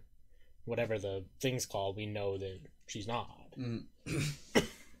whatever the thing's called, we know that she's not.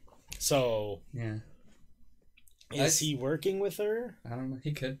 So, yeah. Is he working with her? I don't know.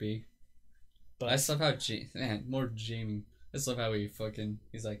 He could be. But I love how more Jamie. I love how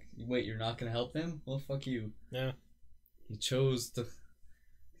he's like, wait, you're not gonna help him? Well, fuck you. Yeah. He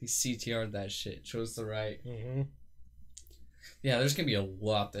CTR'd that shit. Chose the right. Yeah, there's gonna be a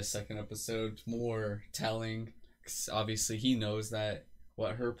lot this second episode. More telling. 'Cause obviously, he knows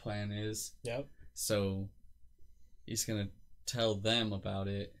what her plan is. Yep. So he's gonna tell them about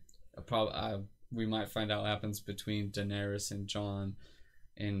it. We might find out what happens between Daenerys and Jon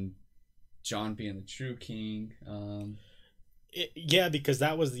being the true king. Yeah, because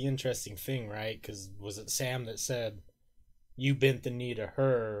that was the interesting thing, right? Because was it Sam that said, you bent the knee to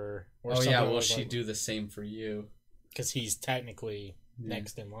her? Or will she do the same for you? Because he's technically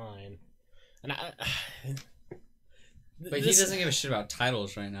next in line. And But he doesn't give a shit about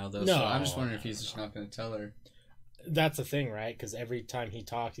titles right now, though. No, so I'm just wondering if he's just not going to tell her. That's the thing, right? Because every time he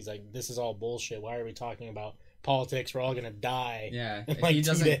talks, he's like, this is all bullshit. Why are we talking about politics? We're all going to die in like he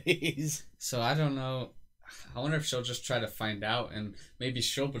 2 days. So I don't know. I wonder if she'll just try to find out and maybe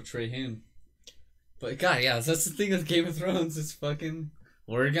she'll betray him. But God, yeah, that's the thing with Game of Thrones. It's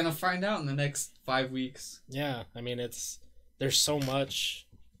we're going to find out in the next 5 weeks. Yeah, I mean, there's so much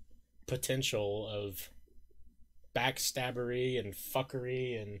potential of backstabbery and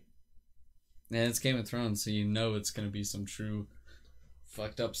fuckery and... Yeah, it's Game of Thrones, so it's going to be some true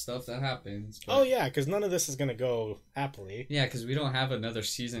fucked up stuff that happens. But... Oh, yeah, because none of this is going to go happily. Yeah, because we don't have another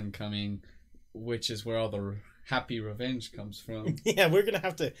season coming, which is where all the happy revenge comes from. Yeah, we're going to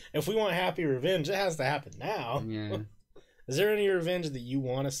have to... If we want happy revenge, it has to happen now. Yeah. Is there any revenge that you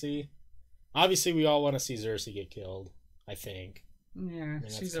want to see? Obviously, we all want to see Cersei get killed, I think. Yeah,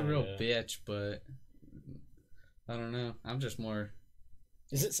 she's a real bitch, but... I don't know. I'm just more...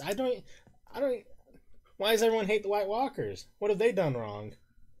 Is it... I don't... Why does everyone hate the White Walkers? What have they done wrong?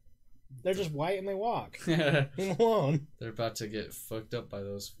 They're just white and they walk. Leave them alone. They're about to get fucked up by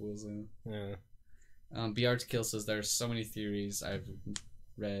those fools. Yeah. BR to Kill says there's so many theories. I've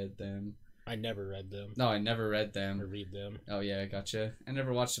read them. I never read them. No, I never read them. Or read them. Oh yeah, I gotcha. I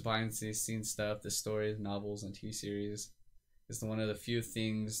never watched the behind the scenes stuff, the stories, novels, and TV series. It's one of the few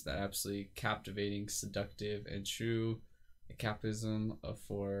things that absolutely captivating, seductive, and true. Capism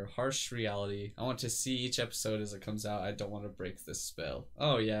for harsh reality. I want to see each episode as it comes out. I don't want to break this spell.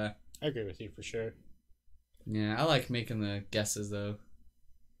 Oh yeah, I agree with you for sure. Yeah, I like making the guesses though.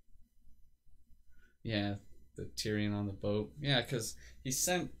 Yeah, the Tyrion on the boat. Yeah, because he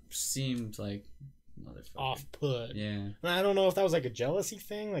seemed like motherfucker. Off put. Yeah. And I don't know if that was like a jealousy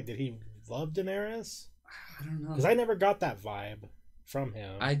thing. Like, did he love Daenerys? I don't know. Because I never got that vibe from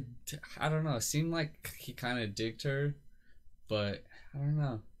him. I don't know. It seemed like he kind of digged her, but I don't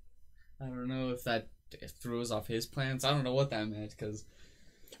know. I don't know if that throws off his plans. I don't know what that meant, because...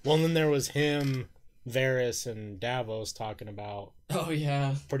 Well, and then there was him, Varys, and Davos talking about Oh,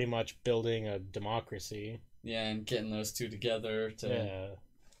 yeah. pretty much building a democracy. Yeah, and getting those two together to... Yeah.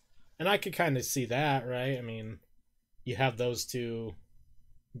 And I could kind of see that, right? I mean, you have those two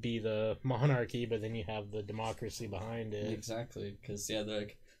be the monarchy, but then you have the democracy behind it. Exactly, because, yeah, they're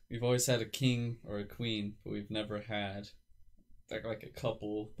like, we've always had a king or a queen, but we've never had like a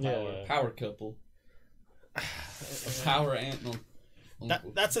couple, power couple. A power aunt and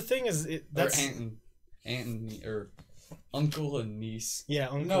uncle. That's the thing, is that's or aunt and or uncle and niece. yeah,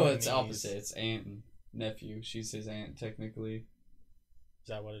 uncle. No, and it's niece. opposite. It's aunt and nephew. She's his aunt technically. Is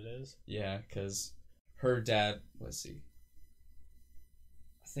that what it is? Yeah, because her dad. Let's see.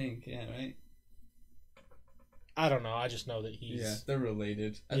 I think right. I don't know. I just know that he's. Yeah, they're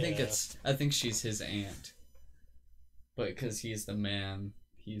related. I think she's his aunt. But because he's the man,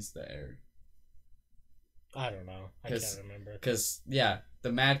 he's the heir. I don't know. I can't remember. Because, yeah,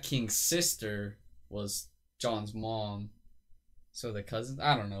 the Mad King's sister was Jon's mom. So the cousin?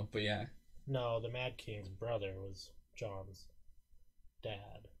 I don't know, but yeah. No, the Mad King's brother was Jon's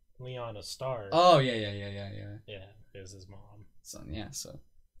dad. Lyanna Stark. Oh, yeah. Yeah, is his mom. Son, yeah, so.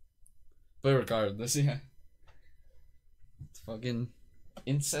 But regardless, yeah. It's fucking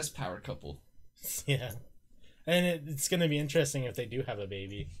incest power couple. Yeah. And it's going to be interesting if they do have a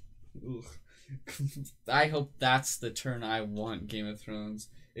baby. Ugh. I hope that's the turn I want Game of Thrones.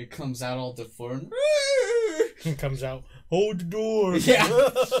 It comes out all deformed. It comes out, hold the door. Yeah.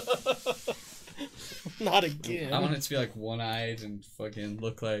 Not again. I want it to be like one-eyed and fucking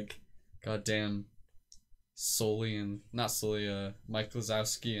look like goddamn Mike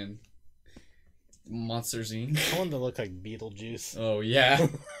Wazowski and Monsters Inc. I want to look like Beetlejuice. Oh yeah.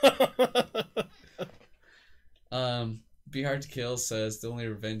 Be Hard to Kill says the only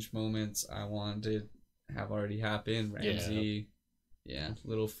revenge moments I wanted have already happened. Ramsay, yeah,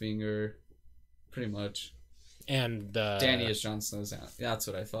 Littlefinger, pretty much. And Dany as Jon Snow's out. That's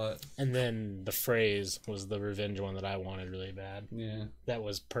what I thought. And then the phrase was the revenge one that I wanted really bad. Yeah. That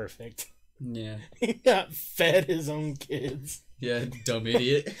was perfect. Yeah. He got fed his own kids. Yeah, dumb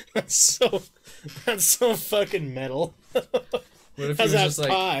idiot. That's so fucking metal. What if he was just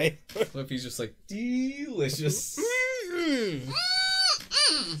pie? What if he's just like delicious?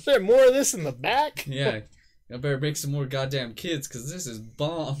 Is there more of this in the back? Yeah, I better make some more goddamn kids because this is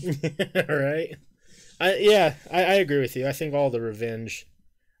bomb. Right. I agree with you. I think all the revenge.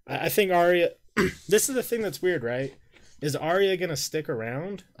 I think Arya. This is the thing that's weird, right? Is Arya gonna stick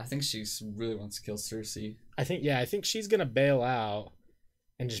around? I think she really wants to kill Cersei. I think she's gonna bail out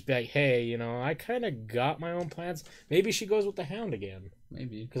and just be like, hey, I kind of got my own plans. Maybe she goes with the Hound again.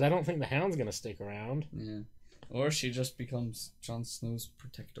 Maybe. Because I don't think the Hound's gonna stick around. Yeah. Or she just becomes Jon Snow's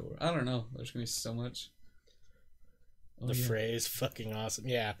protector. I don't know. There's gonna be so much. The phrase, fucking awesome.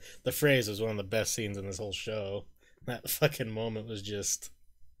 Yeah, the phrase was one of the best scenes in this whole show. That fucking moment was just...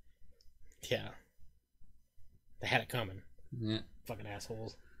 Yeah. They had it coming. Yeah. Fucking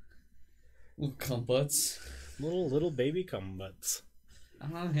assholes. Little cum butts. Little baby cum butts. I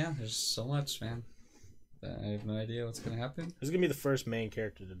don't know, yeah, there's so much, man. I have no idea what's gonna happen. This is gonna be the first main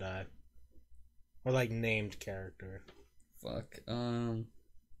character to die. Or, named character. Fuck. Do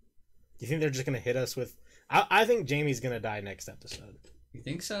you think they're just gonna hit us with... I think Jaime's gonna die next episode. You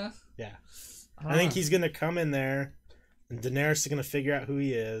think so? Yeah. I think he's gonna come in there, and Daenerys is gonna figure out who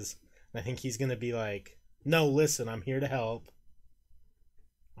he is, and I think he's gonna be like, no, listen, I'm here to help.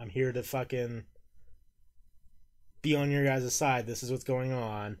 I'm here to fucking be on your guys' side. This is what's going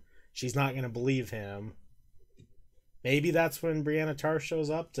on. She's not gonna believe him. Maybe that's when Brianna Tarth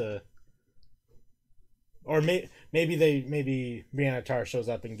shows up to... Or maybe Brianna Tarth shows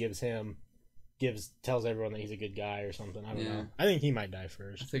up and tells everyone that he's a good guy or something. I don't know. I think he might die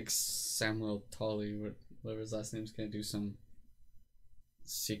first. I think Samuel Tully, whatever his last name, is gonna do some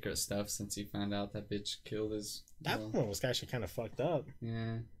secret stuff since he found out that bitch killed his... That one was actually kind of fucked up.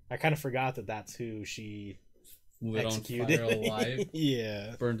 Yeah. I kind of forgot that that's who she lit executed. On fire alive.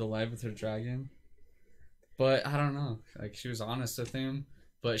 Yeah. Burned alive with her dragon. But I don't know. She was honest with him.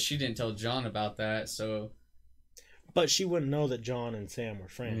 But she didn't tell Jon about that, so... But she wouldn't know that Jon and Sam were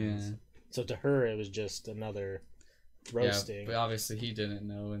friends. Yeah. So to her, it was just another roasting. Yeah, but obviously he didn't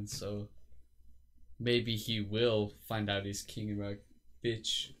know, and so... Maybe he will find out he's king and be like,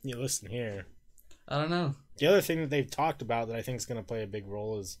 bitch. Yeah, listen here. I don't know. The other thing that they've talked about that I think is going to play a big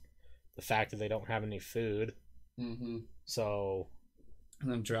role is the fact that they don't have any food. Mm-hmm. So, and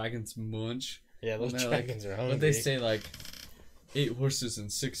then dragons munch. Yeah, those dragons are hungry. But they say 8 horses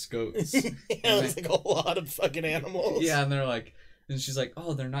and 6 goats. Yeah, it's like a lot of fucking animals. Yeah, and they're like, and she's like,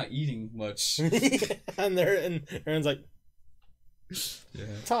 oh, they're not eating much. and Aaron's like, yeah,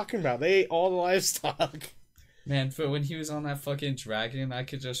 talking about they ate all the livestock. Man, but when he was on that fucking dragon, I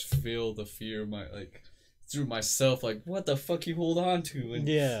could just feel the fear through myself. Like, what the fuck you hold on to? And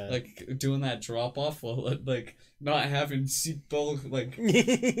doing that drop off while not having seatbelt.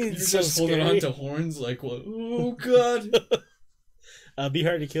 You're so just scary. holding on to horns. Like, what? Oh god. Be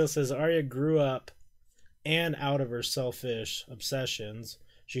Hard to Kill says Arya grew up and out of her selfish obsessions.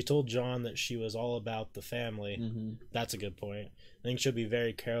 She told Jon that she was all about the family. Mm-hmm. That's a good point. I think she'll be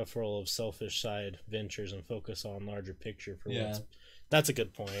very careful of selfish side ventures and focus on larger picture for once. That's a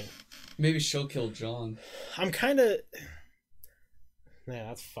good point. Maybe she'll kill Jon. I'm kind of... Yeah,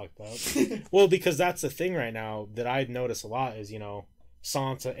 that's fucked up. Well, because that's the thing right now that I notice a lot is,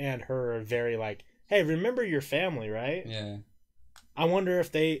 Sansa and her are very hey, remember your family, right? Yeah. I wonder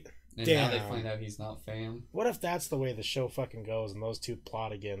if they... And now they find out he's not fam. What if that's the way the show fucking goes and those two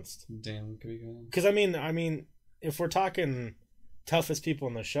plot against? Damn, could be good. Because, I mean, if we're talking toughest people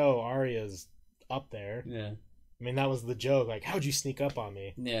in the show, Arya's up there. Yeah. I mean, that was the joke. How'd you sneak up on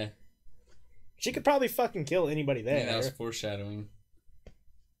me? Yeah. She could probably fucking kill anybody there. Yeah, that was foreshadowing.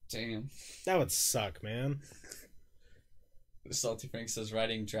 Damn. That would suck, man. Salty Frank says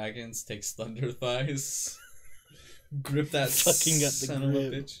riding dragons takes thunder thighs. Grip that fucking got the son grip.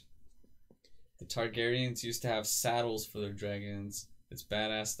 of a bitch. The Targaryens used to have saddles for their dragons. It's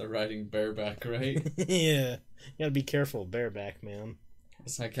badass they're riding bareback, right? Yeah. You gotta be careful, bareback, man.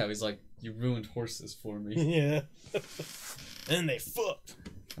 It's like how he's like, you ruined horses for me. Yeah. And they fucked.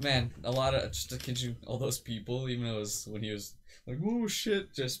 Man, a lot of, just to kid you, all those people, even though it was when he was like, oh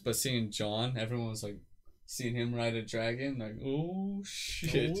shit, but seeing Jon, everyone was like, seeing him ride a dragon, like, oh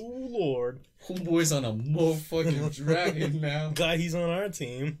shit. Oh lord. Homeboy's on a motherfucking dragon now. Glad he's on our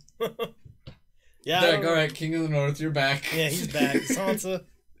team. Yeah. Like, alright, King of the North, you're back. Yeah, he's back. Sansa,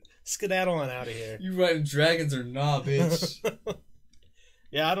 skedaddle on out of here. You riding dragons or nah, bitch?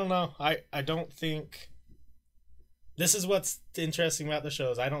 Yeah, I don't know. I don't think... This is what's interesting about the show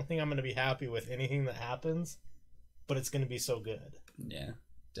is I don't think I'm going to be happy with anything that happens, but it's going to be so good. Yeah,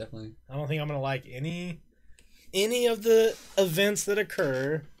 definitely. I don't think I'm going to like any of the events that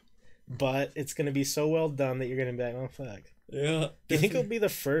occur, but it's going to be so well done that you're going to be like, oh, fuck. Yeah. Do you think it'll be the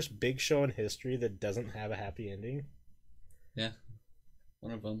first big show in history that doesn't have a happy ending? Yeah.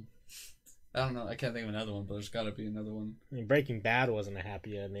 One of them. I don't know. I can't think of another one, but there's got to be another one. I mean, Breaking Bad wasn't a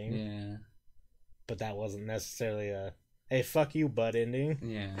happy ending. Yeah. But that wasn't necessarily a, hey, fuck you, bud ending.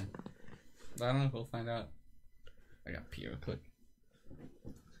 Yeah. But I don't know. We'll find out. I got pee real quick.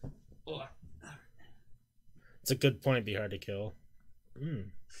 Oh. It's a good point, Be Hard to Kill.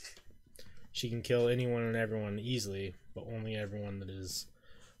 She can kill anyone and everyone easily, but only everyone that is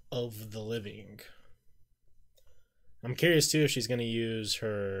of the living. I'm curious, too, if she's going to use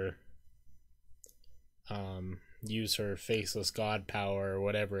her faceless god power or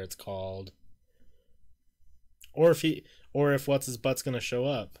whatever it's called. Or if what's his butt's gonna show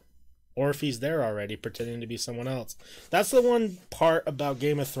up, or if he's there already pretending to be someone else. That's the one part about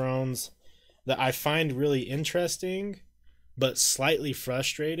Game of Thrones that I find really interesting, but slightly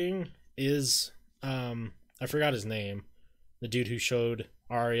frustrating. Is I forgot his name, the dude who showed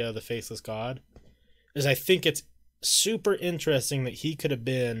Arya the faceless god. Is I think it's super interesting that he could have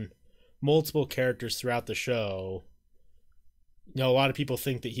been multiple characters throughout the show. A lot of people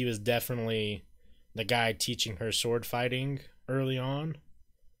think that he was definitely the guy teaching her sword fighting early on.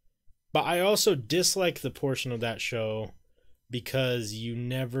 But I also dislike the portion of that show because you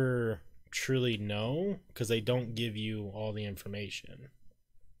never truly know, because they don't give you all the information.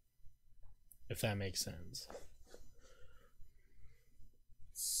 If that makes sense.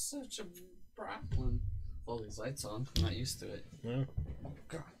 Such a bright one. All these lights on. I'm not used to it. Well, Oh,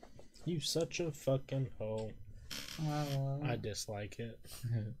 God. you such a fucking hoe. I dislike it.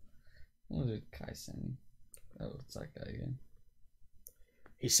 What did Kai send me? Oh, it's that guy again.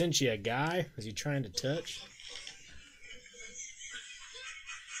 He sent you a guy? Is he trying to touch?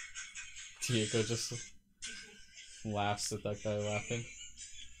 Diego just laughs at that guy laughing.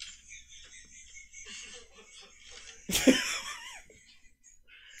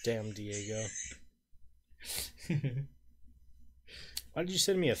 Damn, Diego. Why did you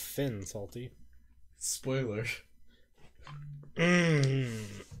send me a fin, Salty? Spoiler.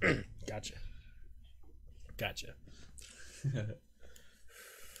 Gotcha.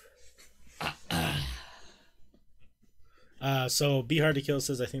 So Be Hard to Kill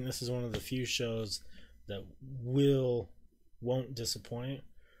says, I think this is one of the few shows that won't disappoint.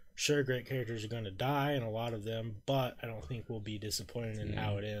 Sure, great characters are going to die, and a lot of them, but I don't think we'll be disappointed in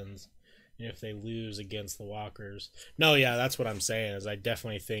how it ends. And if they lose against the Walkers. No, yeah, that's what I'm saying, is I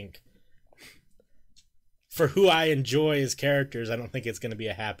definitely think, for who I enjoy as characters, I don't think it's going to be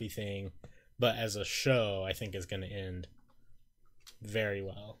a happy thing. But as a show, I think it's going to end very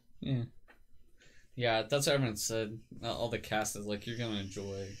well. Yeah. Yeah, that's what everyone said. All the cast is like, you're going to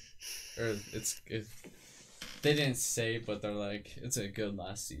enjoy. Or they didn't say, but they're like, it's a good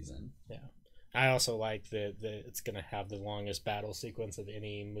last season. Yeah. I also like that it's going to have the longest battle sequence of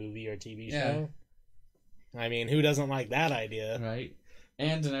any movie or TV show. I mean, who doesn't like that idea? Right.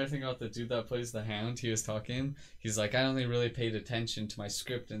 And another thing about the dude that plays the Hound, he was talking. He's like, I only really paid attention to my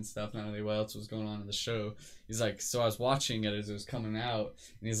script and stuff, not really what else was going on in the show. He's like, so I was watching it as it was coming out,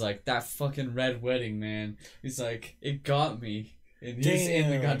 and he's like, that fucking Red Wedding, man. He's like, it got me. And he's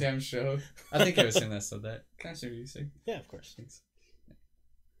in the goddamn show. I think it was him that said that. Can I say what you say? Yeah, of course. Thanks.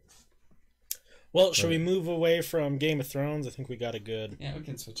 Well, should we move away from Game of Thrones? I think we got a good... Yeah, we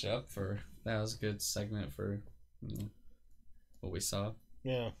can switch up for... That was a good segment for what we saw.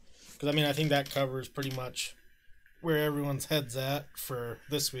 Yeah. Because, I mean, I think that covers pretty much where everyone's head's at for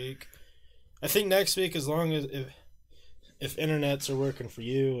this week. I think next week, as long as... If internets are working for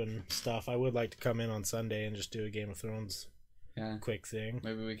you and stuff, I would like to come in on Sunday and just do a Game of Thrones quick thing.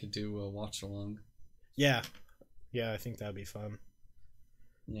 Maybe we could do a watch-along. Yeah. Yeah, I think that'd be fun.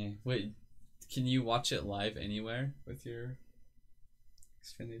 Yeah. Wait, can you watch it live anywhere with your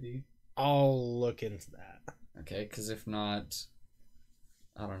Xfinity? I'll look into that. Okay, because if not,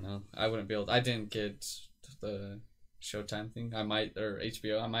 I don't know. I wouldn't be able to, I didn't get the Showtime thing. I might, or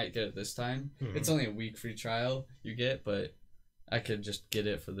HBO, I might get it this time. Mm-hmm. It's only a week free trial you get, but I could just get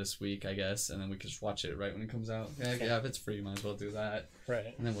it for this week, I guess, and then we could just watch it right when it comes out. Yeah, yeah, if it's free, might as well do that.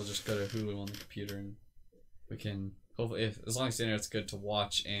 Right. And then we'll just go to Hulu on the computer, and we can, hopefully, as long as the internet's good to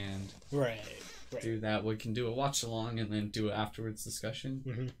watch and do that, we can do a watch along and then do an afterwards discussion.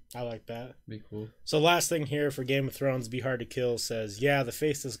 Mm-hmm. I like that. Be cool. So last thing here for Game of Thrones, Be Hard to Kill says, yeah, the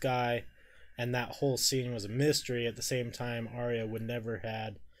faceless guy and that whole scene was a mystery. At the same time, Arya would never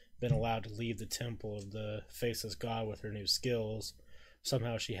had been allowed to leave the temple of the faceless god with her new skills.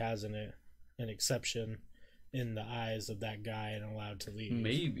 Somehow she has an exception in the eyes of that guy and allowed to leave.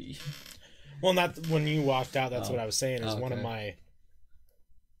 Maybe. Well, not when you walked out. That's what I was saying. Is one of my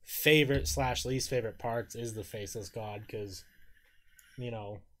favorite / least favorite parts is the faceless god, because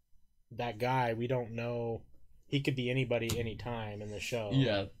that guy, we don't know, he could be anybody anytime in the show.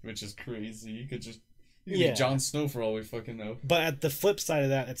 Yeah, which is crazy. He could be Jon Snow for all we fucking know. But at the flip side of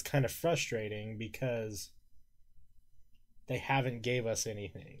that, it's kind of frustrating because they haven't gave us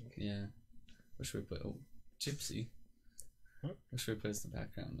anything. Yeah. Wish we put Gypsy. Huh? Wish we put as the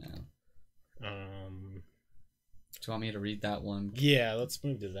background now. Do you want me to read that one? Yeah, let's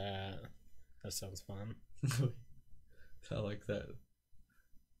move to that. That sounds fun. I like that.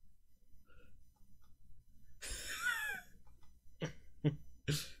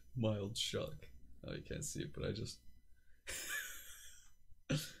 Mild shock. Oh, you can't see it, but I just...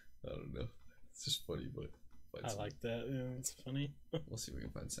 I don't know. It's just funny, but... I like that. Yeah, it's funny. We'll see if we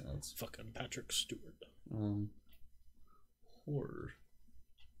can find sounds. Fucking Patrick Stewart. Horror.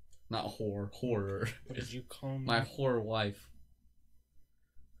 Not horror. What did you call me? My horror wife.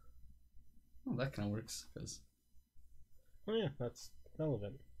 Oh, that kind of works, because... Oh yeah, that's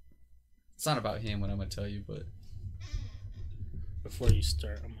relevant. It's not about him, what I'm going to tell you, but... Before you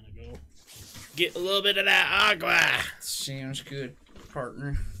start, I'm going to go get a little bit of that agua. Sounds good,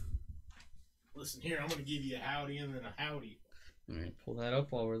 partner. Listen here, I'm going to give you a howdy and then a howdy. Alright, pull that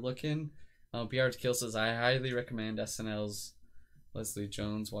up while we're looking. Be Hard to Kill says, I highly recommend SNL's Leslie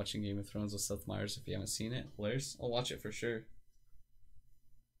Jones watching Game of Thrones with Seth Meyers if you haven't seen it. Hilarious. I'll watch it for sure.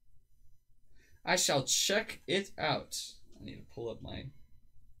 I shall check it out. I need to pull up my... Are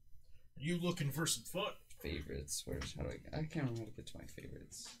you looking for some fun? Favorites. I can't remember how to get to my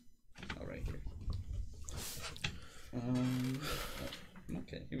favorites. Oh, right here.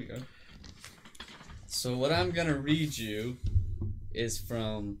 Okay, here we go. So what I'm gonna read you is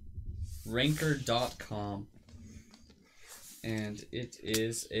from Ranker.com, and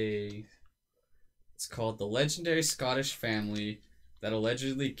it's called The Legendary Scottish Family That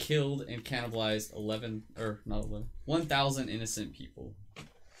Allegedly Killed and Cannibalized 1,000 innocent people.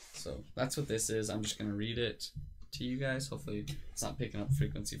 So that's what this is. I'm just going to read it to you guys. Hopefully it's not picking up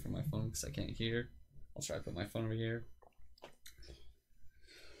frequency from my phone because I can't hear. I'll try to put my phone over here.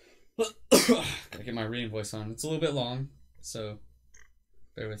 Gotta get my reading voice on. It's a little bit long, so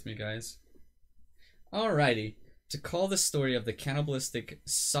bear with me, guys. Alrighty. To call the story of the cannibalistic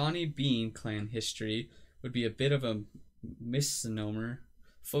Sawney Bean clan history would be a bit of a misnomer.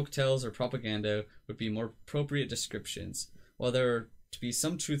 Folktales or propaganda would be more appropriate descriptions. While there are to be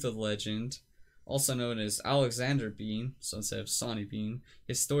some truth of the legend, also known as Alexander Bean, so instead of Sawney Bean,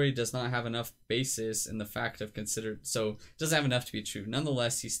 his story does not have enough basis in the fact of considered, so it doesn't have enough to be true.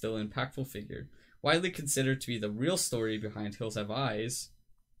 Nonetheless, he's still an impactful figure. Widely considered to be the real story behind Hills Have Eyes,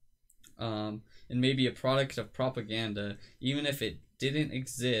 and maybe a product of propaganda, even if it didn't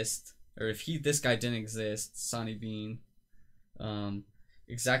exist, or if this guy didn't exist, Sawney Bean,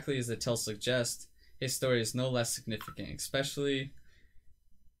 exactly as the tale suggests, his story is no less significant, especially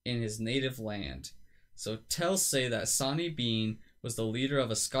in his native land. So tales say that Sawney Bean was the leader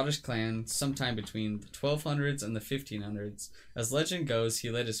of a Scottish clan sometime between the 1200s and the 1500s. As legend goes, he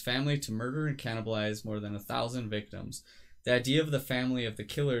led his family to murder and cannibalize more than 1,000 victims. The idea of the family of the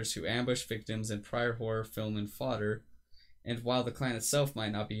killers who ambushed victims in prior horror film and fodder, and while the clan itself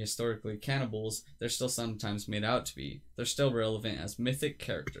might not be historically cannibals, they're still sometimes made out to be. They're still relevant as mythic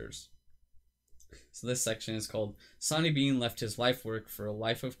characters. So this section is called Sawney Bean Left His Life Work for a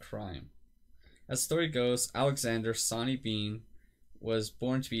Life of Crime. As the story goes, Alexander Sawney Bean was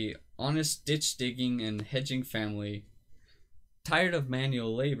born to be honest ditch digging and hedging family. Tired of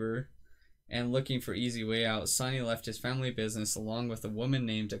manual labor and looking for easy way out, Sawney left his family business along with a woman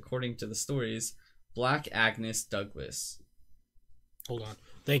named, according to the stories, Black Agnes Douglas. Hold on.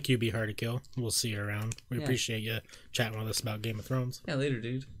 Thank you, Be Hard to Kill. We'll see you around. We appreciate you chatting with us about Game of Thrones. Yeah, later,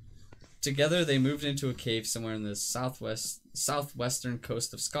 dude. Together, they moved into a cave somewhere in the southwestern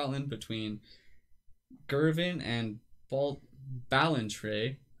coast of Scotland between Girvan and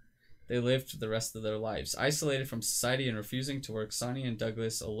Ballantrae. They lived the rest of their lives. Isolated from society and refusing to work, Sawney and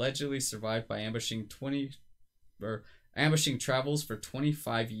Douglas allegedly survived by ambushing travels for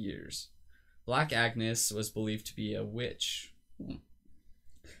 25 years. Black Agnes was believed to be a witch.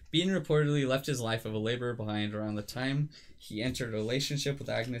 Bean reportedly left his life of a laborer behind around the time he entered a relationship with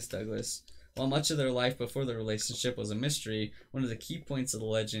Agnes Douglas. While much of their life before the relationship was a mystery, one of the key points of the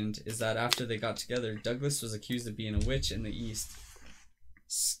legend is that after they got together, Douglas was accused of being a witch in the East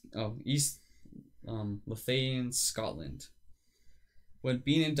Lothian, Scotland. When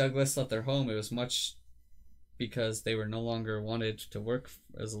Bean and Douglas left their home, it was much because they were no longer wanted to work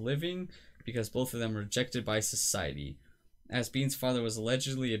as a living, because both of them were rejected by society. As Bean's father was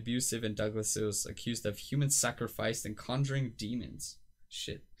allegedly abusive and Douglas was accused of human sacrifice and conjuring demons.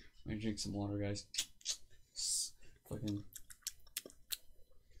 Shit. I'm gonna drink some water, guys. Fucking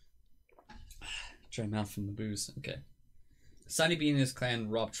dry mouth from the booze. Okay. Sawney Bean and his clan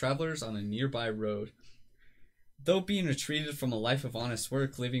robbed travelers on a nearby road. Though being retreated from a life of honest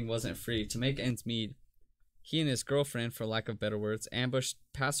work, living wasn't free. To make ends meet, he and his girlfriend, for lack of better words, ambushed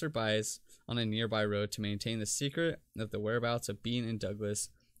passerbys on a nearby road. To maintain the secret of the whereabouts of Bean and Douglas,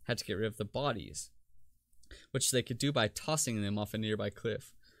 had to get rid of the bodies, which they could do by tossing them off a nearby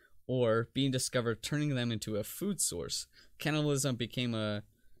cliff, or being discovered turning them into a food source. Cannibalism became a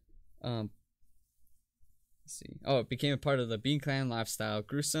it became a part of the Bean clan lifestyle,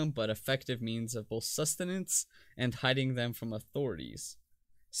 gruesome but effective means of both sustenance and hiding them from authorities.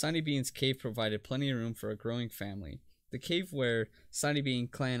 Sawney Bean's cave provided plenty of room for a growing family. The cave where Sawney Bean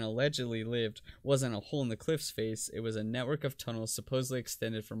clan allegedly lived wasn't a hole in the cliff's face, it was a network of tunnels supposedly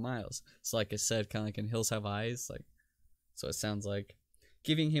extended for miles. So like I said, kind of like in Hills Have Eyes, so it sounds like.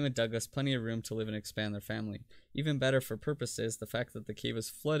 Giving him and Douglas plenty of room to live and expand their family. Even better for purposes, the fact that the cave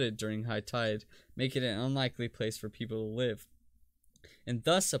was flooded during high tide, making it an unlikely place for people to live, and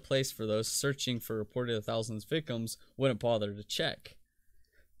thus a place for those searching for reported thousands of victims wouldn't bother to check.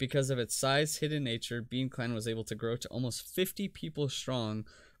 Because of its size, hidden nature, Bean clan was able to grow to almost 50 people strong,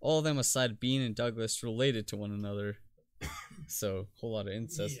 all of them aside Bean and Douglas related to one another. So, whole lot of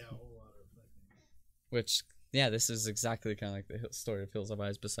incest. Yeah, a whole lot of fucking... Which, yeah, this is exactly kind of like the story of Hills Have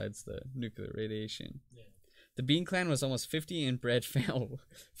Eyes besides the nuclear radiation. Yeah. The Bean clan was almost 50 inbred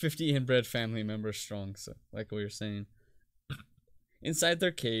family members strong, so like we were saying. Inside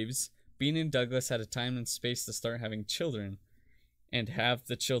their caves, Bean and Douglas had a time and space to start having children, and have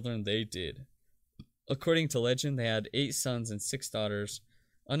the children they did. According to legend, they had 8 sons and 6 daughters,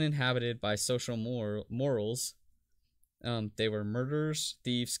 uninhabited by social morals. They were murderers,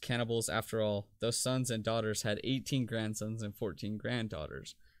 thieves, cannibals. After all, those sons and daughters had 18 grandsons and 14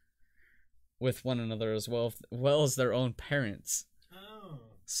 granddaughters, with one another as well as their own parents. Oh.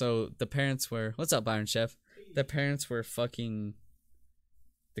 So the parents were... What's up, Byron Chef? The parents were fucking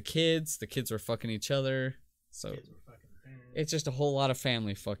the kids were fucking each other. So it's just a whole lot of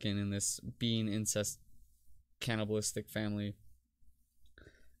family fucking in this Bean incest cannibalistic family.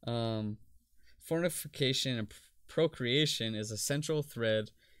 Fortification and procreation is a central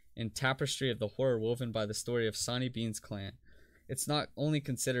thread in tapestry of the horror woven by the story of Sonny Bean's clan. It's not only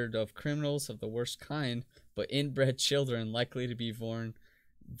considered of criminals of the worst kind, but inbred children likely to be born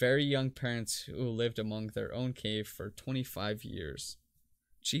very young parents who lived among their own cave for 25 years.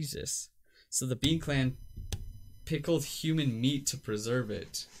 Jesus. So the Bean Clan pickled human meat to preserve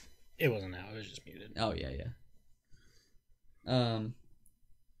it. It wasn't out. It was just muted. Oh, yeah.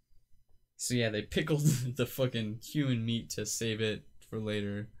 So yeah, they pickled the fucking human meat to save it for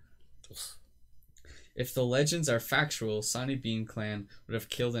later. If the legends are factual, Sonny Bean Clan would have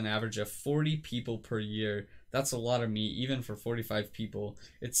killed an average of 40 people per year. That's a lot of meat, even for 45 people.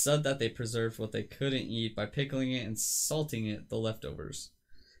 It's said that they preserved what they couldn't eat by pickling it and salting it, the leftovers.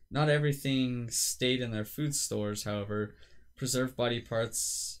 Not everything stayed in their food stores, however. Preserved body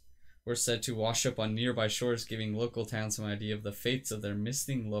parts were said to wash up on nearby shores, giving local towns some idea of the fates of their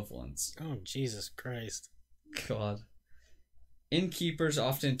missing loved ones. Oh, Jesus Christ. God. Innkeepers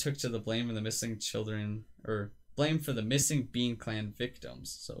often took to the blame of the missing children, or blame for the missing Bean Clan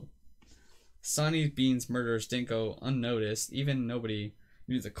victims. So, Sonny Bean's murders didn't go unnoticed. Even nobody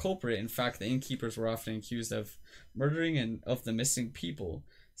knew the culprit. In fact, the innkeepers were often accused of murdering and of the missing people.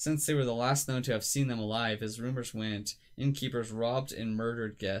 Since they were the last known to have seen them alive, as rumors went, innkeepers robbed and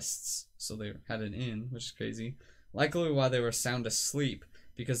murdered guests. So they had an inn, which is crazy. Likely while they were sound asleep.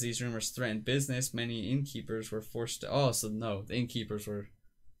 Because these rumors threatened business, many innkeepers were forced to... Oh, so no, the innkeepers were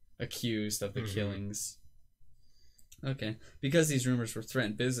accused of the killings. Okay. Because these rumors were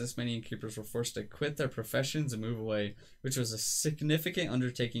threatened business, many innkeepers were forced to quit their professions and move away, which was a significant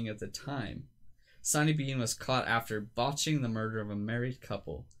undertaking at the time. Sonny Bean was caught after botching the murder of a married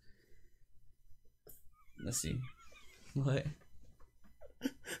couple. Let's see. What?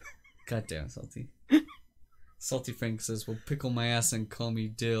 Goddamn, Salty. Salty Frank says, well, pickle my ass and call me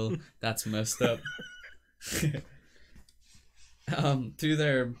Dill. That's messed up. Through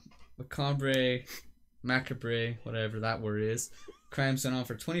their macabre, whatever that word is, crimes went on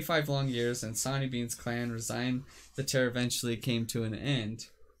for 25 long years, and Sonny Bean's clan resigned. The terror eventually came to an end.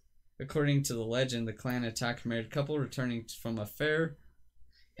 According to the legend, the clan attacked a married couple returning from a fair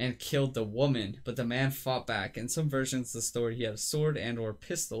and killed the woman, but the man fought back. In some versions of the story, he had a sword and or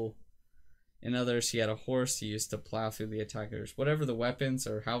pistol. In others, he had a horse he used to plow through the attackers. Whatever the weapons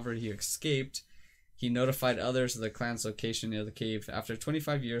or however he escaped, he notified others of the clan's location near the cave. After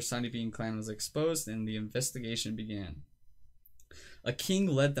 25 years, Sonny Bean Clan was exposed and the investigation began. A king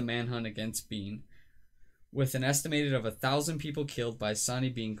led the manhunt against Bean, with an estimated of 1,000 people killed by Sonny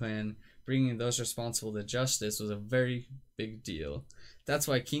Bean Clan. Bringing those responsible to justice was a very big deal. That's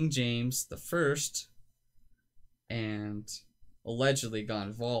why King James I and allegedly got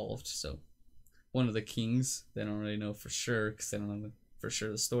involved. So one of the kings, they don't really know for sure because they don't know for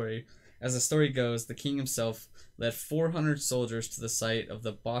sure the story. As the story goes, the king himself led 400 soldiers to the site of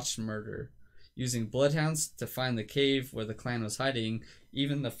the botched murder. Using bloodhounds to find the cave where the clan was hiding,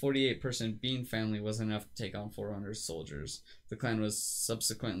 even the 48-person Bean family wasn't enough to take on 400 soldiers. The clan was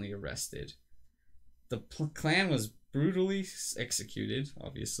subsequently arrested. The clan was brutally executed,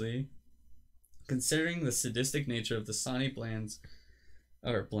 obviously. Considering the sadistic nature of the Sonny Bean's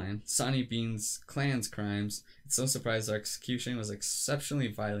clan's crimes, it's no surprise their execution was exceptionally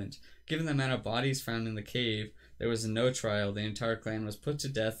violent. Given the amount of bodies found in the cave, there was no trial. The entire clan was put to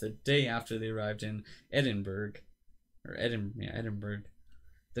death the day after they arrived in Edinburgh.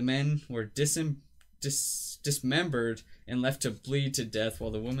 The men were dismembered and left to bleed to death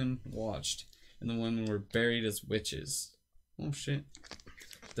while the women watched, and the women were buried as witches. Oh shit.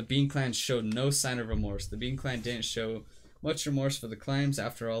 The Bean Clan showed no sign of remorse. The Bean Clan didn't show much remorse for the crimes.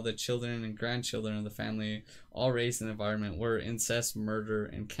 After all, the children and grandchildren of the family, all raised in the environment, were incest, murder,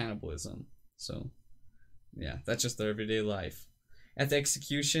 and cannibalism. So, yeah, that's just their everyday life. At the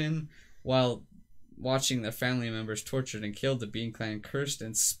execution, while watching their family members tortured and killed, the Bean Clan cursed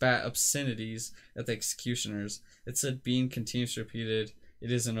and spat obscenities at the executioners. It said Bean continuously repeated,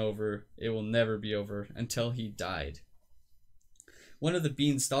 "It isn't over. It will never be over," until he died. One of the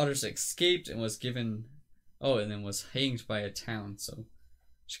Bean's daughters escaped and was given... and then was hanged by a town, so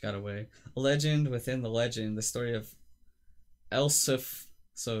she got away. A legend within the legend, the story of Elsif,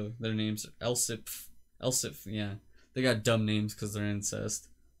 so their names are Elsif, yeah. They got dumb names because they're incest.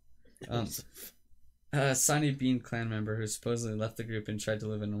 Sonny Bean clan member who supposedly left the group and tried to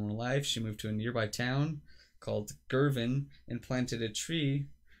live a normal life. She moved to a nearby town called Girvan and planted a tree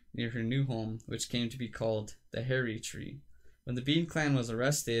near her new home, which came to be called the Hairy Tree. When the Bean clan was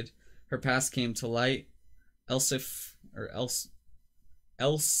arrested, her past came to light. Elspeth,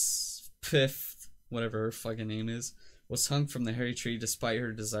 whatever her fucking name is, was hung from the Hairy Tree despite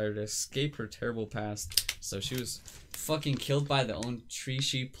her desire to escape her terrible past. So she was fucking killed by the own tree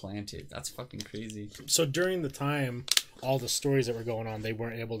she planted. That's fucking crazy. So during the time, all the stories that were going on, they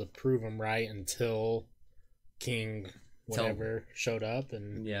weren't able to prove them right until King whatever showed up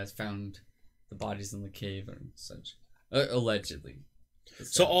and yeah, found the bodies in the cave or such. Allegedly.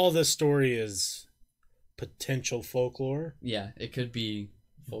 So all this story is potential folklore. Yeah, it could be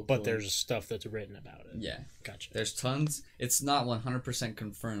folklore. But there's stuff that's written about it. Yeah. Gotcha. There's tons. It's not 100%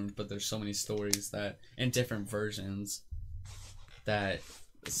 confirmed, but there's so many stories that, in different versions, that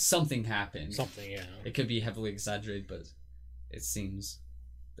something happened. Something, yeah. It could be heavily exaggerated, but it seems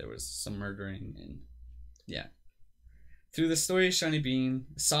there was some murdering and yeah. Through the story of Sawney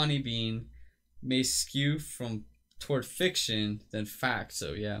Bean may skew toward fiction than fact.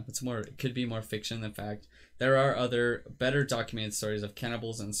 So yeah, it could be more fiction than fact. There are other better documented stories of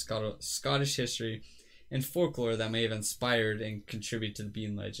cannibals in Scottish history and folklore that may have inspired and contributed to the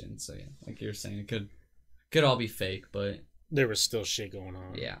Bean legend. So yeah, like you were saying, it could all be fake, but there was still shit going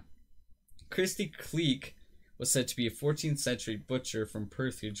on. Yeah. Christy Cleek was said to be a 14th century butcher from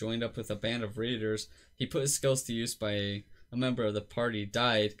Perth who joined up with a band of raiders. He put his skills to use by a member of the party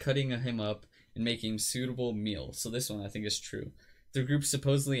died, cutting him up and making suitable meal. So this one I think is true. The group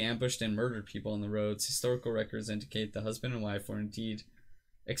supposedly ambushed and murdered people on the roads. Historical records indicate the husband and wife were indeed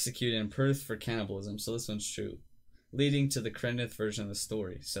executed in Perth for cannibalism. So this one's true. Leading to the Kenneth version of the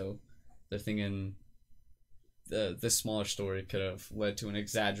story. So they're thinking this smaller story could have led to an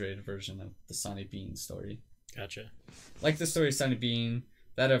exaggerated version of the Sawney Bean story. Gotcha. Like the story of Sawney Bean,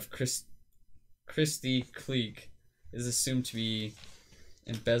 that of Christy Cleek is assumed to be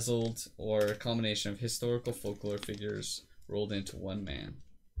embezzled or a combination of historical folklore figures rolled into one man.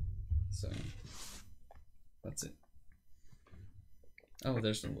 So that's it. Oh,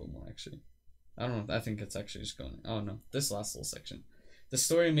 there's a little more actually. I don't know. I think it's actually just going. Oh no, this last little section. The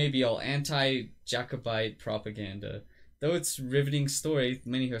story may be all anti-Jacobite propaganda. Though it's a riveting story,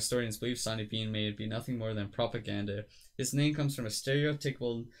 many historians believe Sawney Bean may be nothing more than propaganda. His name comes from a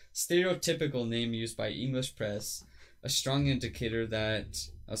stereotypical name used by English press, a strong indicator that,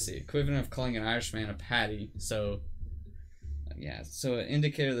 equivalent of calling an Irishman a Paddy. So, yeah, so an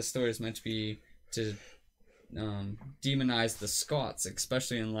indicator the story is meant to be to demonize the Scots,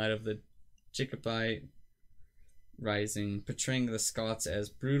 especially in light of the Jacobite rising, portraying the Scots as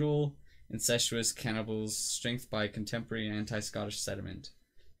brutal, incestuous cannibals strengthened by contemporary anti-Scottish sentiment.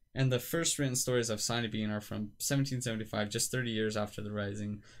 And the first written stories of Sawney Bean are from 1775, just 30 years after the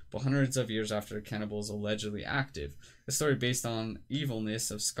Rising, but hundreds of years after the cannibals allegedly active. A story based on evilness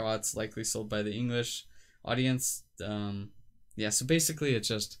of Scots, likely sold by the English audience. So basically it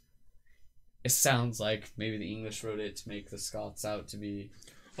sounds like maybe the English wrote it to make the Scots out to be...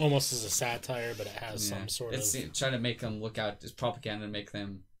 almost as a satire, but it has some sort of... trying to make them look out as propaganda and make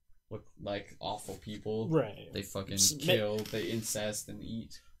them look like awful people. Right. They fucking kill, they incest and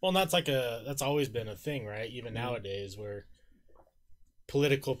eat. Well, and that's always been a thing, right? Even nowadays, where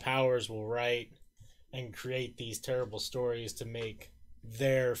political powers will write and create these terrible stories to make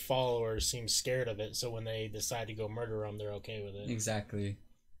their followers seem scared of it, so when they decide to go murder them, they're okay with it. Exactly.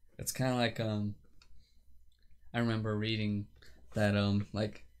 It's kind of like, I remember reading that,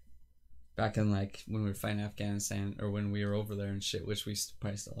 like, back in, like, when we were fighting Afghanistan, or when we were over there and shit, which we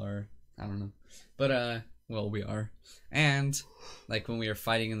probably still are, I don't know. But, well, we are. And, like, when we were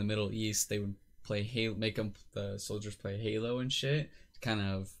fighting in the Middle East, they would play Halo, the soldiers play Halo and shit, to kind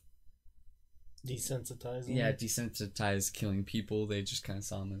of... desensitize them? Yeah, desensitize killing people. They just kind of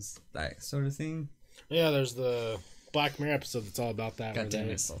saw them as that sort of thing. Yeah, there's the Black Mirror episode that's all about that. God damn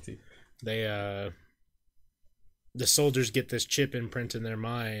it, Salty. The soldiers get this chip imprint in their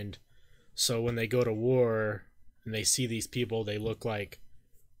mind, so when they go to war and they see these people, they look like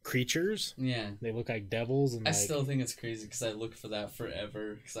creatures. Yeah. They look like devils. And I still think it's crazy because I looked for that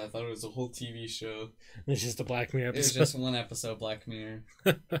forever because I thought it was a whole TV show. It's just a Black Mirror episode. It was just one episode of Black Mirror.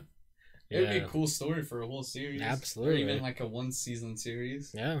 It would be a cool story for a whole series. Absolutely. Or even like a one-season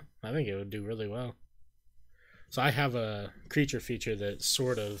series. Yeah, I think it would do really well. So I have a creature feature that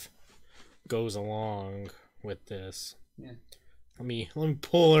sort of goes along with this. Yeah. Let me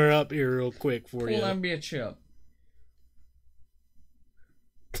pull her up here real quick for you. Pull that bitch up.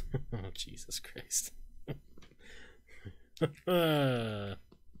 Oh, Jesus Christ.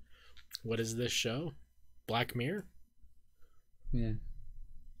 What is this show? Black Mirror? Yeah.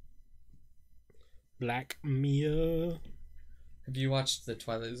 Black Mirror. Have you watched The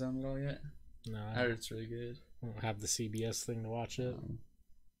Twilight Zone at all yet? No. I heard it's really good. I don't have the CBS thing to watch it.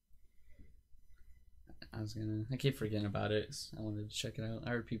 I keep forgetting about it. So I wanted to check it out. I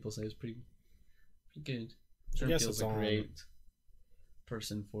heard people say it's pretty good. I guess feels it's a on. great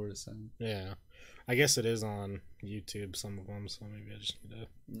person for it. So. Yeah. I guess it is on YouTube, some of them, so maybe I just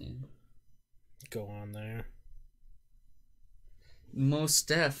need to go on there. Most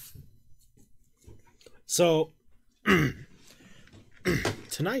Def. So,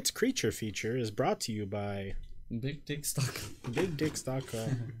 tonight's creature feature is brought to you by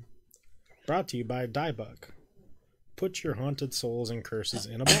BigDicks.com. Brought to you by Diebuck. Put your haunted souls and curses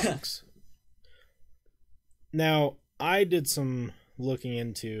in a box. Now, I did some looking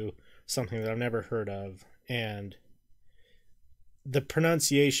into something that I've never heard of, and the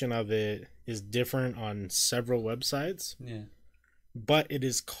pronunciation of it is different on several websites. Yeah. But it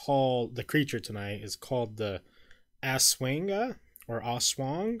is called, the creature tonight is called the Aswanga, or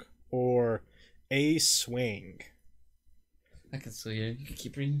Aswang, or A-Swing. I can see you. You can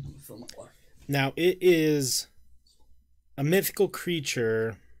keep reading. Fill my water. Now, it is a mythical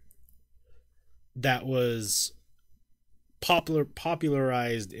creature that was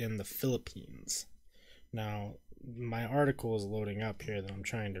popularized in the Philippines. Now, my article is loading up here that I'm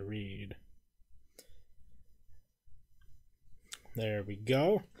trying to read. There we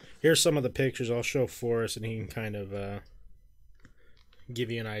go. Here's some of the pictures I'll show Forrest, and he can kind of give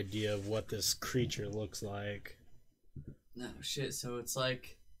you an idea of what this creature looks like. No shit. So it's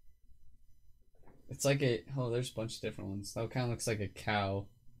like there's a bunch of different ones. That kind of looks like a cow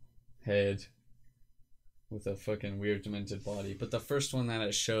head with a fucking weird demented body. But the first one that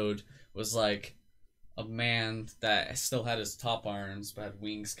it showed was like a man that still had his top arms but had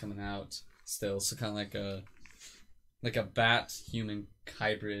wings coming out still. So kind of like a bat human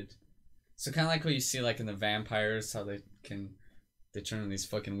hybrid. So kind of like what you see like in the vampires, how they turn into these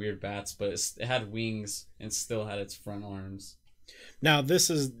fucking weird bats, but it had wings and still had its front arms. Now this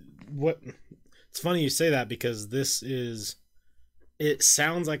is what, it's funny you say that, because it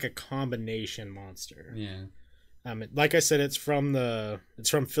sounds like a combination monster. Yeah. Like I said, it's from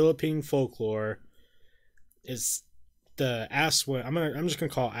Philippine folklore. It's the Aswang. I'm just gonna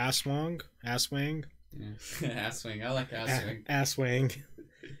call it Aswang. Yeah. Asswing. I like Asswing. Aswang.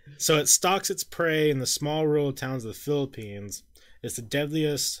 So it stalks its prey in the small rural towns of the Philippines. It's the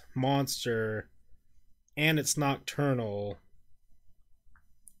deadliest monster, and it's nocturnal.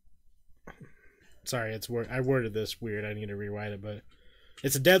 Sorry, I worded this weird. I need to rewrite it, but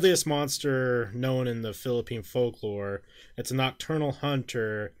it's the deadliest monster known in the Philippine folklore. It's a nocturnal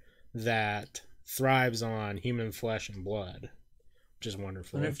hunter that thrives on human flesh and blood, which is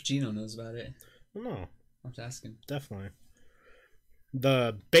wonderful. I wonder if Gino knows about it. No, I'll have to ask him. definitely.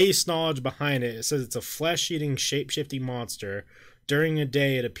 The base knowledge behind it says it's a flesh-eating, shape-shifting monster. During the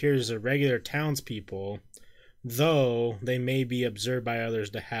day, it appears as regular townspeople, though they may be observed by others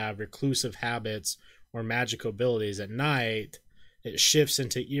to have reclusive habits or magical abilities. At night, it shifts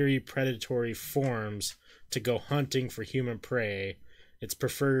into eerie predatory forms to go hunting for human prey. It's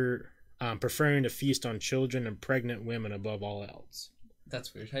preferring to feast on children and pregnant women above all else.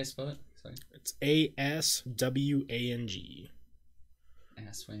 That's weird. How you spell it? Sorry. It's Aswang.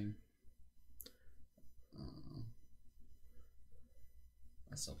 Asswing.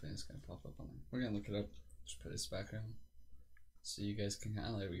 That's something that's gonna pop up on there. We're gonna look it up. Just put its background so you guys can.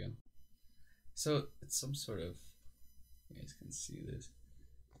 Oh, there we go. So it's some sort of. You guys can see this.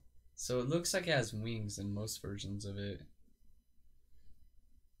 So it looks like it has wings in most versions of it.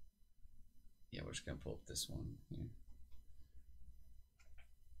 Yeah, we're just gonna pull up this one here.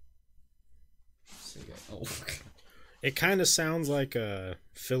 So you got, oh. It kind of sounds like a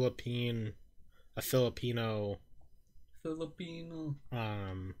Filipino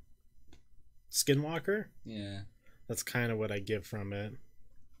skinwalker. Yeah. That's kind of what I get from it.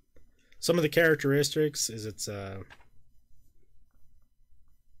 Some of the characteristics is it's some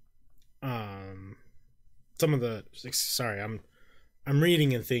of the, sorry, I'm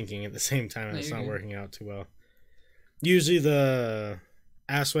reading and thinking at the same time, and it's not working out too well. Usually the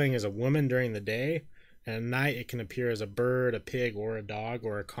Aswang is a woman during the day, and at night it can appear as a bird, a pig, or a dog,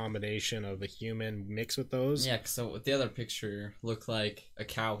 or a combination of a human mixed with those. Yeah, so with the other picture looked like a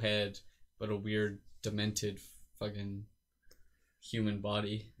cow head, but a weird, demented fucking human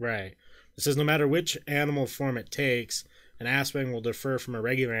body. Right. It says no matter which animal form it takes, an Aswang will differ from a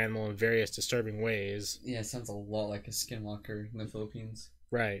regular animal in various disturbing ways. Yeah, it sounds a lot like a skinwalker in the Philippines.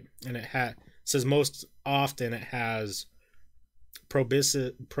 Right. And it says most often it has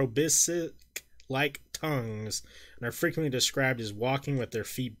proboscis-like tongues and are frequently described as walking with their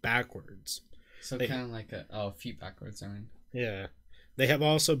feet backwards. So kind of like feet backwards, I mean. Yeah. They have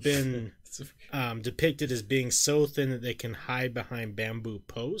also been depicted as being so thin that they can hide behind bamboo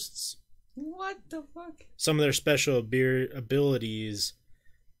posts. What the fuck? Some of their special abilities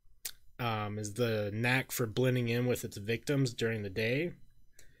is the knack for blending in with its victims during the day.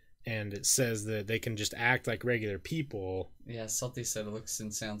 and it says that they can just act like regular people. Yeah, Salty said it looks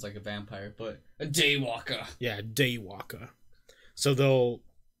and sounds like a vampire, but a daywalker. Yeah, daywalker. So they'll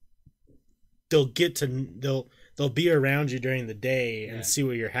be around you during the day and see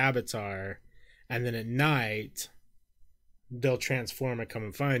what your habits are, and then at night they'll transform and come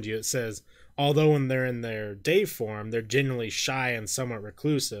and find you. It says, although when they're in their day form, they're generally shy and somewhat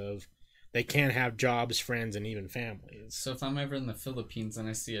reclusive, they can have jobs, friends, and even families. So if I'm ever in the Philippines and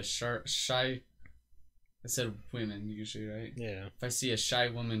I see a shy, I said women usually, right? Yeah. If I see a shy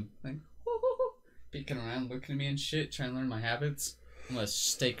woman like peeking around, looking at me and shit, trying to learn my habits, I'm gonna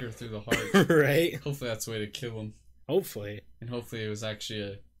stake her through the heart. Right? Hopefully that's the way to kill him. Hopefully. And hopefully it was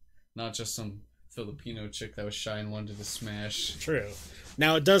actually not just some Filipino chick that was shy and wanted to smash. True.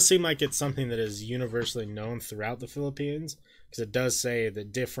 Now, it does seem like it's something that is universally known throughout the Philippines, because it does say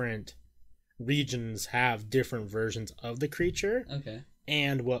that different regions have different versions of the creature. Okay.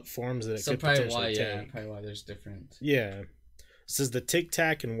 And what forms that it so could probably potentially why, take. yeah, probably why there's different. Yeah. It says the Tic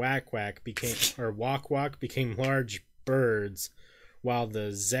Tac and Whack Whack became, or Wok Wok became large birds, while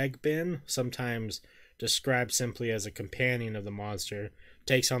the Zegbin, sometimes described simply as a companion of the monster,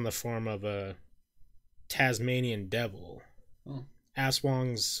 takes on the form of a Tasmanian devil. Oh.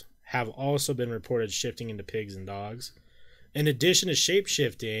 Aswangs have also been reported shifting into pigs and dogs. In addition to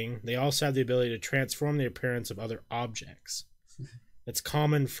shape-shifting, they also have the ability to transform the appearance of other objects. It's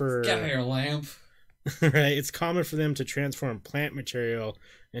common for... Get here, lamp. Right? It's common for them to transform plant material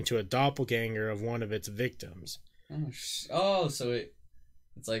into a doppelganger of one of its victims. So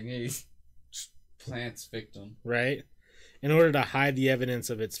it's like a plant's victim. Right? In order to hide the evidence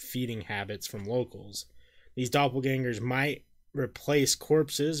of its feeding habits from locals. These doppelgangers might replace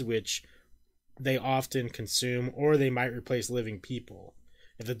corpses, which they often consume, or they might replace living people.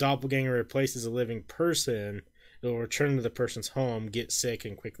 If the doppelganger replaces a living person, it will return to the person's home, get sick,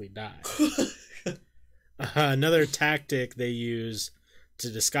 and quickly die. Another tactic they use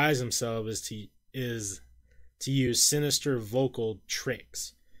to disguise themselves is to use sinister vocal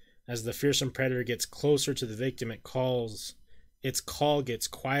tricks. As the fearsome predator gets closer to the victim, its call gets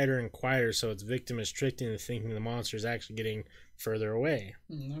quieter and quieter, so its victim is tricked into thinking the monster is actually getting further away.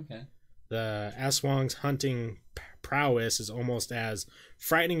 Okay. The Aswang's hunting prowess is almost as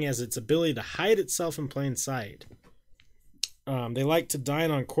frightening as its ability to hide itself in plain sight. They like to dine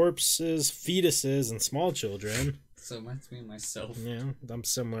on corpses, fetuses, and small children. So it reminds me of myself. Yeah, I'm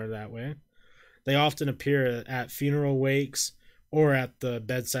similar that way. They often appear at funeral wakes or at the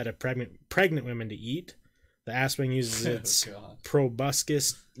bedside of pregnant women to eat. The Aswang uses its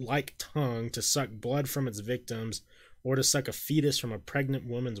proboscis-like tongue to suck blood from its victims or to suck a fetus from a pregnant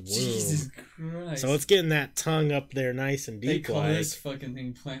woman's womb. Jesus Christ. So it's getting that tongue up there nice and deep. They call this fucking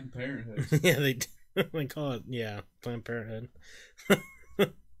thing Planned Parenthood. Yeah, they call it, Planned Parenthood.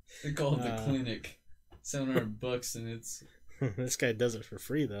 They call it the clinic. $700 and it's... This guy does it for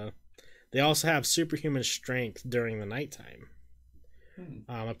free, though. They also have superhuman strength during the nighttime.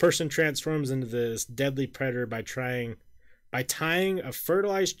 A person transforms into this deadly predator by tying a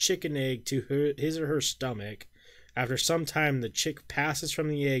fertilized chicken egg to his or her stomach. After some time, the chick passes from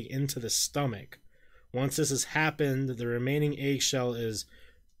the egg into the stomach. Once this has happened, the remaining eggshell is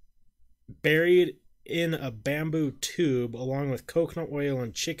buried in a bamboo tube along with coconut oil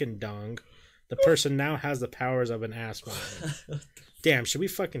and chicken dung. The person now has the powers of an Aswang. Damn, should we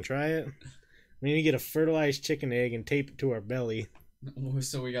fucking try it? We need to get a fertilized chicken egg and tape it to our belly.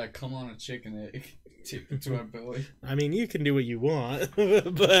 So we gotta come on a chicken egg, tape it to our belly. I mean, you can do what you want,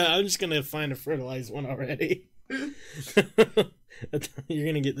 but I'm just gonna find a fertilized one already. You're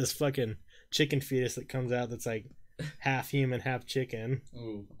gonna get this fucking chicken fetus that comes out that's like half human, half chicken.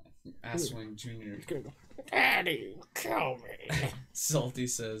 Ooh, Aswang Jr. Daddy, kill me. Salty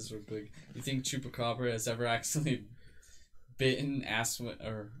says real quick, you think Chupacabra has ever accidentally bitten Aswang,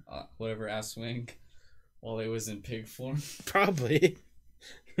 or whatever Aswang, while it was in pig form? Probably.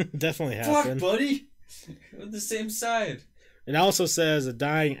 Definitely happened. Fuck, buddy! We're the same side. It also says a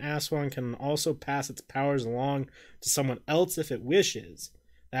dying Aswang can also pass its powers along to someone else if it wishes.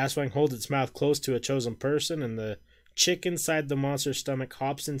 The Aswang holds its mouth close to a chosen person, and the chick inside the monster's stomach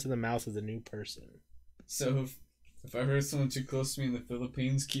hops into the mouth of the new person. So if I hurt someone too close to me in the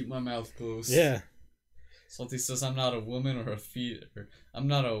Philippines, keep my mouth closed. Yeah. Salty says I'm not a woman or a fetus. I'm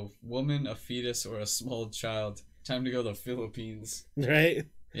not a woman, a fetus, or a small child. Time to go to the Philippines. Right?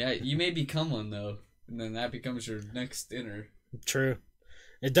 Yeah, you may become one though. And then that becomes your next dinner. True.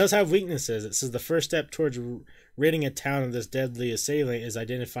 It does have weaknesses. It says the first step towards ridding a town of this deadly assailant is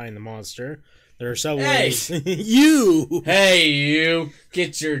identifying the monster. There are several ways. You! Hey, you!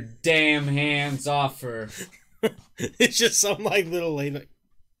 Get your damn hands off her. It's just some like little lady.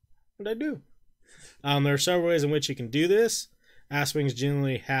 What'd I do? There are several ways in which you can do this. Asswings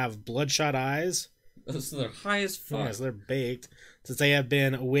generally have bloodshot eyes. Those are their highest fuck. Yes, they're baked, since they have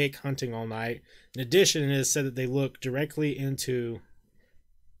been awake hunting all night. In addition, it is said that they look directly into...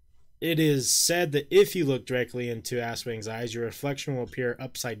 It is said that if you look directly into Asswing's eyes, your reflection will appear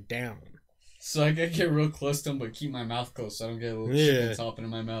upside down. So I gotta get real close to them, but keep my mouth closed so I don't get a little shit that's hopping in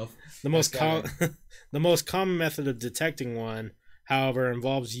my mouth. The most the most common method of detecting one, however,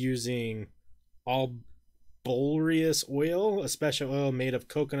 involves using albolreous oil, a special oil made of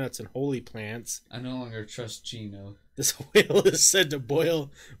coconuts and holy plants. I no longer trust Gino. This oil is said to boil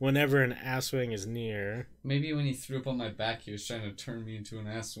whenever an asswing is near. Maybe when he threw up on my back, he was trying to turn me into an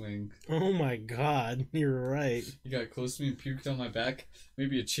asswing. Oh my god, you're right. He got close to me and puked on my back.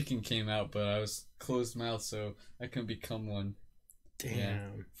 Maybe a chicken came out, but I was closed mouth, so I couldn't become one. Damn. Yeah.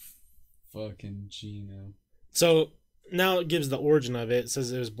 Fucking Gino. So now it gives the origin of it. It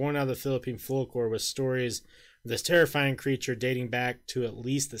says it was born out of the Philippine folklore with stories of this terrifying creature dating back to at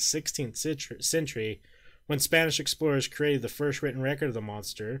least the 16th century, when Spanish explorers created the first written record of the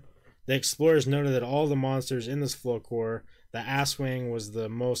monster. The explorers noted that all the monsters in this folklore, the asswing was the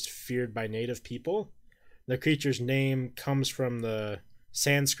most feared by native people. The creature's name comes from the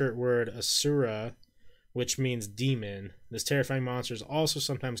Sanskrit word asura, which means demon. This terrifying monster is also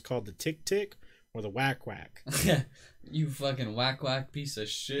sometimes called the Tik-Tik or the Whack-Whack. You fucking whack piece of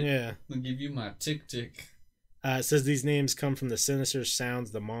shit. Yeah. I'll give you my Tik-Tik. It says these names come from the sinister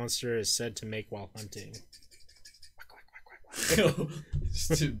sounds the monster is said to make while hunting.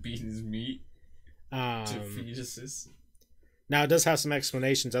 Just to beat his meat. To fetuses. Now, it does have some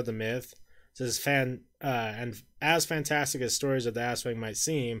explanations of the myth. It says, and as fantastic as stories of the Asswing might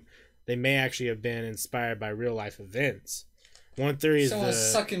seem, they may actually have been inspired by real-life events. One theory is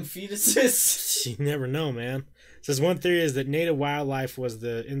sucking fetuses. You never know, man. It says one theory is that native wildlife was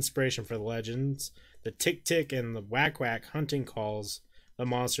the inspiration for the legends. The Tik-Tik and the Whack-Whack hunting calls the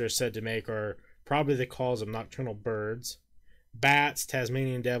monster is said to make are probably the calls of nocturnal birds. Bats,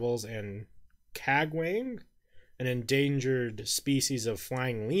 Tasmanian devils, and Cagwang, an endangered species of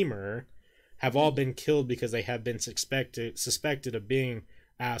flying lemur, have all been killed because they have been suspected of being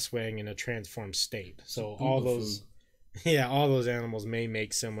asswing in a transformed state. So all those animals may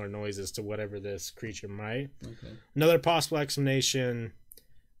make similar noises to whatever this creature might. Okay. Another possible explanation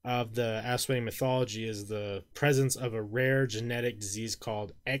of the asswing mythology is the presence of a rare genetic disease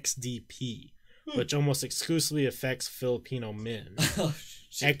called XDP, which almost exclusively affects Filipino men.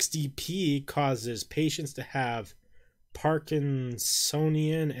 XDP causes patients to have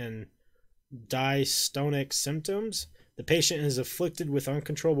Parkinsonian and dystonic symptoms. The patient is afflicted with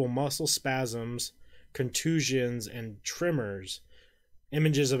uncontrollable muscle spasms, contusions, and tremors.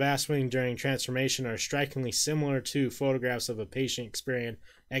 Images of asswing during transformation are strikingly similar to photographs of a patient experiencing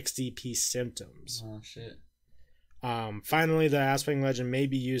XDP symptoms. Oh, shit. Finally, the asswing legend may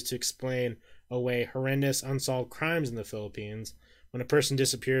be used to explain away horrendous unsolved crimes in the Philippines. When a person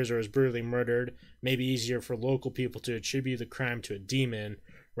disappears or is brutally murdered, it may be easier for local people to attribute the crime to a demon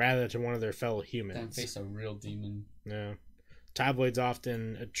rather than to one of their fellow humans. Damn, face a real demon. Yeah. Tabloids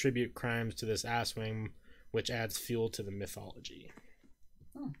often attribute crimes to this asswing, which adds fuel to the mythology.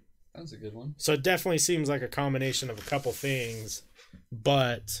 Oh, that's a good one. So it definitely seems like a combination of a couple things,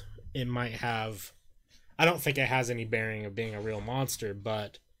 but it might have... I don't think it has any bearing of being a real monster,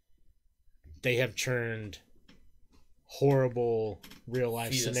 but they have turned horrible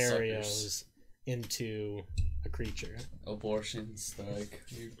real-life scenarios into a creature. Abortions, like...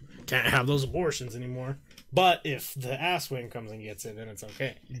 Can't have those abortions anymore. But if the asswing comes and gets it, then it's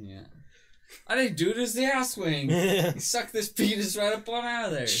okay. Yeah. I didn't do it as the asswing. He sucked this fetus right up on out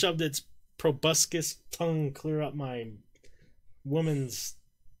of there. Shoved its proboscis tongue clear up my woman's...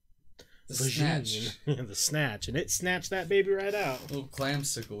 The snatch. The snatch. And it snatched that baby right out. Little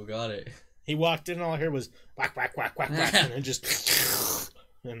clamsicle, got it. He walked in, all I heard was whack, whack, whack, whack, whack, and then just...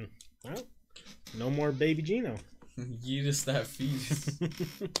 And, well, no more baby Gino. Yeetus that fetus.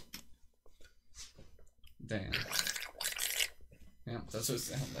 Damn. Yeah, that's what it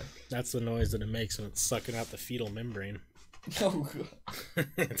sounds like. That's the noise that it makes when it's sucking out the fetal membrane. Oh, God.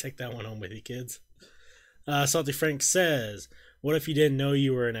 Take that one home with you, kids. Salty Frank says, what if you didn't know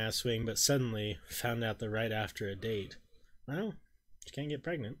you were an asswing, but suddenly found out the right after a date? Well, you can't get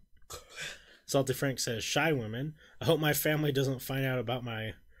pregnant. Salty Frank says, shy women. I hope my family doesn't find out about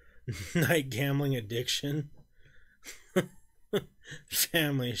my night gambling addiction.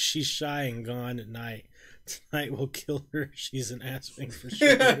 Family, she's shy and gone at night. Tonight will kill her. She's an asswing for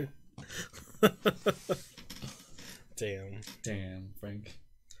sure. Damn, Frank.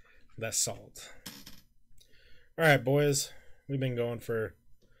 That's salt. All right, boys. We've been going for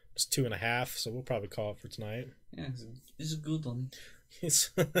It's 2.5, so we'll probably call it for tonight. Yeah, it's a good one.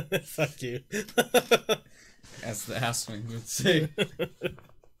 Fuck you. As the Asswing would say.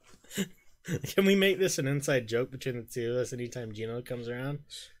 Can we make this an inside joke between the two of us anytime Gino comes around?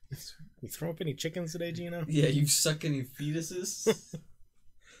 You throw up any chickens today, Gino? Yeah, you suck any fetuses?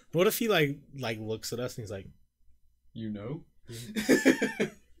 What if he like looks at us and he's like, You know?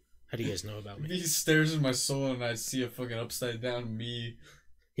 how do you guys know about me? He stares in my soul and I see a fucking upside down me.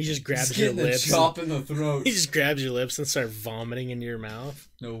 He just grabs Just your getting a lips. chop in the throat. He just grabs your lips and starts vomiting into your mouth.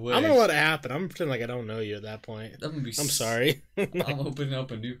 No way. I'm gonna let it happen. I'm gonna pretend like I don't know you at that point. That would be I'm sorry. I'm opening up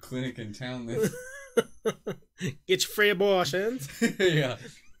a new clinic in town then. Get your free abortions. Yeah.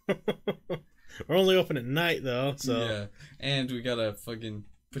 We're only open at night though, so Yeah. And we gotta fucking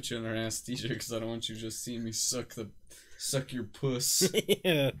put you under anesthesia because I don't want you just seeing me suck your puss.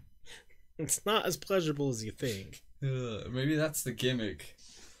 yeah. It's not as pleasurable as you think. Maybe that's the gimmick.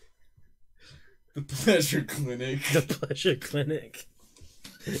 The pleasure clinic. The pleasure clinic.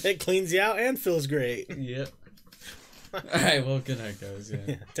 It cleans you out and feels great. Yep. Alright, well, good night, guys. Yeah.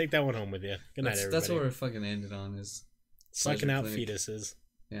 Yeah, take that one home with you. Good night, everybody. That's what we're fucking ended on is Sucking pleasure out clinic. fetuses.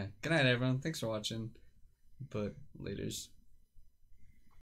 Yeah. Good night, everyone. Thanks for watching. But laters.